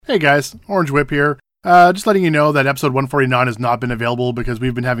Hey guys, Orange Whip here. Just letting you know that episode 149 has not been available because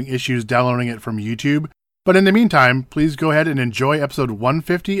we've been having issues downloading it from YouTube. But in the meantime, please go ahead and enjoy episode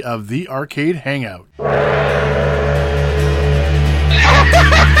 150 of The Arcade Hangout.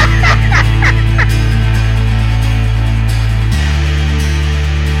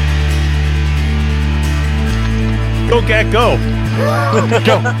 Go, Cat, go.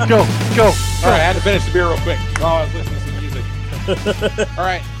 Go. All right, I had to finish the beer real quick while I was listening to some music. All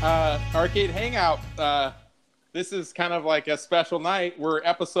right, Arcade Hangout. This is kind of like a special night. We're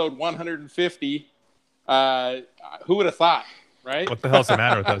episode 150. Who would have thought, right? What the hell's the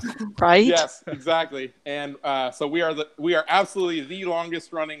matter with us? Right? Yes, exactly. And so we are absolutely the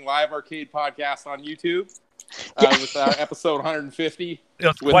longest running live arcade podcast on YouTube with episode 150. It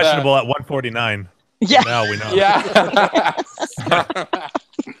was questionable at 149. Yeah. Now we know. Yeah.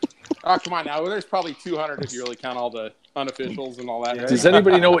 Oh, come on now. There's probably 200 if you really count all the unofficials and all that. Right? Does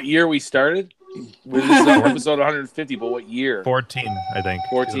anybody know what year we started? This is episode 150, but what year? 14, I think.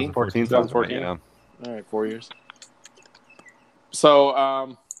 14? 14 sounds right, yeah. All right, 4 years.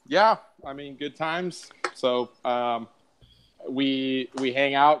 So, yeah, I mean, good times. So, we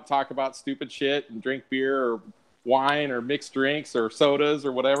hang out, talk about stupid shit, and drink beer or wine or mixed drinks or sodas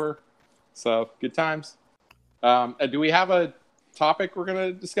or whatever. So, good times. Do we have a topic we're going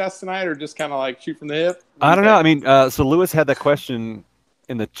to discuss tonight, or just kind of like shoot from the hip? I don't know. I mean, so Lewis had that question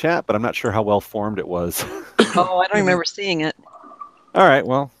in the chat, but I'm not sure how well formed it was. Oh, I don't remember seeing it. All right,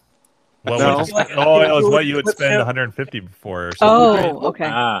 well. It was what you would spend 150 before or something. Oh,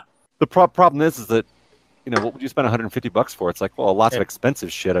 okay. The problem is that, you know, what would you spend 150 bucks for? It's like, well, lots of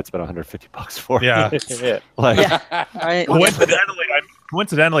expensive shit I'd spend 150 bucks for. Yeah. Like, Yeah. Right.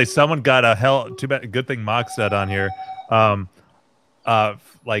 Coincidentally, someone got too bad. Good thing Mock said on here.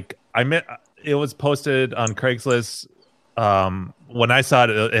 It was posted on Craigslist. When I saw it,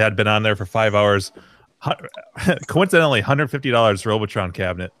 it had been on there for 5 hours. Coincidentally, $150 Robotron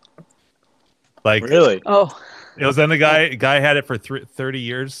cabinet. Like, really? Oh. It was, and the guy had it for 30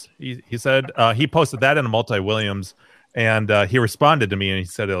 years. He said he posted that in a multi-Williams, and he responded to me and he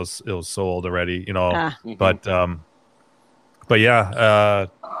said it was sold already. You know, but yeah,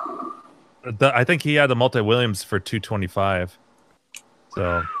 I think he had the multi-Williams for $225.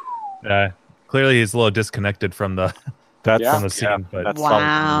 So, clearly he's a little disconnected from the from the scene. Yeah, but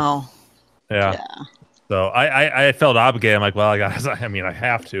Wow. yeah. So I felt obligated. I'm like, well, I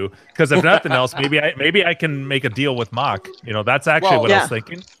have to, because if nothing else, maybe I can make a deal with Mock. You know, that's actually what I was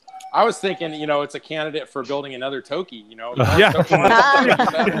thinking. I was thinking, you know, it's a candidate for building another Toki. You know, Nice.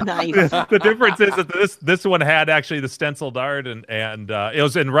 The difference is that this one had actually the stenciled art, and it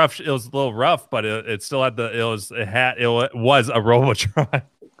was in rough. It was a little rough, but it still had it was a Robotron.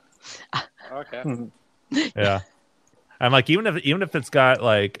 Okay. Yeah. I'm like, even if it's got,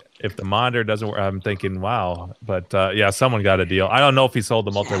 like, if the monitor doesn't work, I'm thinking, wow. But someone got a deal. I don't know if he sold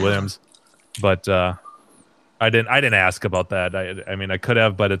the multi-Williams, but I didn't ask about that. I mean, I could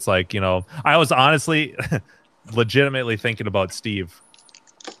have, but it's like, you know, I was honestly legitimately thinking about Steve.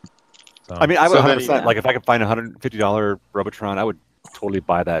 So. I mean, I would 100%, like, if I could find a $150 Robotron, I would totally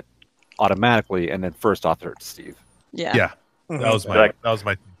buy that automatically and then first offer it to Steve. Yeah. Yeah. That was my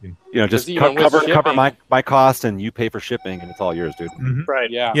thinking. You know, just cover my cost, and you pay for shipping, and it's all yours, dude. Mm-hmm.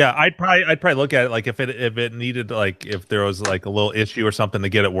 Right. Yeah. Yeah. I'd probably look at it like if it needed, like, if there was like a little issue or something to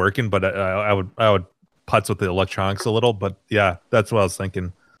get it working, but I would putz with the electronics a little. But yeah, that's what I was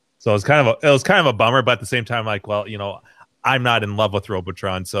thinking. So it was kind of a bummer, but at the same time, like, well, you know, I'm not in love with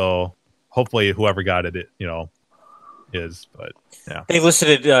Robotron, so hopefully whoever got it, you know, is. But yeah, they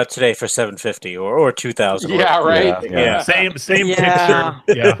listed it today for $750 or $2,000. Yeah, right. Yeah. Same picture.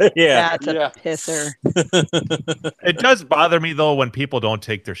 Yeah. That's a pisser. It does bother me though when people don't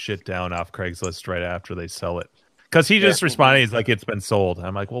take their shit down off Craigslist right after they sell it, because he just responded, he's like, it's been sold.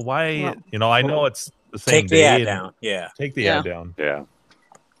 I'm like, well, why? Well, you know, I know it's the same. Take the ad down. Yeah. Take the ad down. Yeah.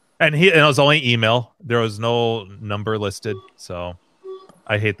 And it was only email. There was no number listed, so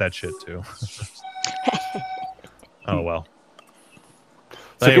I hate that shit too. Oh well.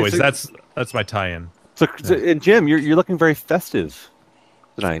 So anyways, that's my tie-in. So, and Jim, you're looking very festive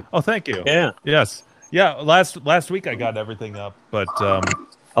tonight. Oh, thank you. Yeah. Yes. Yeah. Last week I got everything up, but I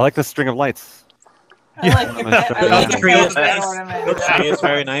like the string of lights. The tree is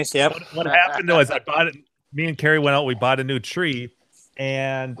very nice. Yep. What happened was I bought it. Me and Carrie went out. We bought a new tree,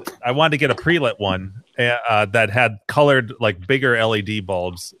 and I wanted to get a pre-lit one that had colored, like, bigger LED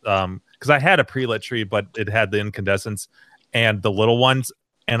bulbs. Because I had a pre-lit tree, but it had the incandescents and the little ones,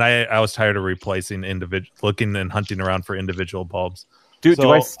 and I was tired of replacing looking and hunting around for individual bulbs.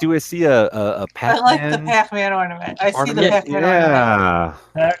 Do I So- see a I Pac-Man? like the Pac-Man ornament. I see the ornament? Pac-Man ornament.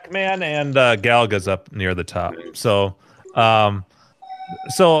 Yeah. Pac-Man and Galga's up near the top. So,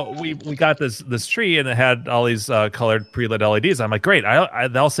 so we got this tree and it had all these colored pre-lit LEDs. I'm like, great,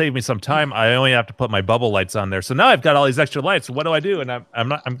 that'll save me some time. I only have to put my bubble lights on there. So now I've got all these extra lights. What do I do? And I'm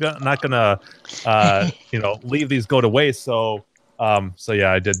not gonna leave these go to waste. So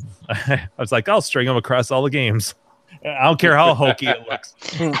yeah, I did. I was like, I'll string them across all the games. I don't care how hokey it looks.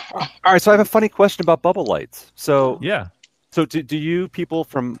 All right, so I have a funny question about bubble lights. So Yeah. So do you people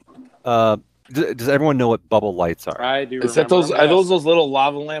from does everyone know what bubble lights are? I do. Is that those? Are those little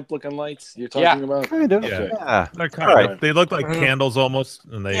lava lamp looking lights you're talking about? Kind of. Yeah. Yeah. They're kind All of, right. they look like candles almost,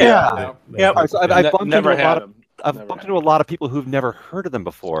 and they Yeah. they- All right, so I've bumped Never into a lot had of them. I've Never bumped had into a lot of people who've never heard of them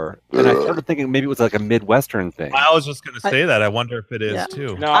before, and I started thinking maybe it was like a Midwestern thing. I was just going to say that. I wonder if it is Yeah.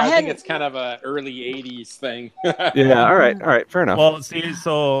 too. No, I I think hadn't- it's kind of a early '80s thing. Yeah. All right. Fair enough. Well, see,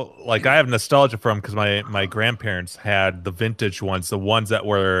 so like I have nostalgia from because my grandparents had the vintage ones, the ones that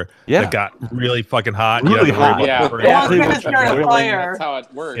were that got really fucking hot. Really you had to worry hot. about Yeah. the The fridge. ones They that were would start a boiling. fire. That's how it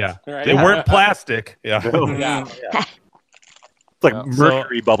works. Yeah. Right? They weren't plastic. Yeah. Yeah. It's like Yeah.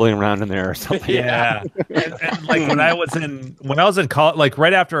 mercury bubbling around in there or something. Yeah, and like when I was in college, like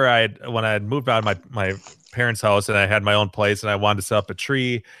right after when I had moved out of my parents' house and I had my own place and I wanted to set up a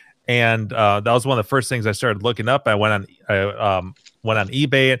tree, and that was one of the first things I started looking up. I went on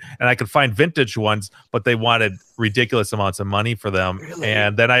eBay and I could find vintage ones, but they wanted ridiculous amounts of money for them. Really?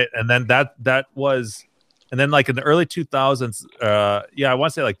 And then that was, and then like in the early 2000s, I want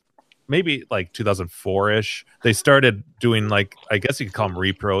to say like maybe like 2004-ish, they started doing like, I guess you could call them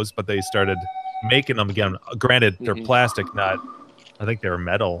repros, but they started making them again. Granted, they're plastic, not, I think they were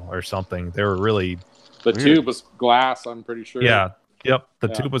metal or something. They were really The weird. tube was glass. I'm pretty sure. Yeah. Yep. The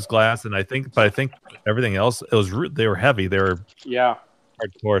Yeah. tube was glass, and I think everything else, they were heavy. They were Yeah.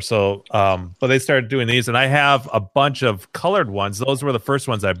 hardcore. So, but they started doing these, and I have a bunch of colored ones. Those were the first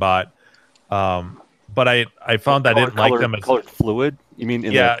ones I bought. But I found I didn't like them as colored fluid. You mean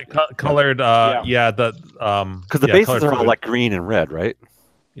in colored. Yeah. because the bases are all like green and red, right?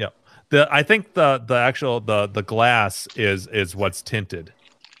 I think the actual the glass is what's tinted.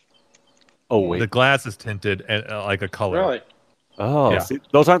 Oh wait. The glass is tinted and like a color. Really? Oh, Yeah. see,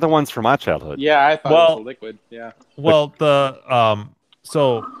 those aren't the ones from my childhood. Yeah, I thought it Well- was a liquid. Yeah. Well,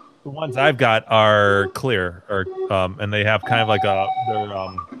 so the ones I've got are clear, or and they have kind of like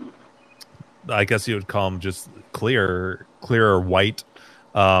I guess you would call them just clear or white,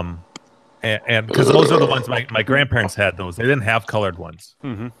 and because those are the ones my grandparents had. Those they didn't have colored ones.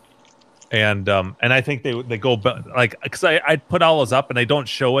 Mm-hmm. And I think they go like because I put all those up and they don't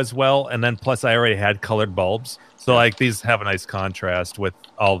show as well, and then plus I already had colored bulbs, so like these have a nice contrast with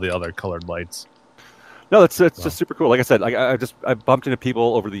all the other colored lights. No, it's just super cool. Like I said, I bumped into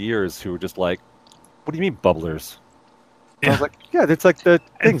people over the years who were just like, "What do you mean bubblers?" I was like, "Yeah, it's like the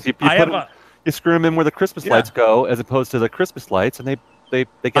things you you screw them in where the Christmas lights go, as opposed to the Christmas lights, and they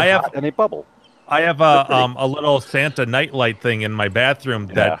get hot and they bubble." I have a little Santa nightlight thing in my bathroom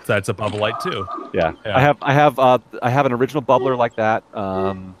that's a bubble light too. Yeah. Yeah. I have an original bubbler like that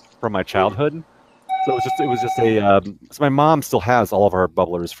from my childhood. So it was just a so my mom still has all of our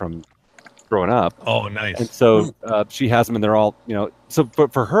bubblers from growing up. Oh, nice. And so she has them, and they're all So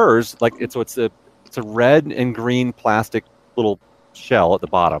for hers, like it's a red and green plastic little shell at the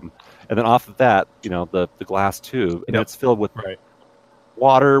bottom, and then off of that, the glass tube, and it's filled with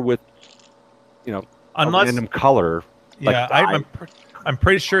water with Unless, a random color. yeah, like I'm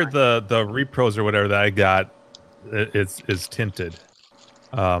pretty sure the repros or whatever that I got is tinted.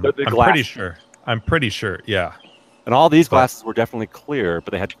 I'm glass. pretty sure. Yeah. And all these glasses were definitely clear,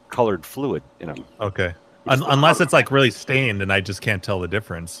 but they had colored fluid in them. Okay. Unless it's like really stained, and I just can't tell the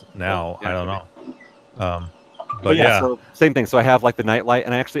difference now. I don't know. But yeah. So same thing. So I have like the nightlight,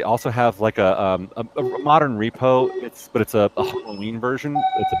 and I actually also have like a modern repo. It's a Halloween version.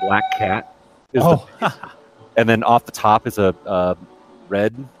 It's a black cat. And then off the top is a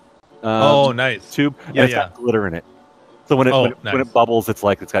red. Nice tube. And Yeah, it's got glitter in it. So when it bubbles, it's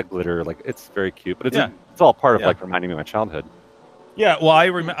got glitter. Like it's very cute. But it's all part of like reminding me of my childhood. Yeah. Well,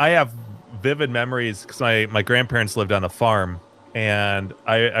 I have vivid memories because my grandparents lived on a farm, and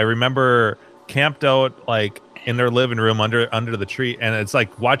I remember camped out like in their living room under the tree, and it's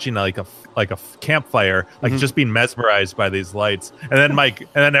like watching like a campfire, like just being mesmerized by these lights, and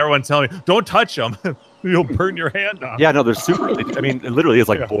then everyone telling me, "Don't touch them, you'll burn your hand off." Yeah, no, they're super. I mean, it literally is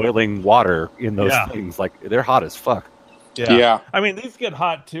like boiling water in those things. Like they're hot as fuck. Yeah. I mean, these get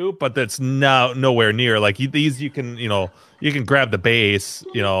hot too, but that's nowhere near like these. You can grab the base,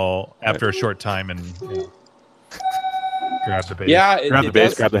 after a short time, and grab the base. Yeah, Grab the base,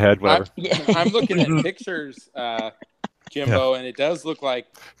 does- grab the head, whatever. I'm looking at pictures, Jimbo, and it does look like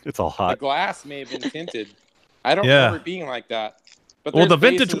It's all the hot. glass may have been tinted. I don't Yeah. remember it being like that. But Well, the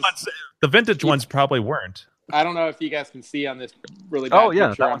there's vintage bases- ones, the vintage ones probably weren't. I don't know if you guys can see on this really bad Oh, yeah,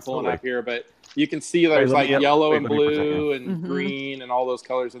 picture that I'm one's pulling totally- up here, but you can see there's let me- yellow wait, and let me put a blue and Mhm. green and all those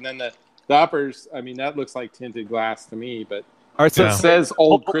colors, and then the uppers. I mean, that looks like tinted glass to me, but All right, so it Yeah. says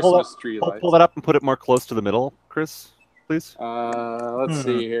old Pull Christmas tree lights. pull that up and put it more close to the middle, Chris, please. Let's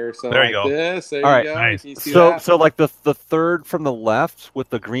see here. So There you like go. this. There All you right, go. nice. Can you see So that? so like the third from the left with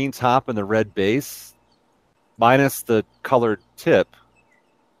the green top and the red base, minus the colored tip.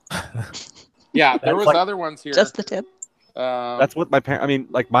 Yeah, there That's was like- other ones here. Just the tip. That's what my parents. I mean,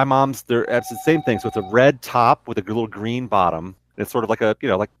 like my mom's. It's the same thing. So it's a red top with a little green bottom. It's sort of like a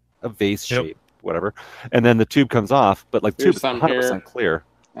like a vase Yep. shape, whatever. And then the tube comes off, but like the Here's tube is some 100% here. clear.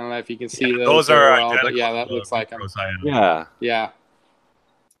 I don't know if you can see Those very are well, identical. but yeah, that to looks the like them. Rose Island. Yeah, Yeah.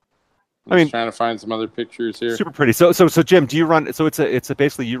 I mean- just trying to find some other pictures here. super pretty. So Jim, do you run? So it's a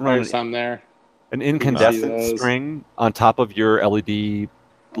basically you run There's some there. an see incandescent those. string on top of your LED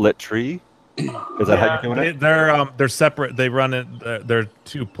lit tree. Is that how you're doing it? They're separate. They run it. They're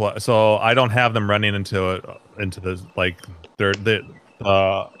two so I don't have them running into the like. The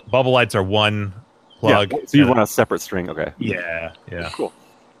bubble lights are one plug. Yeah. So you run a separate string. Okay. Yeah. Cool.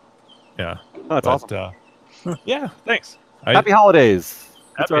 Yeah. Oh, that's awesome. Yeah. Thanks. Happy holidays.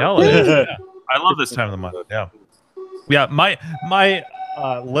 Happy holidays. Yeah. I love this time of the month. Yeah. Yeah. My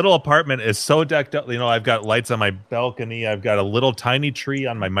little apartment is so decked up. You know, I've got lights on my balcony. I've got a little tiny tree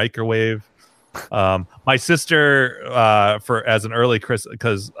on my microwave. My sister, as an early Christmas,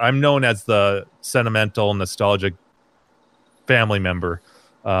 because I'm known as the sentimental, nostalgic family member.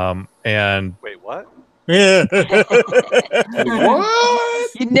 And Wait, what? What?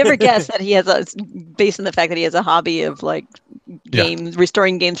 You'd never guess that he has based on the fact that he has a hobby of like games,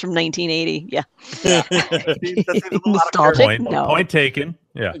 restoring games from 1980. Yeah. Nostalgic? No. point taken.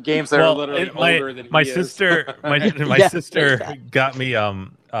 Yeah. Games that are literally older than my he is. sister. My Yeah, sister there's that. got me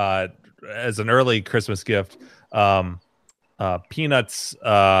as an early Christmas gift peanuts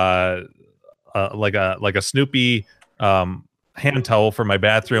like a Snoopy hand towel for my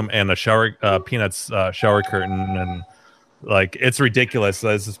bathroom and a shower peanuts shower curtain, and like it's ridiculous.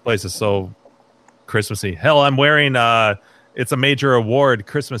 This place is so Christmassy. Hell, I'm wearing it's a major award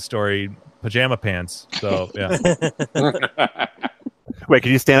Christmas Story pajama pants. So yeah. Wait,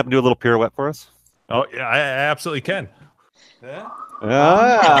 can you stand up and do a little pirouette for us? Oh yeah, I absolutely can. Yeah.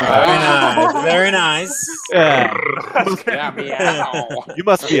 Ah, Very nice. yeah. Yeah, meow. You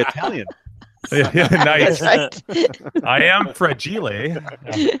must be Italian. Yeah, nice. That's right. I am fragile.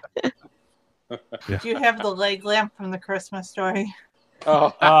 Do you have the leg lamp from the Christmas Story?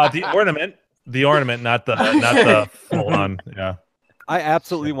 Oh, The ornament, not the full on. Yeah, I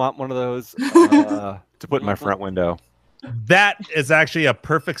absolutely want one of those to put in my front window. that is actually a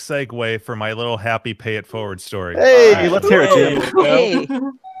perfect segue for my little happy pay it forward story. Hey, let's hear it, Jim. Hey.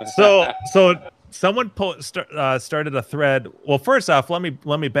 So someone started a thread. Well, first off, let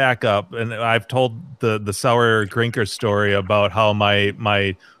me back up, and I've told the sour drinker story about how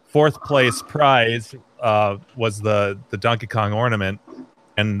my fourth place prize was the Donkey Kong ornament,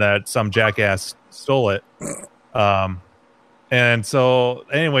 and that some jackass stole it. And so,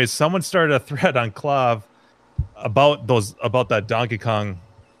 anyways, someone started a thread on Clav about that Donkey Kong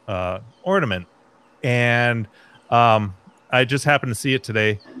ornament, and I just happened to see it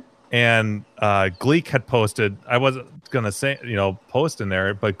today. And Gleek had posted. I wasn't gonna say post in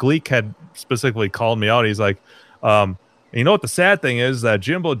there, but Gleek had specifically called me out. He's like, you know what the sad thing is that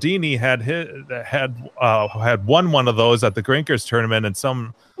Jimbo Dini had won one of those at the Grinkers tournament, and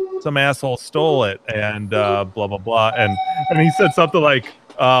some asshole stole it, and blah blah blah. And he said something like,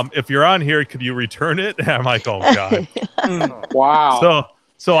 if you're on here, could you return it? And I'm like, oh god. wow.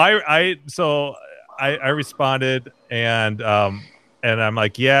 So I responded, and I'm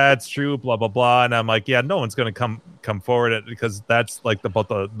like, yeah, it's true, blah blah blah, and I'm like, yeah, no one's gonna come forward because that's like about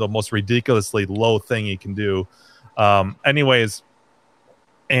the most ridiculously low thing you can do. Anyways,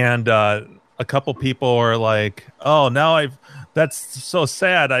 and a couple people were like, oh, now that's so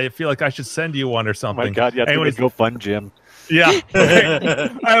sad. I feel like I should send you one or Oh something. my God, yeah, Anyways, go fund Jim. yeah, I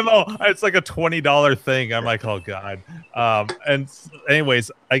don't know. It's like a $20 thing. I'm like, oh god. And anyways,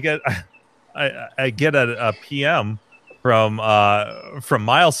 I get a PM from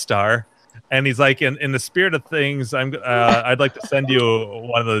Milestar, And he's like, in the spirit of things, I'd like to send you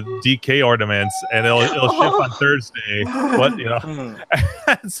one of the DK ornaments, and it'll ship on Thursday. What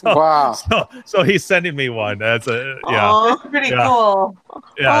Wow. So he's sending me one. That's a That's pretty cool.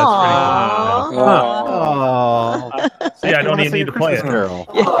 Yeah, it's pretty cool. See, I don't even need to play it.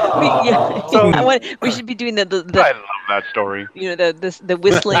 We should be doing the I love that story. The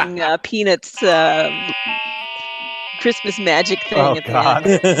whistling peanuts Christmas magic thing at the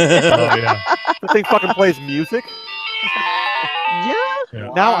end. Oh yeah. The thing fucking plays music.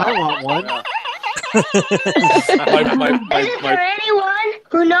 Yeah. Now I want one. Isn't there anyone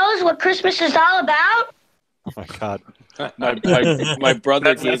who knows what Christmas is all about? Oh my god. My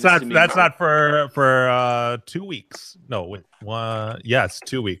brother gave this to me. That's not for 2 weeks. No, wait,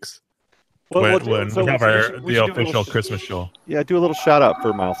 2 weeks. When we have the official Christmas show. Yeah, do a little shout out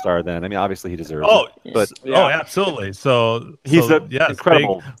for Milestar then. I mean, obviously he deserves it. But absolutely. So he's an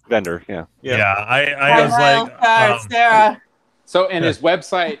incredible vendor. Yeah. I was like, Sarah. So, and his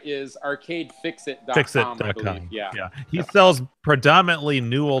website is arcadefixit.com. Fixit.com. Yeah. He sells predominantly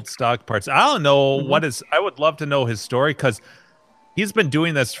new old stock parts. I don't know I would love to know his story because he's been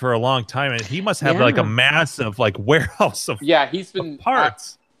doing this for a long time and he must have like a massive warehouse of he's been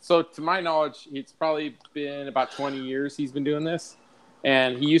parts. So to my knowledge, it's probably been about 20 years he's been doing this.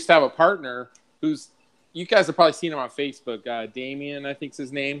 And he used to have a partner who's, you guys have probably seen him on Facebook, Damien, I think's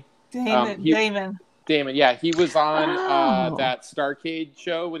his name. Damon. Damon, yeah. He was on that Starcade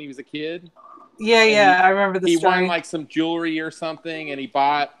show when he was a kid. Yeah, I remember the story. He won some jewelry or something, and he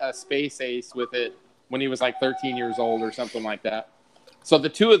bought a Space Ace with it when he was 13 years old or something like that. So the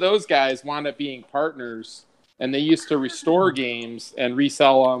two of those guys wound up being partners. And they used to restore games and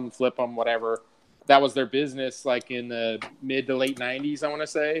resell them, flip them, whatever. That was their business, in the mid to late 90s, I want to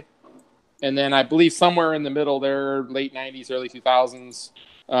say. And then I believe somewhere in the middle there, late 90s, early 2000s,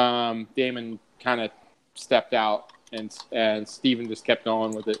 Damon kind of stepped out, and Steven just kept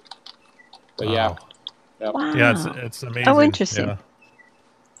going with it. But Wow. It's amazing. Oh, interesting. Yeah.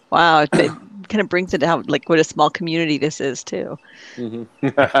 Wow, it kind of brings it out what a small community this is too. Mm-hmm.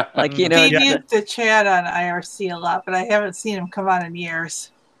 He used to chat on IRC a lot, but I haven't seen him come on in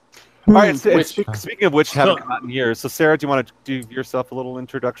years. All right. Speaking of which, haven't come out in years. So, Sarah, do you want to do yourself a little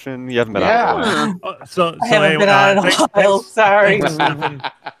introduction? You haven't been on. I haven't been on in a while. Sorry.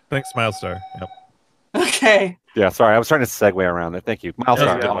 Thanks, Milestar. Yep. Okay. Yeah, sorry. I was trying to segue around there. Thank you,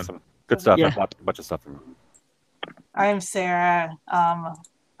 Milestar. Awesome. Good stuff. Yeah. A bunch of stuff. I'm Sarah.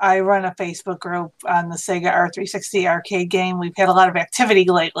 I run a Facebook group on the Sega R360 arcade game. We've had a lot of activity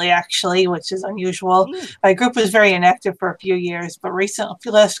lately, actually, which is unusual. My group was very inactive for a few years, but recently, for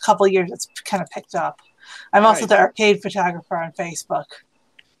the last couple of years, it's kind of picked up. I'm also the arcade photographer on Facebook.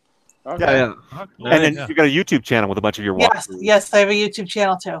 Okay. Yeah. And then you've got a YouTube channel with a bunch of your walkthroughs. Yes, I have a YouTube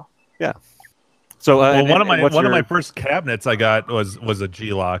channel too. Yeah. So one of my first cabinets I got was a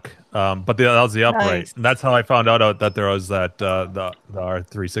G-Lock, but that was the upright. Nice. And that's how I found out that there was that the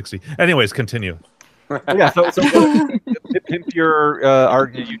R360. Anyways, continue. Yeah. So pimp your our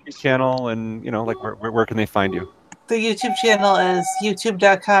YouTube channel, and where can they find you? The YouTube channel is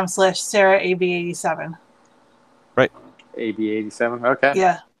youtube.com/SarahAB87. Right. AB87. Okay.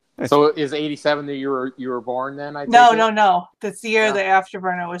 Yeah. So is 87 that you were born then? No. That's the year the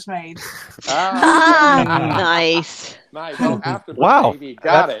Afterburner was made. Nice. Nice. Oh, Afterburner. Wow. Baby.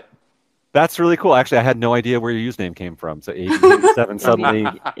 Got it. That's really cool. Actually, I had no idea where your username came from. So 87 suddenly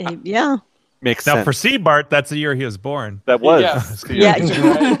makes sense. Now for C-Bart, that's the year he was born. That was. Yeah.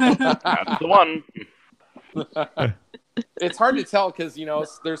 That's the one. It's hard to tell because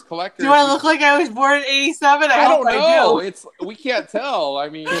there's collectors. Do I look like I was born in 87? I don't know. I do. We can't tell. I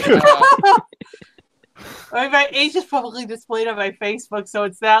mean, my age is publicly displayed on my Facebook, so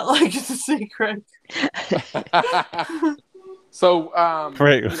it's not like it's a secret. So,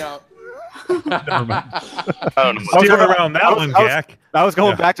 Great. Never mind. Steer around that one, Jack. I was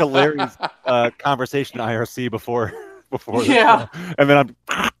going back to Larry's conversation in IRC before. Yeah. And then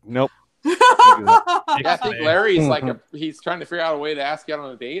nope. I think Larry's he's trying to figure out a way to ask you out on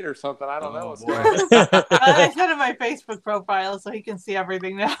a date or something. I don't know what's going on. I set up my Facebook profile so he can see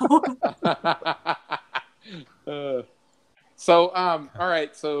everything now. All right.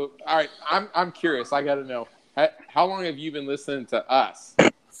 I'm curious. I got to know, how long have you been listening to us,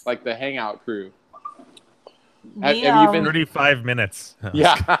 like the Hangout crew? Have you been 35 minutes?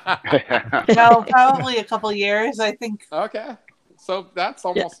 Yeah. No, probably a couple years, I think. Okay. So that's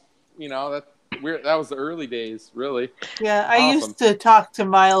almost, that was the early days, really. Yeah, I used to talk to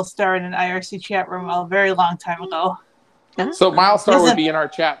Milestar in an IRC chat room a very long time ago. So Milestar would be in our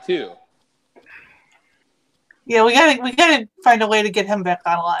chat too. Yeah, we gotta find a way to get him back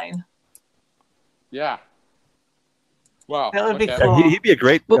online. Yeah. Wow. That would be okay. cool. He'd be a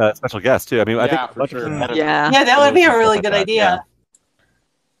great special guest too. I mean, I Yeah, think for sure. Yeah, that would be a really good idea.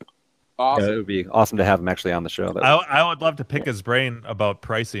 Awesome. Yeah, it would be awesome to have him actually on the show. I would love to pick his brain about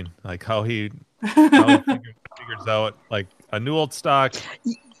pricing, like how he figures out like a new old stock.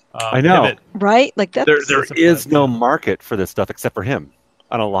 I know, pivot. Right? Like that. There is no market for this stuff except for him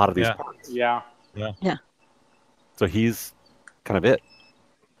on a lot of these parts. Yeah. So he's kind of it.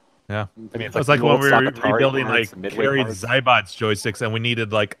 Yeah, I mean, it's like when we were rebuilding parts, like midway Carrie parts. Zybot's joysticks, and we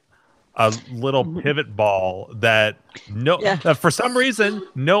needed like a little pivot ball that for some reason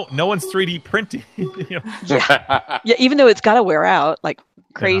no one's 3D printing. Yeah, even though it's got to wear out like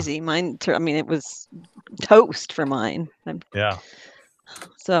crazy. Mine, I mean, it was toast for mine. Yeah.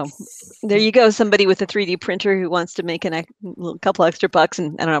 So there you go. Somebody with a 3D printer who wants to make a couple extra bucks,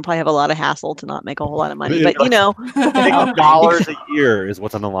 and I don't know, probably have a lot of hassle to not make a whole lot of money. But $6 a year is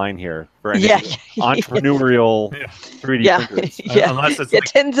what's on the line here for any entrepreneurial 3D printers. Unless it's like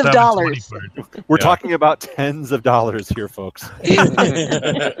tens of dollars. We're talking about tens of dollars here, folks.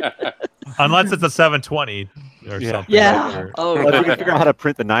 Unless it's a 720 or something. Yeah. Well, if you can figure out how to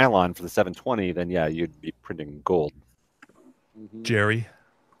print the nylon for the 720, then you'd be printing gold. Jerry,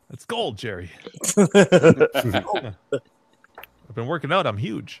 it's gold, Jerry. I've been working out. I'm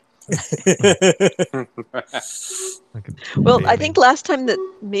huge. Well, I think last time I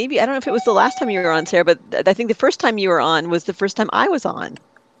don't know if it was the last time you were on, Sarah, but I think the first time you were on was the first time I was on.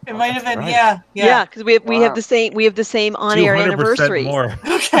 It might have been, right. Yeah, because we have the same on-air anniversary. More.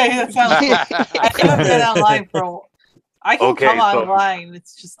 Okay, that sounds good. I haven't been online for. I can come online.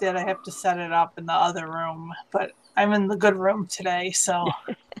 It's just that I have to set it up in the other room, but I'm in the good room today, so.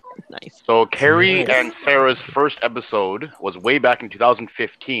 Nice. So Carrie and Sarah's first episode was way back in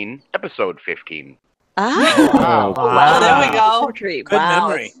 2015, episode 15. Wow. Wow, there we go. Good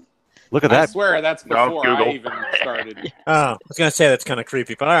memory. Look at that. I swear that's before I even started. Oh, I was going to say that's kind of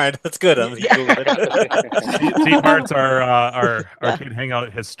creepy, but all right, that's good. Steve Hart's our arcade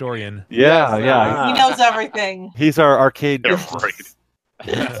hangout historian. Yeah. He knows everything. He's our arcade. Right.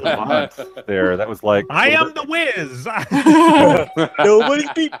 There, that was like I am the whiz. Nobody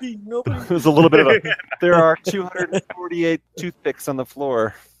beat me. Nobody. It was a little bit of a. There are 248 toothpicks on the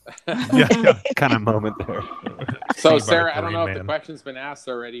floor. Kind of moment there. So Sarah, I don't know if the question's been asked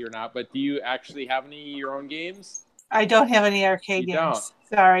already or not, but do you actually have any of your own games? I don't have any arcade games. Don't.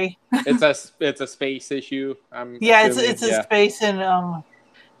 Sorry. It's a space issue. It's a space and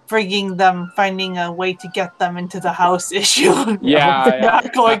finding a way to get them into the house issue.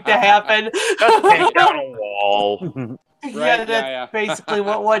 Not going to happen. Just take down a wall. That's basically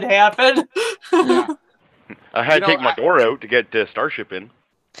what would happen. I had to take my door out to get Starship in.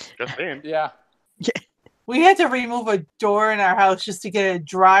 Just saying. Yeah. We had to remove a door in our house just to get a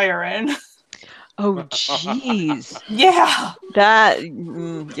dryer in. Oh, jeez. Yeah. That.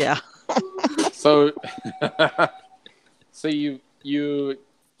 Yeah. So you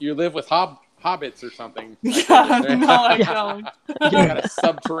live with hobbits or something? Yeah. No, I don't. You got a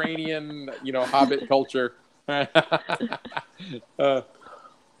subterranean, hobbit culture. Yeah,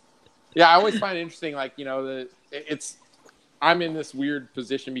 I always find it interesting, I'm in this weird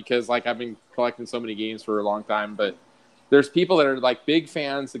position because I've been collecting so many games for a long time, but there's people that are big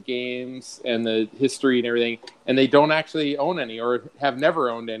fans of games and the history and everything, and they don't actually own any or have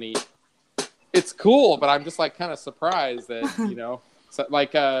never owned any. It's cool, but I'm just kind of surprised that,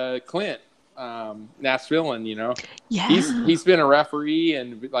 Clint Nashvillean, he's been a referee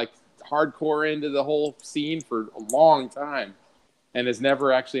and hardcore into the whole scene for a long time and has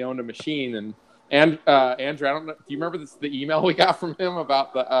never actually owned a machine. And Andrew, I don't know. Do you remember the email we got from him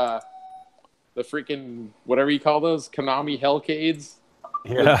about the freaking whatever you call those Konami Hellcades?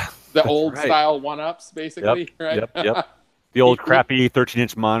 Yeah, the old style 1-ups, basically. Yep. The old crappy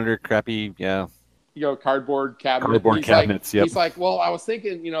 13-inch monitor, crappy cardboard cabinet. Cardboard cabinets. He's like, well, I was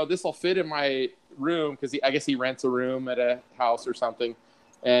thinking, this will fit in my room because I guess he rents a room at a house or something.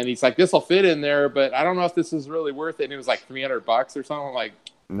 And he's like, this will fit in there, but I don't know if this is really worth it. And it was $300 or something. I'm like,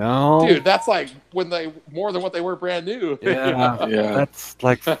 no, dude, that's more than what they were brand new. Yeah. That's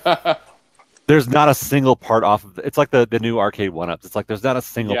there's not a single part off of it's like the new arcade 1-ups. It's there's not a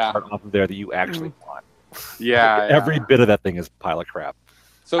single part off of there that you actually want. Every bit of that thing is a pile of crap.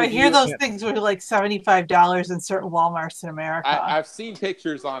 So I hear those things were $75 in certain Walmarts in America. I've seen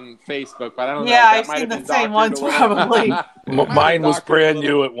pictures on Facebook, but I don't know. Yeah, I've seen the same ones probably. Mine was brand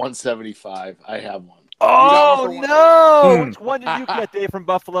new at $175. I have one. Oh no! Which one did you get, Dave, from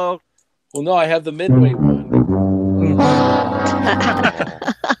Buffalo? Well, no, I have the Midway one.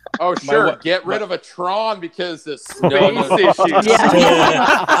 Oh, sure. wi- Get rid of a Tron because of space No. issues.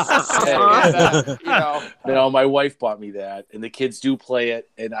 No, my wife bought me that, and the kids do play it,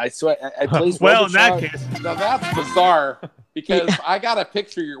 and I play. Well, in that case, Now that's bizarre because I got a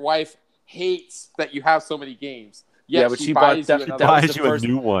picture. Your wife hates that you have so many games. Yet but she buys bought you that- another that was Buys the you first- a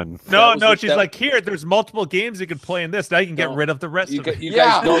new one. no. She's like, here. There's multiple games you can play in this. Now you can get No. rid of the rest You, of it. you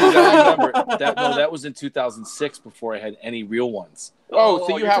guys know. You gotta remember that. No, that was in 2006 before I had any real ones. Oh,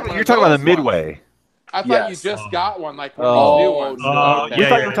 so you have You're talking about the Midway. I thought Yes. you just got one, like one Oh, of these new ones. no. We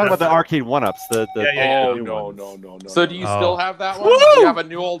thought you were talking about the arcade one-ups. The Oh new no, ones. no. So do you Oh. still have that one? Do you have a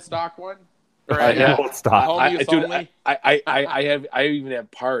new old stock one? Or I a, have. Old stock. home use Dude, only? I even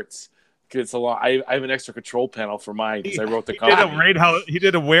have parts. 'Cause it's a lot. I have an extra control panel for mine because I wrote the He did copy. He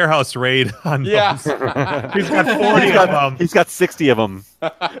did a warehouse raid on Yeah. those. He's got 40 of them. He's got 60 of them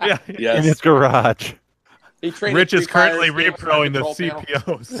Yeah. in Yes. his garage. He traded Rich is Free Fire currently games for a reproing the control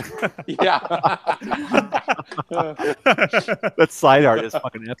panel. CPOs. Yeah. That side art is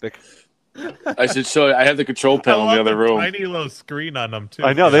fucking epic. I should show you. I have the control I panel in love the other room. tiny little screen on them too.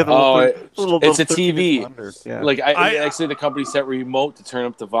 I know. They have the Oh, little, it's a 13 TV. under. Yeah. Like I- actually, the company set remote to turn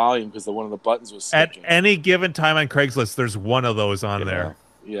up the volume because one of the buttons was At sticking. any given time on Craigslist, there's one of those on there.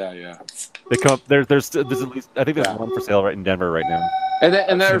 Yeah. They come up, there's at least, I think there's one for sale right in Denver right now. And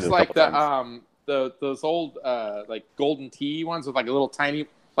I've there's seen it a like couple those old like golden T ones with like a little tiny,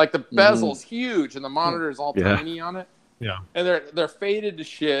 like the bezel's huge and the monitor is all Yeah. tiny on it. Yeah. And they're faded to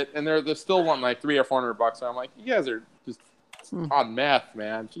shit, and they're still wanting like $300 or $400. So I'm like, you guys are just on meth,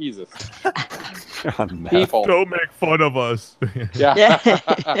 man. Jesus, On meth. people. Don't make fun of us. Yeah.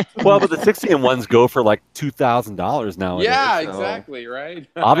 Well, but the 60 ones go for like $2,000 nowadays. Yeah, so exactly. Right.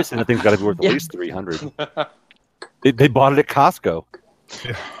 Obviously, that thing's got to be worth at least $300. They bought it at Costco.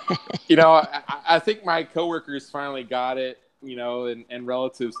 You know, I think my coworkers finally got it. You know, and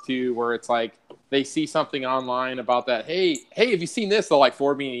relatives too, where it's like they see something online about that. Hey, have you seen this? They'll like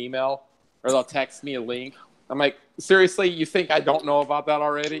forward me an email or they'll text me a link. I'm like, seriously, you think I don't know about that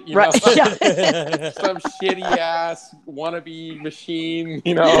already? You Right. know, Yeah. some shitty ass wannabe machine.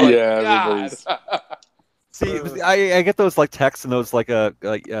 You know, Yeah, God. everybody's- See, I get those like texts and those like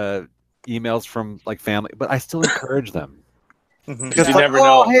emails from like family, but I still encourage them. Because You like, never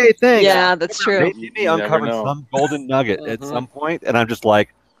oh, know. hey, thanks. Yeah, that's true. Maybe You they never uncovered know. some golden nugget at some point, and I'm just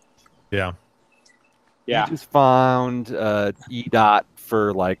like, Yeah. Yeah. you just found E-Dot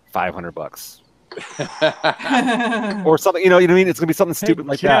for like $500 or something. You know what I mean? It's gonna be something stupid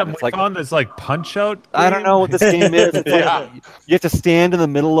like that. Jim, It's we like, found this like punch out. I don't know what this game is. It's Yeah. like, you have to stand in the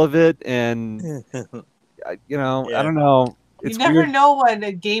middle of it, and you know, I don't know. It's you never weird. know when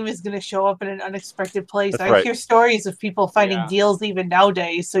a game is going to show up in an unexpected place. That's I right. hear stories of people finding Yeah. deals even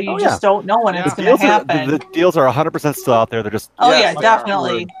nowadays, so you Oh, just don't know when Yeah. it's The going to deals are happen. the deals are 100% still out there. They're just oh Yes, yeah, they are.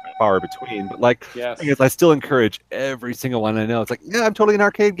 definitely. far between. But like, Yes. thing is, I still encourage every single one I know. It's like, yeah, I'm totally in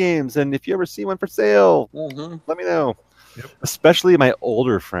arcade games, and if you ever see one for sale, let me know. Yep. Especially my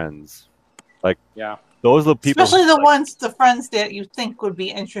older friends. Like, Yeah. those are the people. Especially the friends that you think would be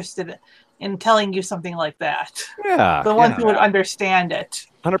interested in telling you something like that. Yeah, The ones who would understand it.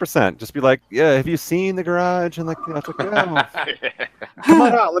 100%. Just be like, yeah, have you seen the garage? And like, you know, it's like, yeah, come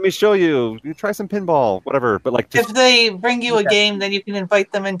on out, let me show you. You try some pinball, whatever. But like, If just they bring you a game, then you can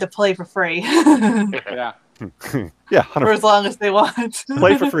invite them in to play for free. Yeah. yeah, for 100%. as long as they want.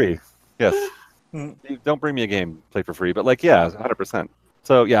 Play for free. Yes. You don't bring me a game, play for free. But like, yeah, 100%.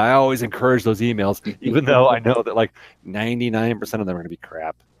 So yeah, I always encourage those emails, even though I know that like 99% of them are going to be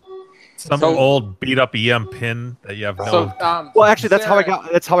crap. Some old beat up EM pin that you have no. So, Well, actually, that's Sarah-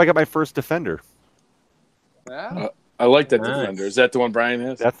 how I got my first Defender. Yeah. I like that Nice. Defender. Is that the one Brian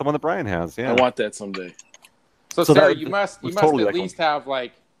has? That's the one that Brian has. Yeah. I want that someday. So, So Sarah, that you must was totally at like least have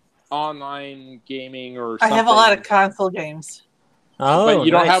like online gaming or I something. have a lot of console games. Oh, but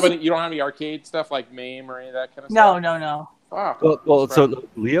you don't nice. have any arcade stuff like MAME or any of that kind of No, stuff. no. Wow. Well, so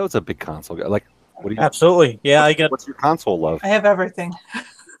Leo's a big console guy. Like, what do you? Absolutely. Yeah, I get. What's your console love? I have everything.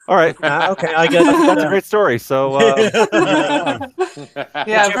 All right, Okay, I get. that's a great story. So,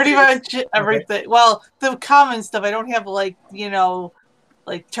 Yeah, pretty much everything. Well, the common stuff. I don't have like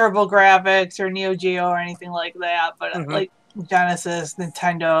like TurboGrafx or Neo Geo or anything like that. But like Genesis,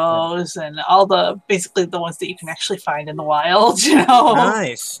 Nintendos, and all basically the ones that you can actually find in the wild.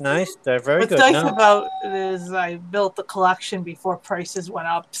 Nice. They're very What's good. nice No. about it is I built the collection before prices went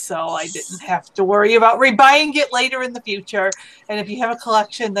up, so I didn't have to worry about rebuying it later in the future. And if you have a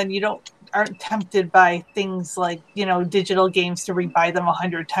collection, then you aren't tempted by things like digital games to rebuy them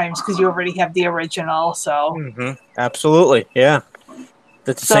 100 times because you already have the original. So Absolutely. Yeah.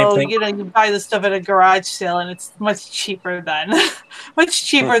 That's the same So thing. you buy the stuff at a garage sale, and it's much cheaper than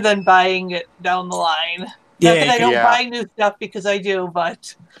buying it down the line. Not that I don't buy new stuff, because I do,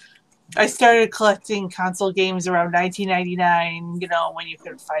 but I started collecting console games around 1999. When you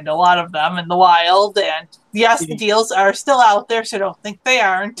could find a lot of them in the wild, and yes, the deals are still out there, so don't think they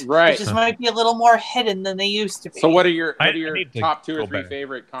aren't. Right. It just might be a little more hidden than they used to be. So what are your I need to top 2 or go 3 back.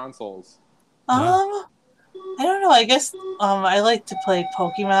 favorite consoles? I don't know. I guess I like to play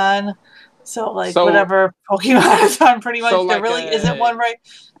Pokemon. So So- whatever Pokemon is on, pretty much. so There like really a- isn't one right.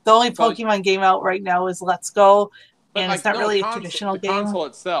 The only so- Pokemon game out right now is Let's Go, But and it's not really a traditional the game. console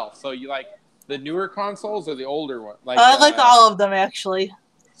itself. So you like the newer consoles or the older one? I like all of them, actually.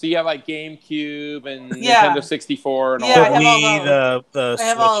 So you have like GameCube and Yeah. Nintendo 64 and all Yeah, that. I have all Wii, the I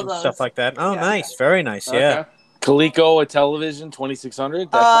have Switch all of and those. stuff like that. Oh, Yeah. nice. Very nice. Yeah. Okay. Coleco, a television, 2600.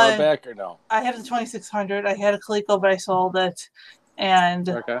 That far back or no? I have the 2600. I had a Coleco, but I sold it, and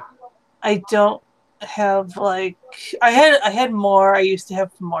Okay. I don't have I had more. I used to have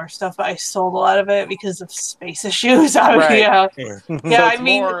more stuff, but I sold a lot of it because of space issues. Right. Yeah. Yeah. So I it's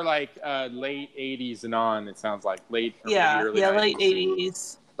mean, more like late 80s and on. It sounds like late. Or maybe early 90s. late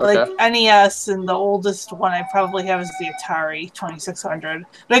 80s. Okay. Like NES, and the oldest one I probably have is the Atari 2600.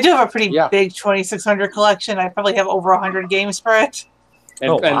 But I do have a pretty big 2600 collection. I probably have over 100 games for it.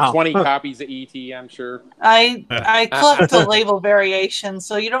 And, wow. and 20 copies of ET, I'm sure. I collect the label variations,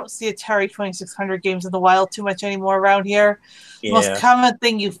 so you don't see Atari 2600 games in the wild too much anymore around here. The most common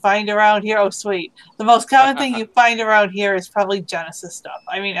thing you find around here, the most common thing you find around here is probably Genesis stuff.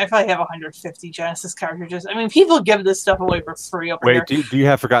 I mean, I probably have 150 Genesis cartridges. I mean, people give this stuff away for free over here. Wait, do you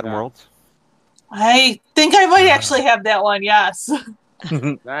have Forgotten Worlds? I think I might actually have that one, yes.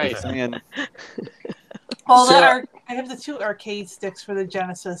 Nice. Well, I have the 2 arcade sticks for the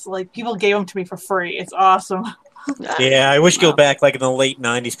Genesis. Like, people gave them to me for free. It's awesome. Yeah, I wish go back in the late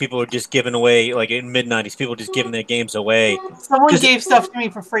 90s. People were just giving away, in mid 90s, people were just giving their games away. Someone gave stuff to me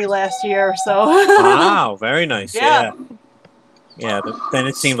for free last year, so. Wow, very nice. Yeah. Yeah, but then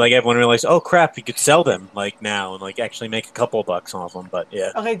it seemed like everyone realized, oh crap, you could sell them now and actually make a couple bucks off them. But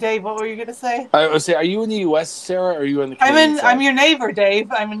yeah. Okay, Dave, what were you gonna say? I would say, are you in the U.S., Sarah, or are you in the Canadian side? I'm your neighbor,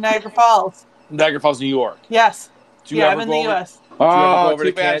 Dave. I'm in Niagara Falls. Niagara Falls, New York. Yes. Do you ever I'm in go the over- U.S. Oh, over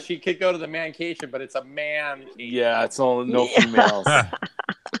too to bad. Canada? She could go to the mancation, but it's a man. Yeah, it's all no females.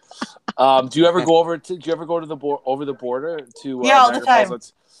 Do you ever go over to? Do you ever go to over the border to? Yeah, all the Niagara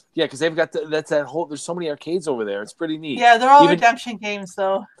Falls? time. Yeah, because they've got that whole. There's so many arcades over there. It's pretty neat. Yeah, they're all redemption games,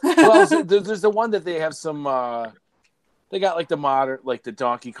 though. Well, there's the one that they have some. They got the modern, the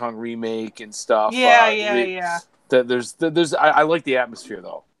Donkey Kong remake and stuff. Yeah. There's. I like the atmosphere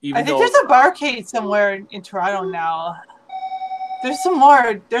though. I think there's a barcade somewhere in Toronto now. There's some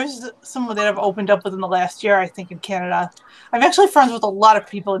more. There's some that have opened up within the last year, I think, in Canada. I'm actually friends with a lot of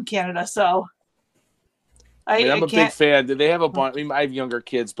people in Canada, so. I'm a big fan. They have a bunch. I mean, I have younger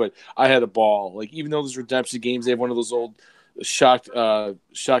kids, but I had a ball. Even though there's redemption games, they have one of those old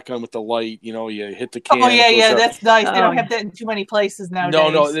shotgun with the light. You hit the can. Oh yeah, that's nice. They don't have that in too many places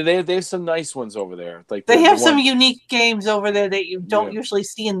nowadays. No, they have some nice ones over there. They have some unique games over there that you don't usually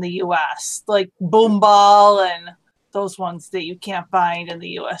see in the U.S., like Boom Ball and those ones that you can't find in the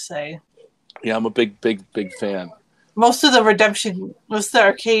USA. Yeah, I'm a big fan. Most of the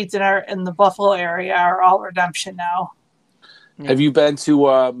arcades in the Buffalo area are all redemption now. Have you been to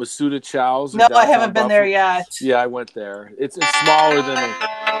Masuda Chow's? No, I haven't been there yet. Yeah, I went there. It's smaller than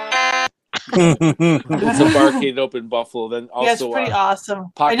it's a barcade open Buffalo. Then also, yeah, it's pretty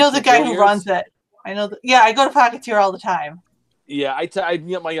awesome. Pocketeer I know the guy who billiards? runs it. I go to Pocketeer all the time. Yeah, I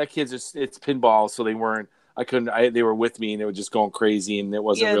my kids. It's pinball, so they weren't. I couldn't. They were with me, and they were just going crazy, and it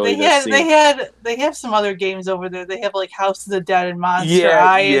wasn't really. They have some other games over there. They have House of the Dead and Monster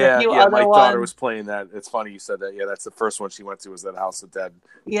Eye and a few other my ones. daughter was playing that. It's funny you said that. Yeah, that's the first one she went to was that House of Dead.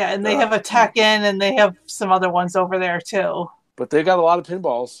 Yeah, and they have a Tekken, and they have some other ones over there too. But they got a lot of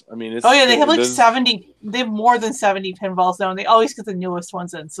pinballs. I mean, they have 70. They have more than 70 pinballs now, and they always get the newest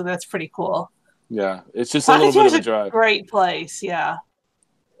ones in. So that's pretty cool. Yeah, it's just a little bit of a drive. Great place, yeah.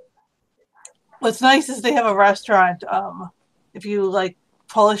 What's nice is they have a restaurant. If you like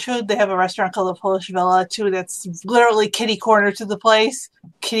Polish food, they have a restaurant called the Polish Villa too. That's literally kitty corner to the place,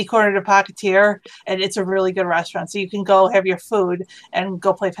 kitty corner to Pocketeer, and it's a really good restaurant. So you can go have your food and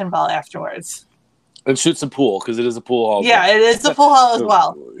go play pinball afterwards. And shoot some pool because it is a pool hall. Yeah, it is a pool hall as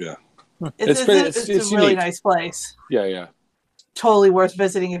well. Yeah, it's a really nice place. Yeah. Totally worth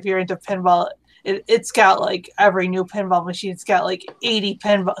visiting if you're into pinball. It's got every new pinball machine. It's got 80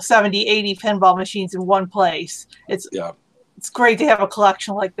 pinball machines in one place. It's great to have a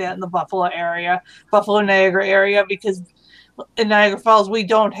collection like that in the Buffalo area, Buffalo Niagara area, because in Niagara Falls, we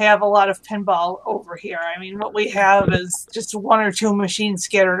don't have a lot of pinball over here. I mean, what we have is just 1 or 2 machines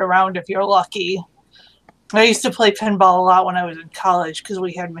scattered around if you're lucky. I used to play pinball a lot when I was in college because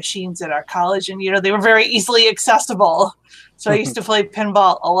we had machines at our college, and they were very easily accessible. So I used to play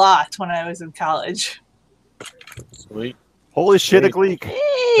pinball a lot when I was in college. Sweet. Holy shit, a Gleek.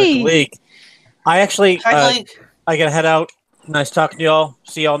 Hey. Gleek. I actually, Hi, Gleek. I gotta head out. Nice talking to y'all.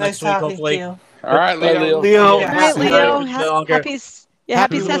 See y'all Nice next week, talking hopefully. to you. All right, Leo. Leo. All right, Leo. Longer. Happy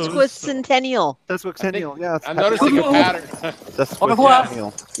Happy sesquicentennial. Sesquicentennial, yeah. I'm noticing a pattern.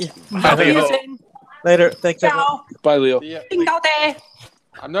 Sesquicentennial. Later. Thanks, everyone. Ciao. Bye, Leo.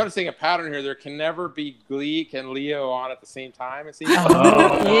 I'm noticing a pattern here. There can never be Gleek and Leo on at the same time. It seems.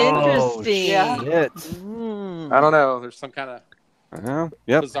 Interesting. Yeah. Shit. Mm. I don't know. There's some kind of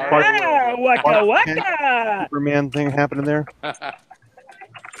Yep. bizarre. Waka. Superman thing happening there. All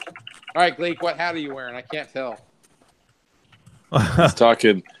right, Gleek, what hat are you wearing? I can't tell. He's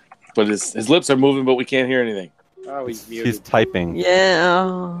talking, but his lips are moving, but we can't hear anything. Oh, he's muted. He's typing.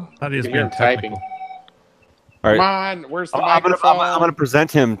 Yeah. That is You hear him being typing. technical. All Come right. on, where's the I'm microphone? gonna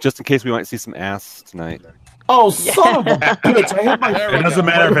present him just in case we might see some ass tonight. Oh, son of a bitch! I had my. There we It doesn't go.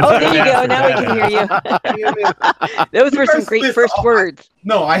 matter if it's Oh, there you go. Now we can hear you. Those were some great first words.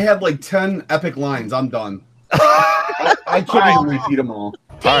 No, I had like 10 epic lines. I'm done. I can't even repeat them all.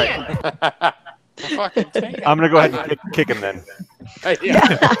 All right. Fucking damn. I'm gonna go ahead and kick him then.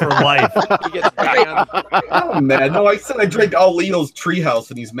 Yeah. For life. He gets banned. I'm mad. No, I said I drank all Leo's treehouse,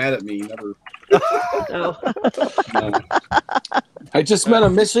 and he's mad at me. Never. Oh. No. I just met a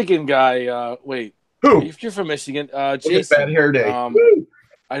Michigan guy. Wait, Who? if you're from Michigan, Look at Jason. Bad Hair Day. Woo!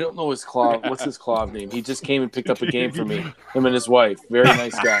 I don't know his claw. What's his claw name? He just came and picked up a game for me. Him and his wife. Very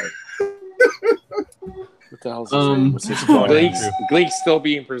nice guy. What the hell's his name? What's his claw name? Gleek's still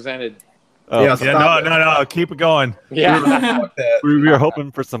being presented. Oh, Yeah, Yeah, no. Keep it going. Yeah. Fuck that. we were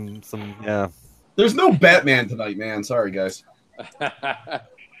hoping for some. Yeah. There's no Batman tonight, man. Sorry, guys. Bat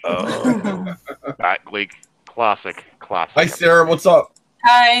Gleek. Classic. Hi, Sarah. What's up?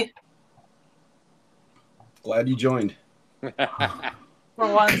 Hi. Glad you joined. For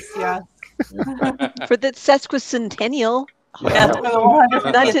once, yes. For the sesquicentennial. Yeah, for the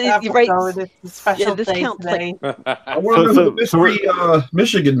 150th Not to- you're right. episode, it's a special Yeah, this day counts today. I wonder who the mystery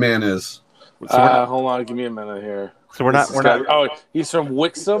Michigan man is. Hold on, give me a minute here. So we're not. Oh, he's from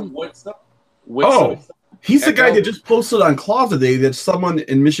Wixom. Oh, he's the guy that just posted on Claw today that someone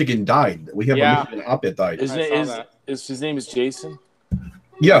in Michigan died. We have Yeah. a Michigan op-ed died. His I name saw that. his name is Jason. I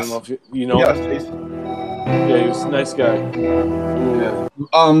Yes. don't know if you know. Yes. him. Jason. Yeah, he was a nice guy.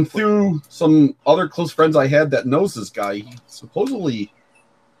 Yeah. Through some other close friends I had that knows this guy, he supposedly.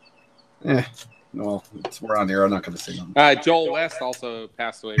 Well, we're on there. I'm not going to say nothing. Joel West also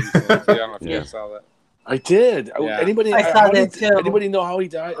passed away recently. I don't know if you guys saw that. I did. Yeah. Anybody? I saw that too. Anybody know how he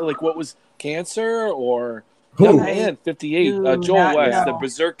died? Like, what was cancer or? Who? Young man, 58. Do Joel not West, the know.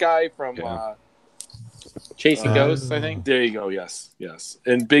 Berserk guy from. Yeah. Chasing Ghosts, I think. There you go. Yes,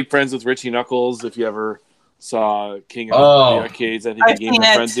 and big friends with Richie Knuckles. If you ever saw King of Oh. the Arcades, I think I've he gave seen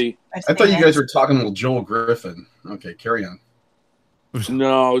him it. Frenzy. I thought you guys were talking with Joel Griffin. Okay, carry on.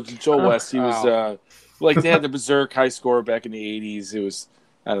 No, Joel West. He Wow. was like they had the Berserk high score back in the 80s. It was,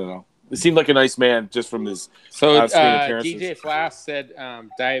 I don't know. It seemed like a nice man just from his So on-screen appearances. DJ Flash said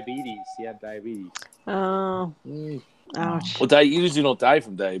diabetes. He had diabetes. Oh. Mm. Ouch. Well, you usually don't die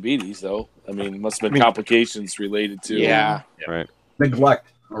from diabetes, though. I mean, it must have been complications related to. Yeah. Right. Neglect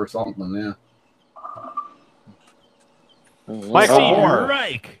or something, yeah. Michael Oh, Moore.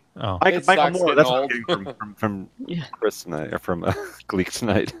 Reich. Oh. It Michael sucks Moore. getting That's what I'm old. getting from Chris tonight, or from Gleek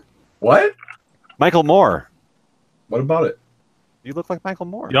tonight. What? Michael Moore. What about it? You look like Michael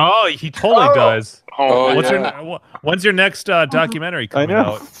Moore. Oh, he totally does. Oh, When's your next documentary I coming know.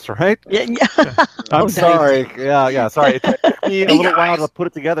 out? That's right. Yeah. I'm nice. sorry. Yeah. Sorry. It took me a little while to put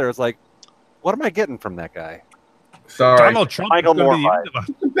it together. It's like, what am I getting from that guy? Sorry. Donald Trump Michael is gonna be Moore. into it.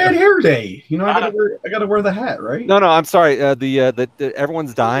 It's a bad hair day. You know, I gotta wear the hat, right? No, I'm sorry. The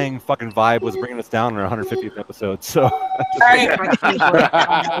everyone's dying fucking vibe was bringing us down in our 150th episode. So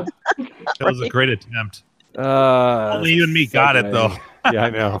That was a great attempt. Only you and me got it, though. Yeah, I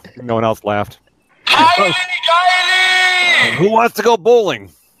know. No one else laughed. Who wants to go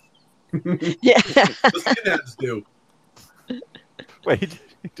bowling? Yeah. The skinheads do. Wait,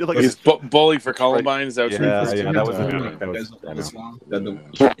 he did like He's bowling for Columbine. Is that what Yeah, you're that was.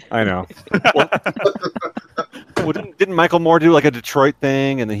 I know. Well, didn't Michael Moore do like a Detroit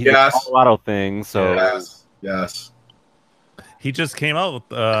thing, and then he did a Yes. Colorado thing? So Yes. He just came out with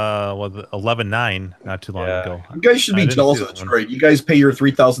 11.9 not too long ago. You guys should I be didn't jealous see of that one. Detroit. You guys pay your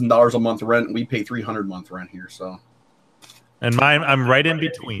 $3,000 a month rent, and we pay $300 a month rent here. So And mine, I'm right in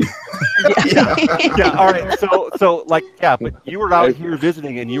between. Yeah. All right. So like, yeah, but you were out here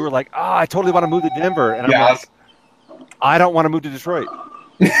visiting, and you were like, "Oh, I totally want to move to Denver," and I'm like, "I don't want to move to Detroit."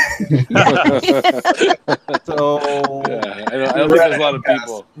 So I don't think there's a lot of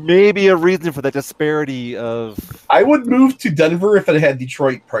people. Maybe a reason for that disparity of. I would move to Denver if it had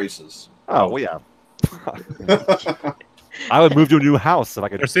Detroit prices. Oh well, yeah. I would move to a new house if I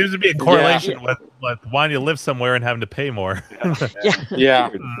could. There seems to be a correlation with wanting to live somewhere and having to pay more.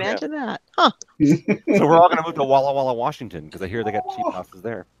 Yeah. Imagine that. Huh. So we're all going to move to Walla Walla, Washington, because I hear they got cheap houses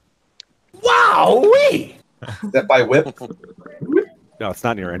there. Wow-wee! Is that by Whip? No, it's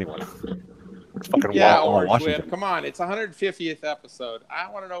not near anyone. It's fucking Yeah, Walla Walla, Orange Washington. Whip. Come on, it's 150th episode. I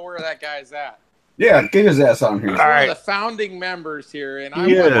want to know where that guy's at. Yeah, get his ass on here. He's one of the founding members here, and I want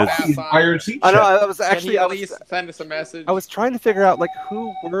to pass on. I know. I was actually. Can you at least send us a message? I was trying to figure out like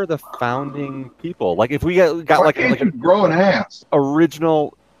who were the founding people. Like if we got like a growing ass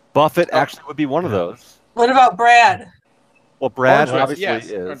original Buffett, actually would be one of those. What about Brad? Well, Brad Orange Whip,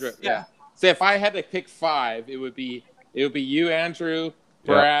 obviously is. Yeah. So if I had to pick 5, it would be you, Andrew,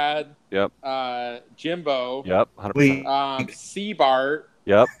 Brad, Jimbo, 100%. C-Bart,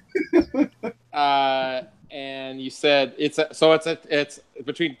 and you said it's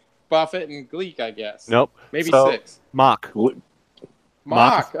between Buffett and Gleek, I guess. Nope. Maybe so, 6. Mock. Okay.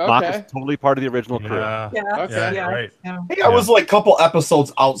 Mock is totally part of the original crew. Right. Hey, I was like a couple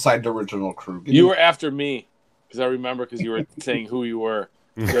episodes outside the original crew. You were after me because I remember because you were saying who you were.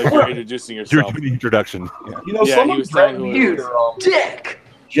 You were introducing yourself. You're doing the introduction. You know, he was saying who it was. Dick.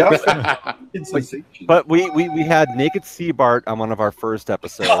 Jeff. It's like, but we had Naked Seabart on one of our first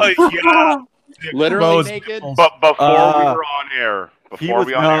episodes. Oh, yeah. Literally naked. But before we were on air.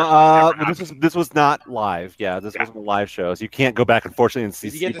 This was not live. Yeah, this wasn't a live show, so you can't go back, unfortunately, and see.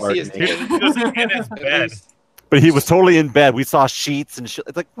 Did you get to see his He was in his bed. But he was totally in bed. We saw sheets and shit.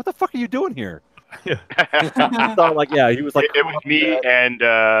 It's like, what the fuck are you doing here? So, like, yeah, he was like. It was me and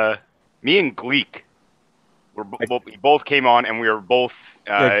Gleek. We both came on, and we were both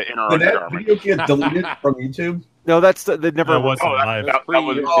in our Did that undergarments. video get deleted from YouTube? No, they never. That wasn't live. That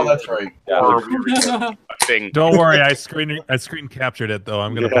was that's right. Thing. Don't worry, I screen captured it though.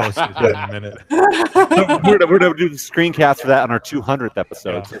 I'm gonna post it in a minute. We're gonna do the screencast for that on our 200th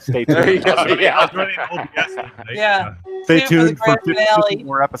episode. So stay tuned. Stay tuned for 50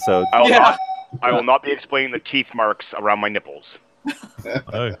 more episodes. I will not be explaining the teeth marks around my nipples.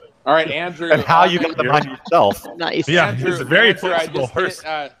 All right, Andrew. And how you got them on yourself. Nice. Yeah, Andrew, he's a very Andrew, flexible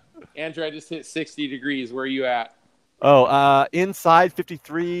person. Andrew, I just hit 60 degrees. Where are you at? Oh, inside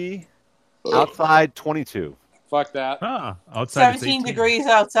 53, outside 22. Fuck that. Outside 17 degrees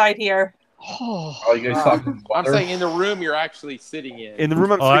outside here. Oh, you guys talking I'm saying in the room you're actually sitting in. In the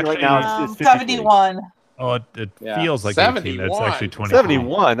room I'm sitting right now, it's 71. Oh, it feels like 71. 18. It's actually 20.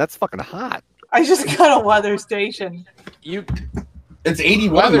 71. That's fucking hot. I just got a weather station. It's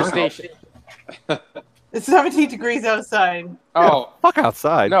 81. Weather station. It's 17 degrees outside. Oh, fuck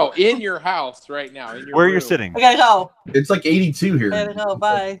outside. No, in your house right now. In your Where room. you're sitting. I gotta go. It's like 82 here. I gotta go.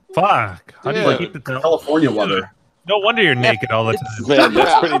 Bye. Fuck. How do you Dude. keep the California weather. No wonder you're naked all the time. Man,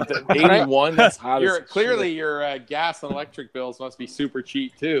 that's pretty. 81. That's hot. Clearly your gas and electric bills must be super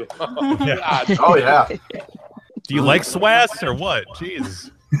cheap too. Yeah. Oh yeah. Do you like SWAS or what?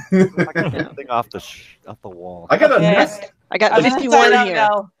 Jeez. I got something off the wall. I got a nest. I got I'm 51 gonna here.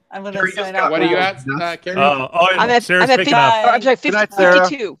 now. I'm gonna sign out. What are you now. at, Carrie? I'm at Sarah's 50. picking up. I'm sorry, 50, Good night, Sarah.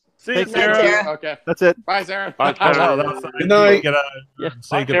 52. See you, Thanks, Sarah. Okay. That's it. Bye, Sarah. Bye, Sarah. Good night.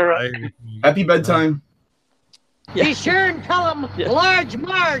 Say goodbye. Happy bedtime. Be sure and tell them Large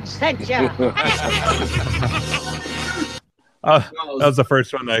Marge sent you. That was the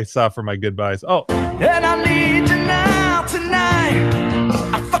first one I saw for my goodbyes. Oh. And I need you now tonight.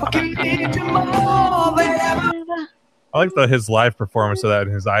 I fucking need you more than ever. I like his live performance of that,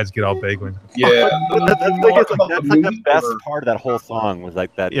 and his eyes get all big when. Yeah. That's like the best part of that whole song was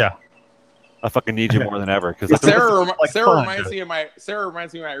like that. Yeah. I fucking need you more than ever. Because Sarah reminds me of my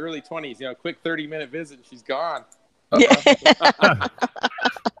early 20s. You know, quick 30-minute visit, and she's gone. Yeah.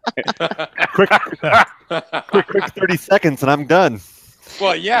 quick 30 seconds, and I'm done.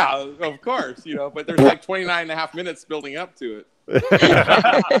 Well, yeah, of course, you know, but there's like 29 and a half minutes building up to it.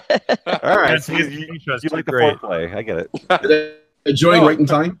 All right. So you like the foreplay. I get it. Did I join right in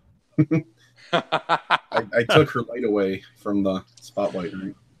time? I took her light away from the spotlight,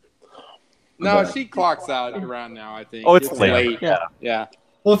 right? No, she clocks out around now, I think. Oh, it's late. Yeah.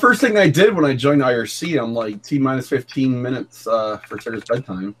 Well, the first thing I did when I joined IRC, I'm like T-minus 15 minutes for Sarah's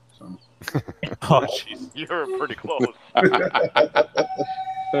bedtime. So. Oh, jeez. You're pretty close.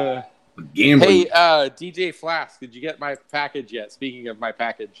 Gambling. Hey, DJ Flask, did you get my package yet? Speaking of my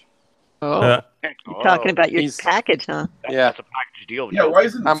package. You're talking about your package, huh? Yeah, that's a package deal. Yeah, why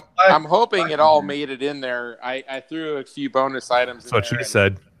isn't I'm hoping it all made it in there. I threw a few bonus items. That's what she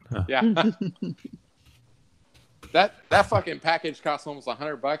said. Yeah. that fucking package cost almost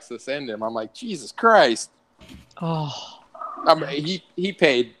 $100 to send him. I'm like, Jesus Christ. Oh. He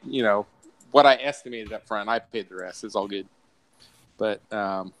paid, what I estimated up front. I paid the rest. It's all good. But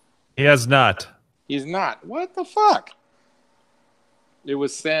he has not. He's not. What the fuck? It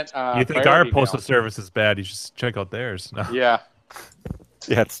was sent. You think our postal service is bad? You should check out theirs. No. Yeah.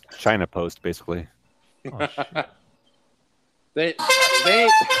 Yeah, it's China Post basically. Oh, they.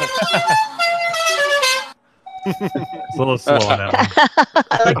 It's a little slow on that one.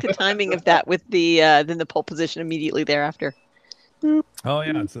 I like the timing of that with the then the pole position immediately thereafter. Oh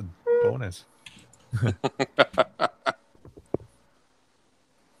yeah, it's a bonus.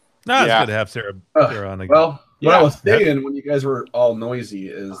 No, it's good to have Sarah on again. Well, what I was saying when you guys were all noisy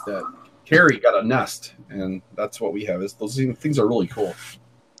is that Carrie got a Nest, and that's what we have. Is those things are really cool.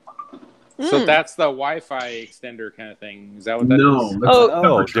 So that's the Wi-Fi extender kind of thing. Is that what that is?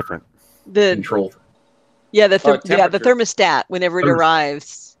 No, different. The control. Yeah, the temperature. thermostat whenever it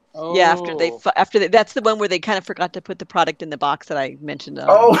arrives. Oh. Yeah, after they that's the one where they kind of forgot to put the product in the box that I mentioned.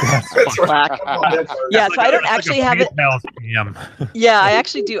 That's Slack. Yeah, so I don't actually have it. Yeah, I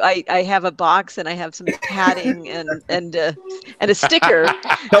actually do. I have a box and I have some padding and a sticker.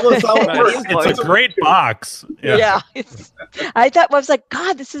 Tell us how it works. It's a great box. Yeah, I was like,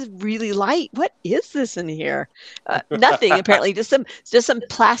 God, this is really light. What is this in here? Nothing apparently. Just some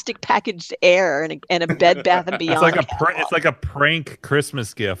plastic packaged air and a Bed Bath and Beyond. It's like a prank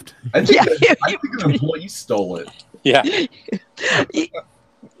Christmas gift. I think an employee stole it. Yeah.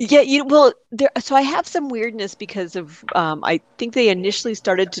 Yeah, so I have some weirdness because of I think they initially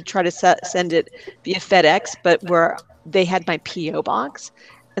started to try to send it via FedEx, but where they had my PO box,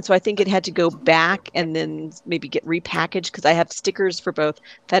 and so I think it had to go back and then maybe get repackaged because I have stickers for both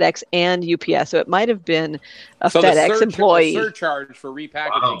FedEx and UPS, so it might have been a FedEx employee. The surcharge for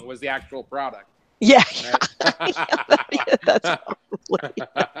repackaging was the actual product. Yeah, right? That's probably.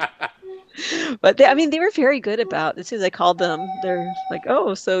 But they were very good about. As soon as I called them, they're like,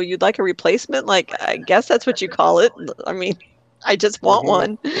 "Oh, so you'd like a replacement? Like, I guess that's what you call it. I mean, I just want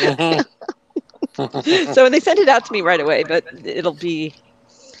one." So they sent it out to me right away, but it'll be,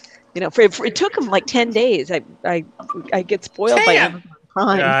 it took them like 10 days. I get spoiled by Amazon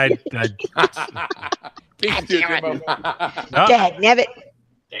Prime. Dagnabbit.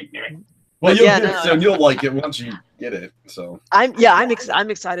 Well, you'll like it once you get it. So I'm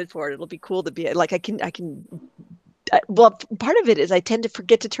excited for it. It'll be cool to be like I can. Well, part of it is I tend to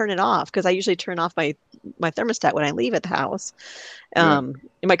forget to turn it off because I usually turn off my thermostat when I leave at the house. And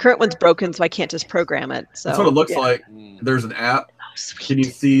my current one's broken, so I can't just program it. So that's what it looks like. There's an app. Can you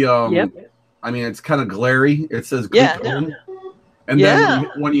see? I mean, it's kind of glary. It says and then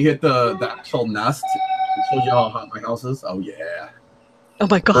when you hit the actual Nest, it shows you how hot my house is. Oh yeah. Oh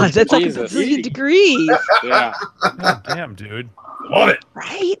my God, that's like a bazillion degrees. Yeah. God damn, dude. Love it.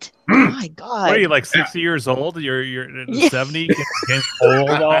 Right? Oh my God. What are you, like 60 years old? You're 70, getting cold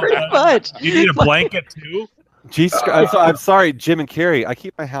all pretty much. You need a blanket too? Jeez, I'm sorry, Jim and Carrie. I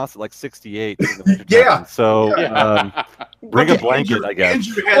keep my house at like 68 in the winter time, so bring a blanket, I guess.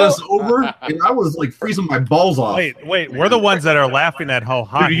 Andrew had us over, and I was like freezing my balls off. Wait, we're the ones that are laughing at how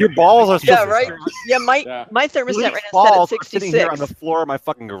hot. Dude, your balls are so right. Yeah, my thermostat right now is set at 66. Sitting here on the floor of my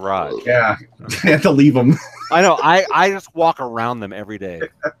fucking garage. Yeah, I have to leave them. I know. I just walk around them every day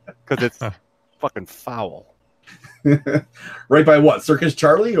because it's fucking foul. Right by what? Circus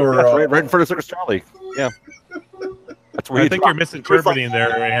Charlie or right in front of Circus Charlie? Yeah. That's where I think you're misinterpreting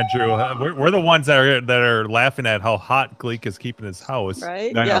there, Andrew. We're the ones that are laughing at how hot Gleek is keeping his house.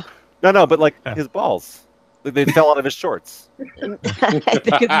 Right? No, but like his balls. They fell out of his shorts. Because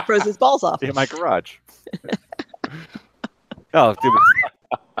he froze his balls off. In my garage. Oh, dude.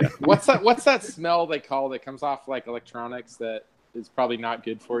 What's that smell they call that comes off like electronics that is probably not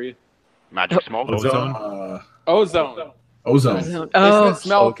good for you? Magic smoke. Ozone. Ozone. Doesn't it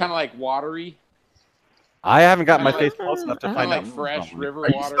smell kind of like watery? I haven't got my face close enough to find out. Like fresh river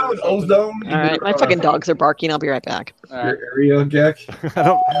Are water. You ozone? All right, my fucking dogs are barking. I'll be right back. Your area, Jack?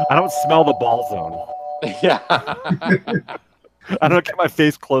 I don't smell the ball zone. Yeah. I don't get my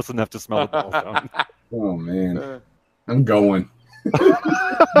face close enough to smell the ball zone. Oh man, I'm going. You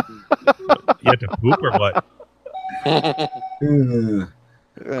have to poop or what? If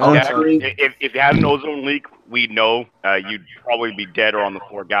you had an ozone leak, we'd know you'd probably be dead or on the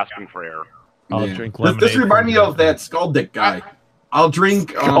floor gasping for air. I'll drink lemonade. This reminds me of that Skull Dick guy. I'll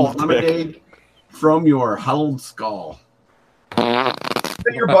drink lemonade from your huddled skull. Is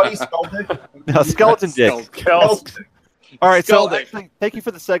that your buddy, Skull Dick? No, Skeleton Dick. Skeleton. All right, Skull so Dick. actually, thank you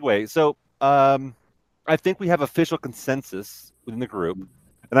for the segue. So I think we have official consensus within the group,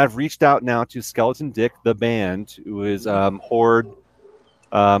 and I've reached out now to Skeleton Dick, the band, who is Horde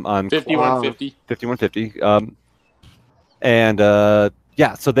on 5150. 5150. And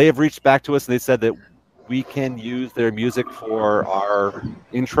so they have reached back to us, and they said that we can use their music for our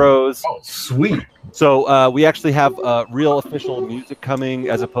intros. Oh, sweet. So we actually have real official music coming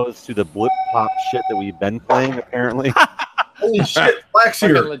as opposed to the blip pop shit that we've been playing, apparently. Holy shit, Black's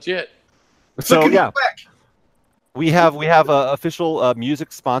Fucking here. legit. So, yeah. We have official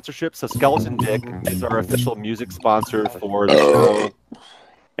music sponsorship. So Skeleton Dick is our official music sponsor for the show.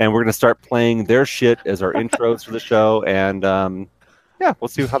 And we're going to start playing their shit as our intros for the show. And we'll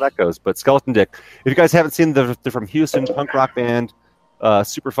see how that goes. But Skeleton Dick, if you guys haven't seen them, they're from Houston, punk rock band,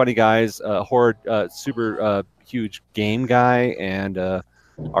 super funny guys, Horde, super huge game guy and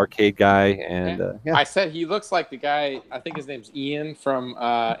arcade guy. And I said he looks like the guy, I think his name's Ian from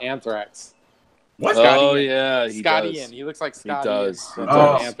Anthrax. What? Scott yeah, Scott does. Ian. He looks like Scott He does. Ian He from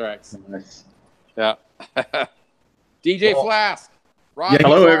does. Anthrax. Nice. Yeah. DJ Flask. Rock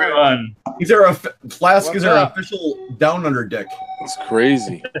Hello, hard. everyone. He's our Flask What's is our up? official down under dick. It's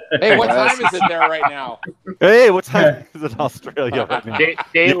crazy. Hey, what time is it there right now? Hey, what time is it in Australia right now?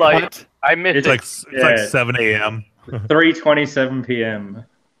 Daylight. I missed It's it. like 7 a.m. 3:27 p.m.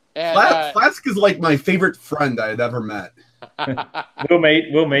 And, Flask is like my favorite friend I'd ever met. We'll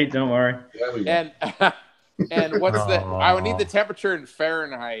meet. Don't worry. and what's I would need the temperature in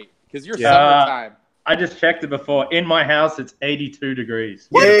Fahrenheit because you're Yeah. summertime. I just checked it before. In my house, it's 82 degrees.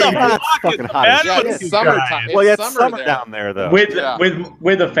 What the fuck? That's fucking hot as Yeah, shit. it's summertime. Well, yeah, it's It's summer there. down there, though.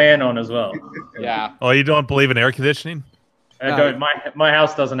 With a fan on as well. Yeah. Oh, you don't believe in air conditioning? I don't. My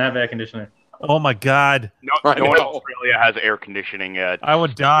house doesn't have air conditioning. Oh my God! No one in Australia has air conditioning yet. I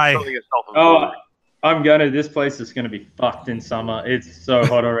would die. Oh, I'm gonna. This place is gonna be fucked in summer. It's so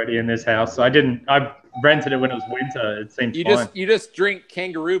hot already in this house. So I rented it when it was winter. It seemed fine. You just drink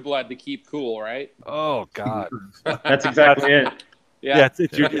kangaroo blood to keep cool, right? Oh God. That's exactly it. Yeah.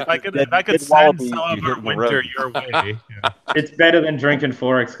 If I could send some of our winter your way. Yeah. It's better than drinking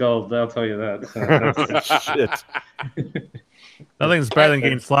Forex Gold. I'll tell you that. So Shit. Nothing's better than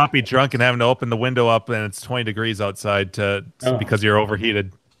getting sloppy drunk and having to open the window up and it's 20 degrees outside because you're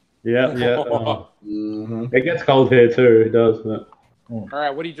overheated. Yeah. It gets cold here too. It does. But All right,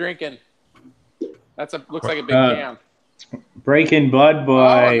 what are you drinking? Looks like a big can. Breaking Bud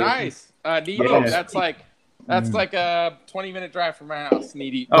by. Oh, nice. Needy. Yeah. That's like a 20-minute drive from my house.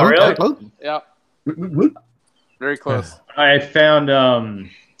 Needy. Oh, really? Yep. Very close. I found.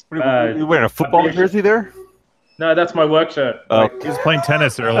 You wearing a football jersey there? No, that's my work shirt. Oh, he was playing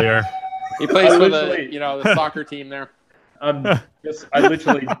tennis earlier. He plays for the soccer team there. I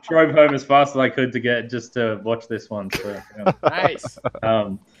literally drove home as fast as I could to watch this one. So, Nice.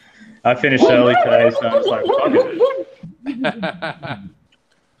 I finished early today, so I was like, fuck it.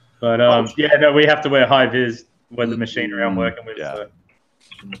 But we have to wear high vis when the machinery I'm working with. Yeah. So.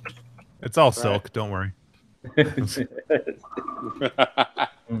 It's all silk. Don't worry. It's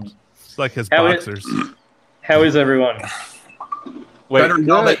like his boxers. How is everyone? Wait, Better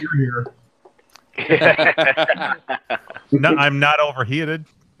now that you're here. No, I'm not overheated.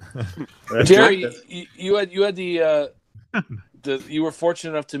 Jerry, you had the you were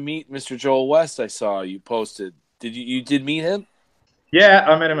fortunate enough to meet Mr. Joel West. I saw you posted. Did you meet him? Yeah,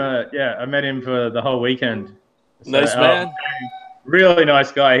 I met him. I met him for the whole weekend. Nice man. Really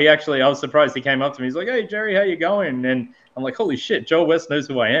nice guy. I was surprised he came up to me. He's like, "Hey Jerry, how you going?" And I'm like, "Holy shit, Joel West knows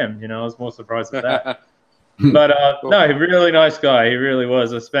who I am." I was more surprised at that. But no, he really nice guy. He really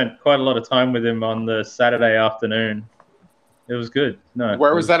was. I spent quite a lot of time with him on the Saturday afternoon. It was good. No,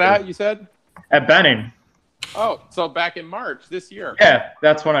 Where was that at? You said at Banning. Oh, so back in March this year. Yeah,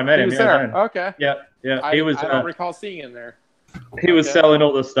 that's when I met He him. was there. Okay. Yeah. I don't recall seeing him there. He was selling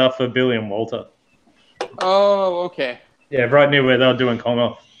all the stuff for Billy and Walter. Oh, okay. Yeah, right near where they were doing Kong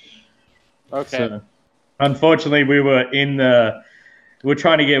Off. Okay. So, unfortunately, we were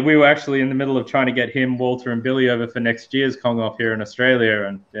actually in the middle of trying to get him, Walter, and Billy over for next year's Kong Off here in Australia,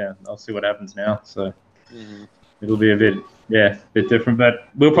 and yeah, I'll see what happens now. So it'll be a bit different, but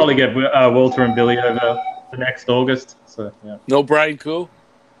we'll probably get Walter and Billy over for next August. So yeah. No Brian Koo?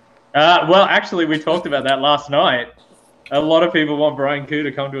 Well, actually, we talked about that last night. A lot of people want Brian Koo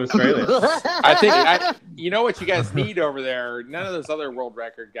to come to Australia. I think you know what you guys need over there. None of those other world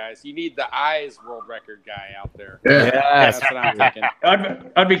record guys. You need the Eyes world record guy out there. Yeah. That's what I'm thinking.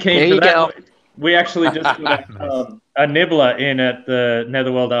 I'd be keen for that. We actually just got a nibbler in at the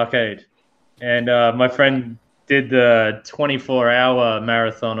Netherworld Arcade, and my friend did the 24-hour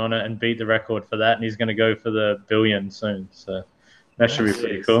marathon on it and beat the record for that, and he's going to go for the billion soon. So that should be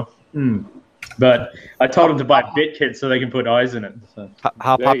pretty cool. But I told him to buy BitKit so they can put eyes in it. So.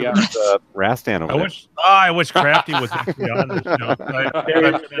 How popular is Rastan over there? I wish Crafty was actually on the show.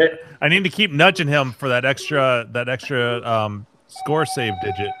 I need to keep nudging him for that extra score save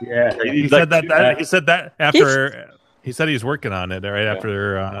digit. Yeah, he said that after he said he's working on it right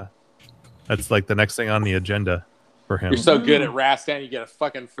after. That's like the next thing on the agenda for him. You're so good at Rastan, you get a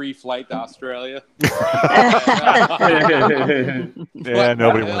fucking free flight to Australia. Yeah,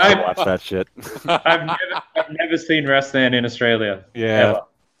 nobody wants to watch that shit. I've never seen Rastan in Australia. Yeah, ever.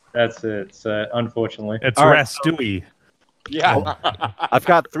 That's it. So unfortunately, it's Rastewie. Yeah, I've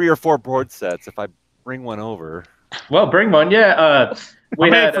got 3 or 4 board sets. If I bring one over, well, bring one. Yeah,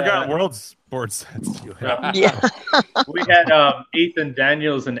 we had forgotten world's board sets. Yeah, we had Ethan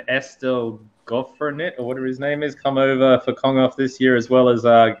Daniels and Estelle Goffernit, or whatever his name is, come over for Kong Off this year, as well as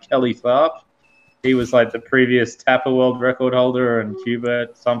Kelly Tharp. He was like the previous Tapper World record holder and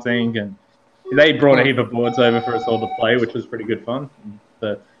Hubert something, and they brought a heap of boards over for us all to play, which was pretty good fun.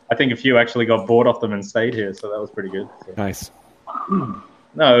 But I think a few actually got bored off them and stayed here, so that was pretty good. So. Nice.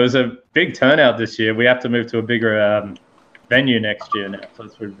 No, it was a big turnout this year. We have to move to a bigger venue next year now, so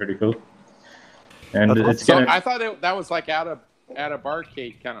it's pretty cool. And it's I thought that was like at a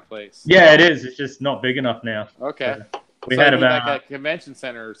barcade kind of place. Yeah, it is. It's just not big enough now. Okay. We had about like a convention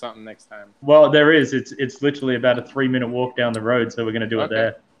center or something next time. Well, there is. It's literally about a 3-minute walk down the road, so we're going to do it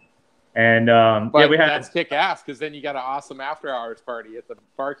there. And that's kick ass because then you got an awesome after hours party at the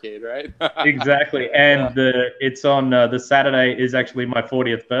barcade, right? Exactly. And it's on the Saturday is actually my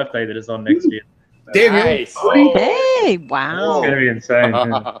 40th birthday that is on next year. Damn, nice. Hey, wow. It's going to be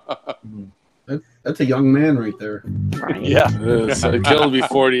insane. That's a young man right there. Right. Yeah. Kill me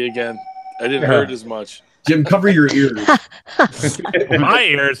 40 again. I didn't hurt as much. Jim, cover your ears. My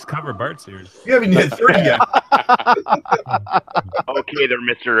ears cover Bart's ears. You haven't hit 30 yet. Okay, they're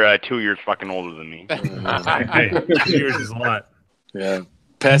Mr. 2 years fucking older than me. Hey, 2 years is a lot. Yeah.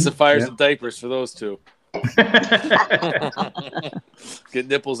 Pacifiers and diapers for those two. Get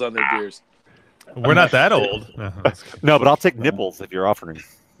nipples on their beers. We're not that old. No, but I'll take nipples if you're offering.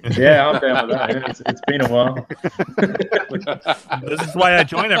 Yeah, I'm down with that. It's been a while. This is why I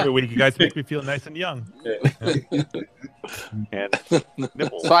join every week. You guys make me feel nice and young. And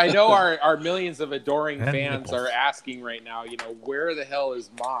nipples. So I know our millions of adoring fans are asking right now, where the hell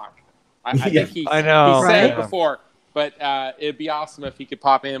is Mock? I think he said it before, but it'd be awesome if he could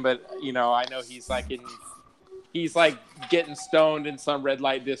pop in. But I know he's like getting stoned in some red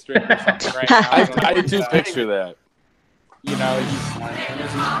light district or something right now. I do picture that.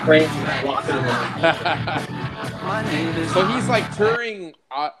 So he's like touring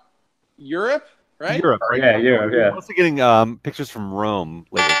Europe, right? Europe, right? Yeah, Europe, yeah. I'm also getting pictures from Rome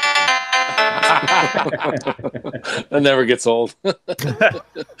later. That never gets old. It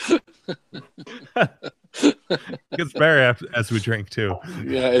gets better as we drink too.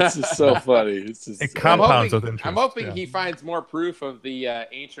 Yeah, it's just so funny. It compounds with interest. I'm hoping he finds more proof of the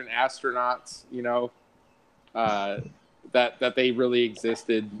ancient astronauts, that they really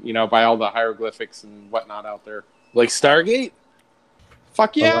existed, by all the hieroglyphics and whatnot out there. Like Stargate?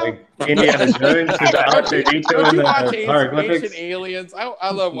 Fuck yeah. Like Indiana Jones with the R2-D2 and the hieroglyphics. Ancient Aliens.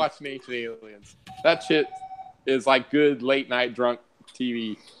 I love watching Ancient Aliens. That shit is like good late night drunk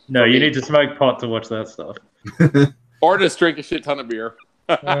TV. No, you need to smoke pot to watch that stuff. Or just drink a shit ton of beer.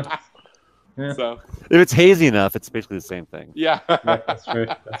 Yeah. So If it's hazy enough, it's basically the same thing. yeah. That's true.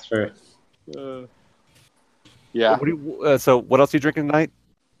 That's true. Yeah. So what else are you drinking tonight,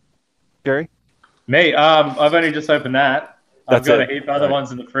 Gary? Me, I've only just opened that. I've got a heap of other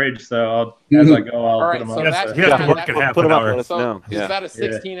ones in the fridge, so as I go, I'll put them on. So He has to work in half an hour. Is that a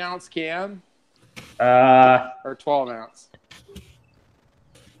 16-ounce can? Or 12-ounce?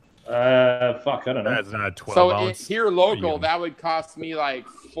 Fuck, I don't know. That's not 12 So ounce. here local, that would cost me like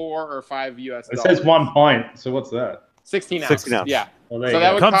 $4 or $5 US. It says 1 pint, so what's that? 16 ounce. 16 ounce. Yeah. Well, there So you that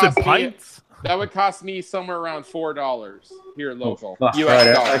go. would Comes in cost me. pints? That would cost me somewhere around $4 here local. Fuck, US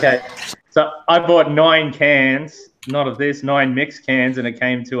right, dollars. okay. So I bought 9 cans, not of this, 9 mixed cans, and it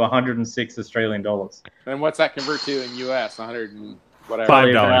came to 106 Australian dollars. And what's that convert to in US? 100 and whatever.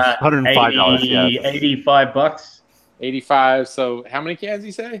 $5. $105, yeah. $85. 85. So how many cans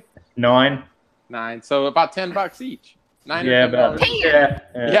you say? 9. 9. So about $10 each. 9 Yeah, or $10. about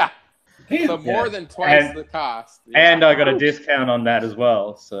Yeah. So more than twice And- the cost. And I got a discount on that as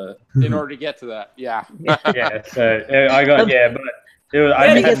well. So in order to get to that. Yeah. yeah, so I got but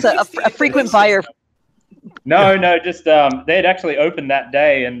I think it's a frequent buyer. No, just they had actually opened that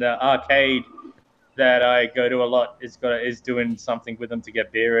day, and the arcade that I go to a lot is doing something with them to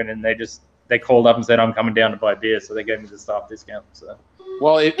get beer in, and they called up and said I'm coming down to buy beer, so they gave me the staff discount. So,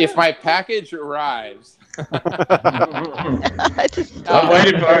 well, if my package arrives, I'm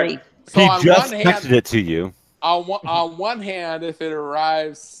waiting for it. So he on just one texted hand, it to you. on one hand, if it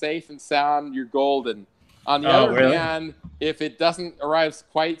arrives safe and sound, you're golden. On the Oh, other really? hand, if it doesn't arrive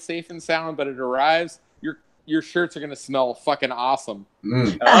quite safe and sound, but it arrives, your shirts are gonna smell fucking awesome.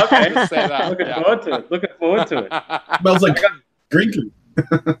 Okay. Just say that. Looking forward to it. Looking forward to it. Smells like drinking.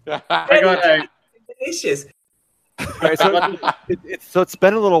 I got a delicious. All right, so it's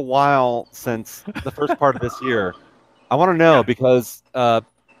been a little while since the first part of this year. I want to know because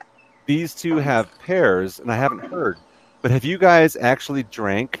these two have pairs, and I haven't heard. But have you guys actually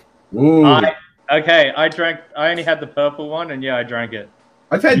drank? Ooh. I drank. I only had the purple one, and yeah, I drank it.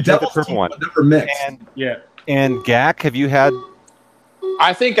 I've had You drank the Devil's purple Teeth, one. but never mixed. And Gak, have you had?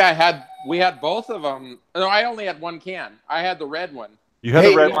 I think we had both of them. No, I only had one can. I had the red one. You had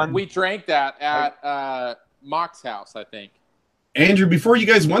the red one? We drank that at Mock's house, I think. Andrew, before you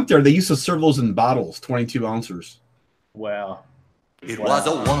guys went there, they used to serve those in bottles, 22 ounces. Wow. It was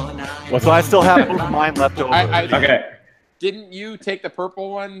a one. Well, so I still have mine left over. Okay. Didn't you take the purple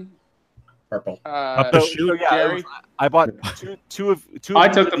one? Purple. Jerry? I bought two of I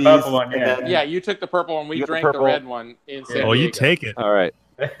took the these, purple one. and Yeah. then- Yeah, you took the purple one. We You got the drank the purple. red one in San Oh, you Diego. take it. All right.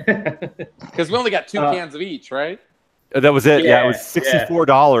 Because we only got two cans of each, right? That was it. Yeah, it was Yeah.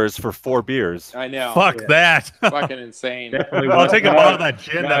 $64 for 4 beers. I know. Fuck that. Fucking insane. Definitely I'll was. take a bottle of that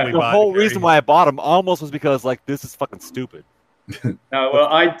gin that we The bought. whole reason why I bought them almost was because this is fucking stupid. No, well,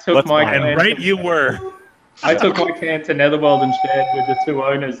 I took Let's my buy it. And right you were. I took my can to Netherworld and shared with the two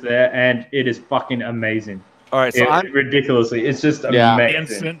owners there, and it is fucking amazing. All right, so Ridiculously, it's just Yeah.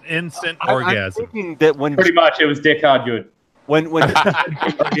 amazing. Instant I'm orgasm. thinking that when Pretty much, it was dick hard good. when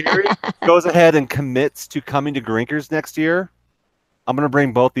Gary goes ahead and commits to coming to Grinkers next year, I'm gonna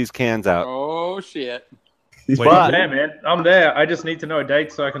bring both these cans out. Oh, shit. Wait, I'm there, man. I'm there. I just need to know a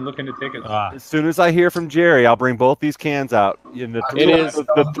date so I can look into tickets. As soon as I hear from Jerry, I'll bring both these cans out. And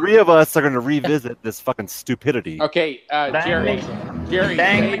the three of us are going to revisit this fucking stupidity. Okay, Jerry,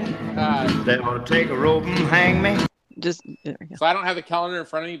 They will take a rope and hang me. Just there we go. so I don't have the calendar in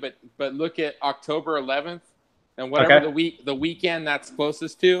front of me, but look at October 11th, and whatever the weekend that's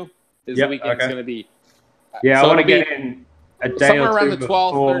closest to is the weekend it's going to be. Yeah, So I want to it'll get be in a day somewhere or around two the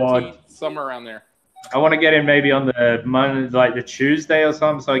 12th, before. 13th, somewhere around there. I want to get in maybe on the Monday, like the Tuesday or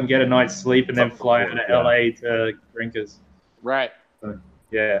something, so I can get a night's sleep and then fly out to LA to Grinkers. Right.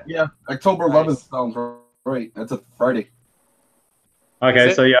 Yeah. Yeah, October 11th sounds right. That's a Friday.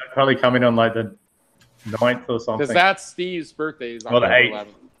 Okay, Is so yeah, I'd probably come in on like the 9th or something. Because that's Steve's birthday. Is Or the October 8th.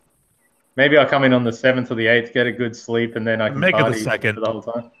 11th. Maybe I'll come in on the 7th or the 8th, get a good sleep, and then I can Make it the party 2nd. for the whole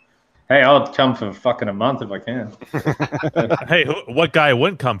time. Hey, I'll come for fucking a month if I can. Hey, what guy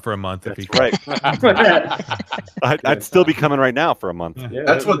wouldn't come for a month if he could? Right. I'd still be coming right now for a month. Yeah,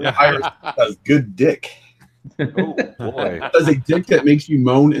 That's what Irish does. Good dick. Oh, boy. Does a dick that makes you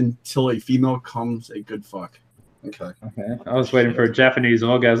moan until a female comes a good fuck. Okay. I was waiting for a Japanese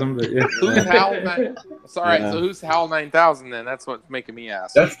orgasm, but yeah. Who's Hal? Sorry, Yeah. so who's Hal 9000 then? That's what's making me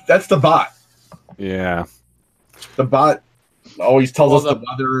ask. That's the bot. Yeah. The bot always tells us Well, the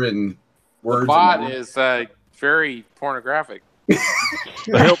weather and words. The bot and is very pornographic.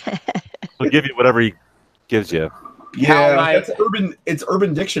 He'll give you whatever he gives you. yeah, it's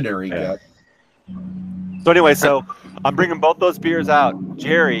Urban Dictionary. Yeah. Yeah. So anyway, I'm bringing both those beers out.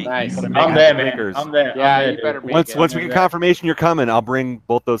 Jerry, Nice. you gotta I'm make there, Grinkers. man. I'm there. Yeah, I'm there, you dude. better make Once it. we get confirmation you're coming, I'll bring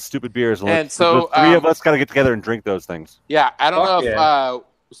both those stupid beers. And so, the three of us got to get together and drink those things. Yeah, I don't Fuck know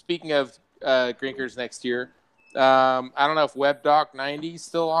if speaking of Grinkers next year, I don't know if WebDoc90 is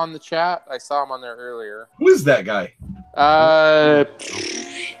still on the chat. I saw him on there earlier. Who is that guy? I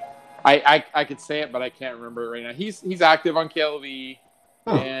could say it, but I can't remember it right now. He's active on KLV,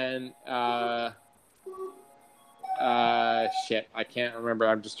 and shit, I can't remember.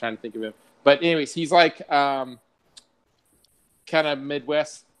 I'm just trying to think of him. But anyways, he's like kind of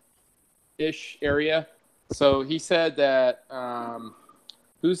Midwest-ish area. So he said that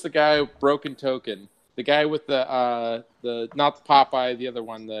who's the guy with Broken Token? The guy with the not the Popeye, the other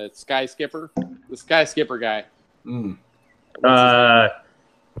one, the Sky Skipper, the Sky Skipper guy. Mm.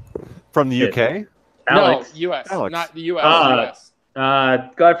 From the UK? Alex. No, U.S. Alex. Not the U.S. U.S.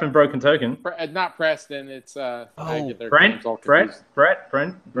 Guy from Broken Token. Not Preston. It's I get their Brent. names all confused.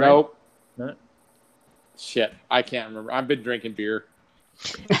 Brent. Nope. No. Shit, I can't remember. I've been drinking beer.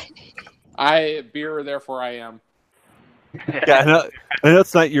 Beer, therefore I am. Yeah, I know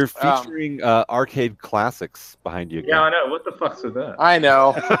it's not. You're featuring arcade classics behind you. Again. Yeah, I know. What the fuck's with that? I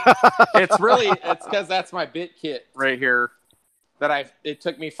know. It's because that's my bit kit right here. It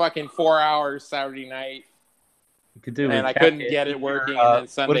took me fucking 4 hours Saturday night. You could do and I couldn't get it working, and then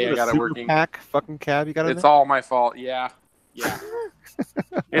Sunday I got it working. Fucking cab, you got it. It's all my fault. Yeah.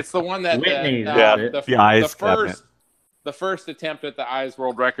 It's the one that Whitney, the first attempt at the Eyes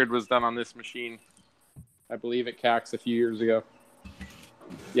World Record was done on this machine. I believe at CAX a few years ago.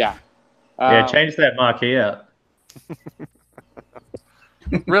 Yeah. Change that marquee out.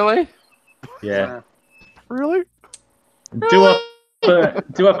 Really? Yeah. Really? Do up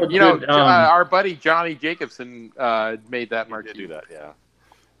a good, our buddy Johnny Jacobson made that marquee. Do that, yeah.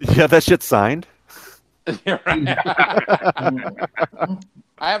 Yeah, that shit signed.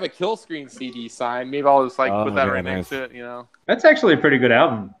 I have a Kill Screen CD signed. Maybe I'll just put that right next to it. You know, that's actually a pretty good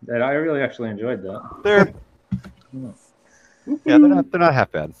album. That I really actually enjoyed that. They're not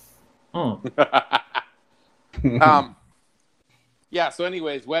half bad. Yeah. So,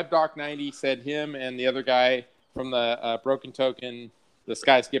 anyways, WebDoc90 said him and the other guy from the Broken Token, the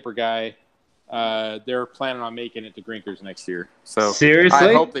Sky Skipper guy, they're planning on making it to Grinkers next year. So seriously,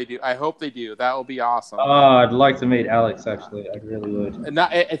 I hope they do. That will be awesome. Oh, I'd like to meet Alex. Actually, I really would.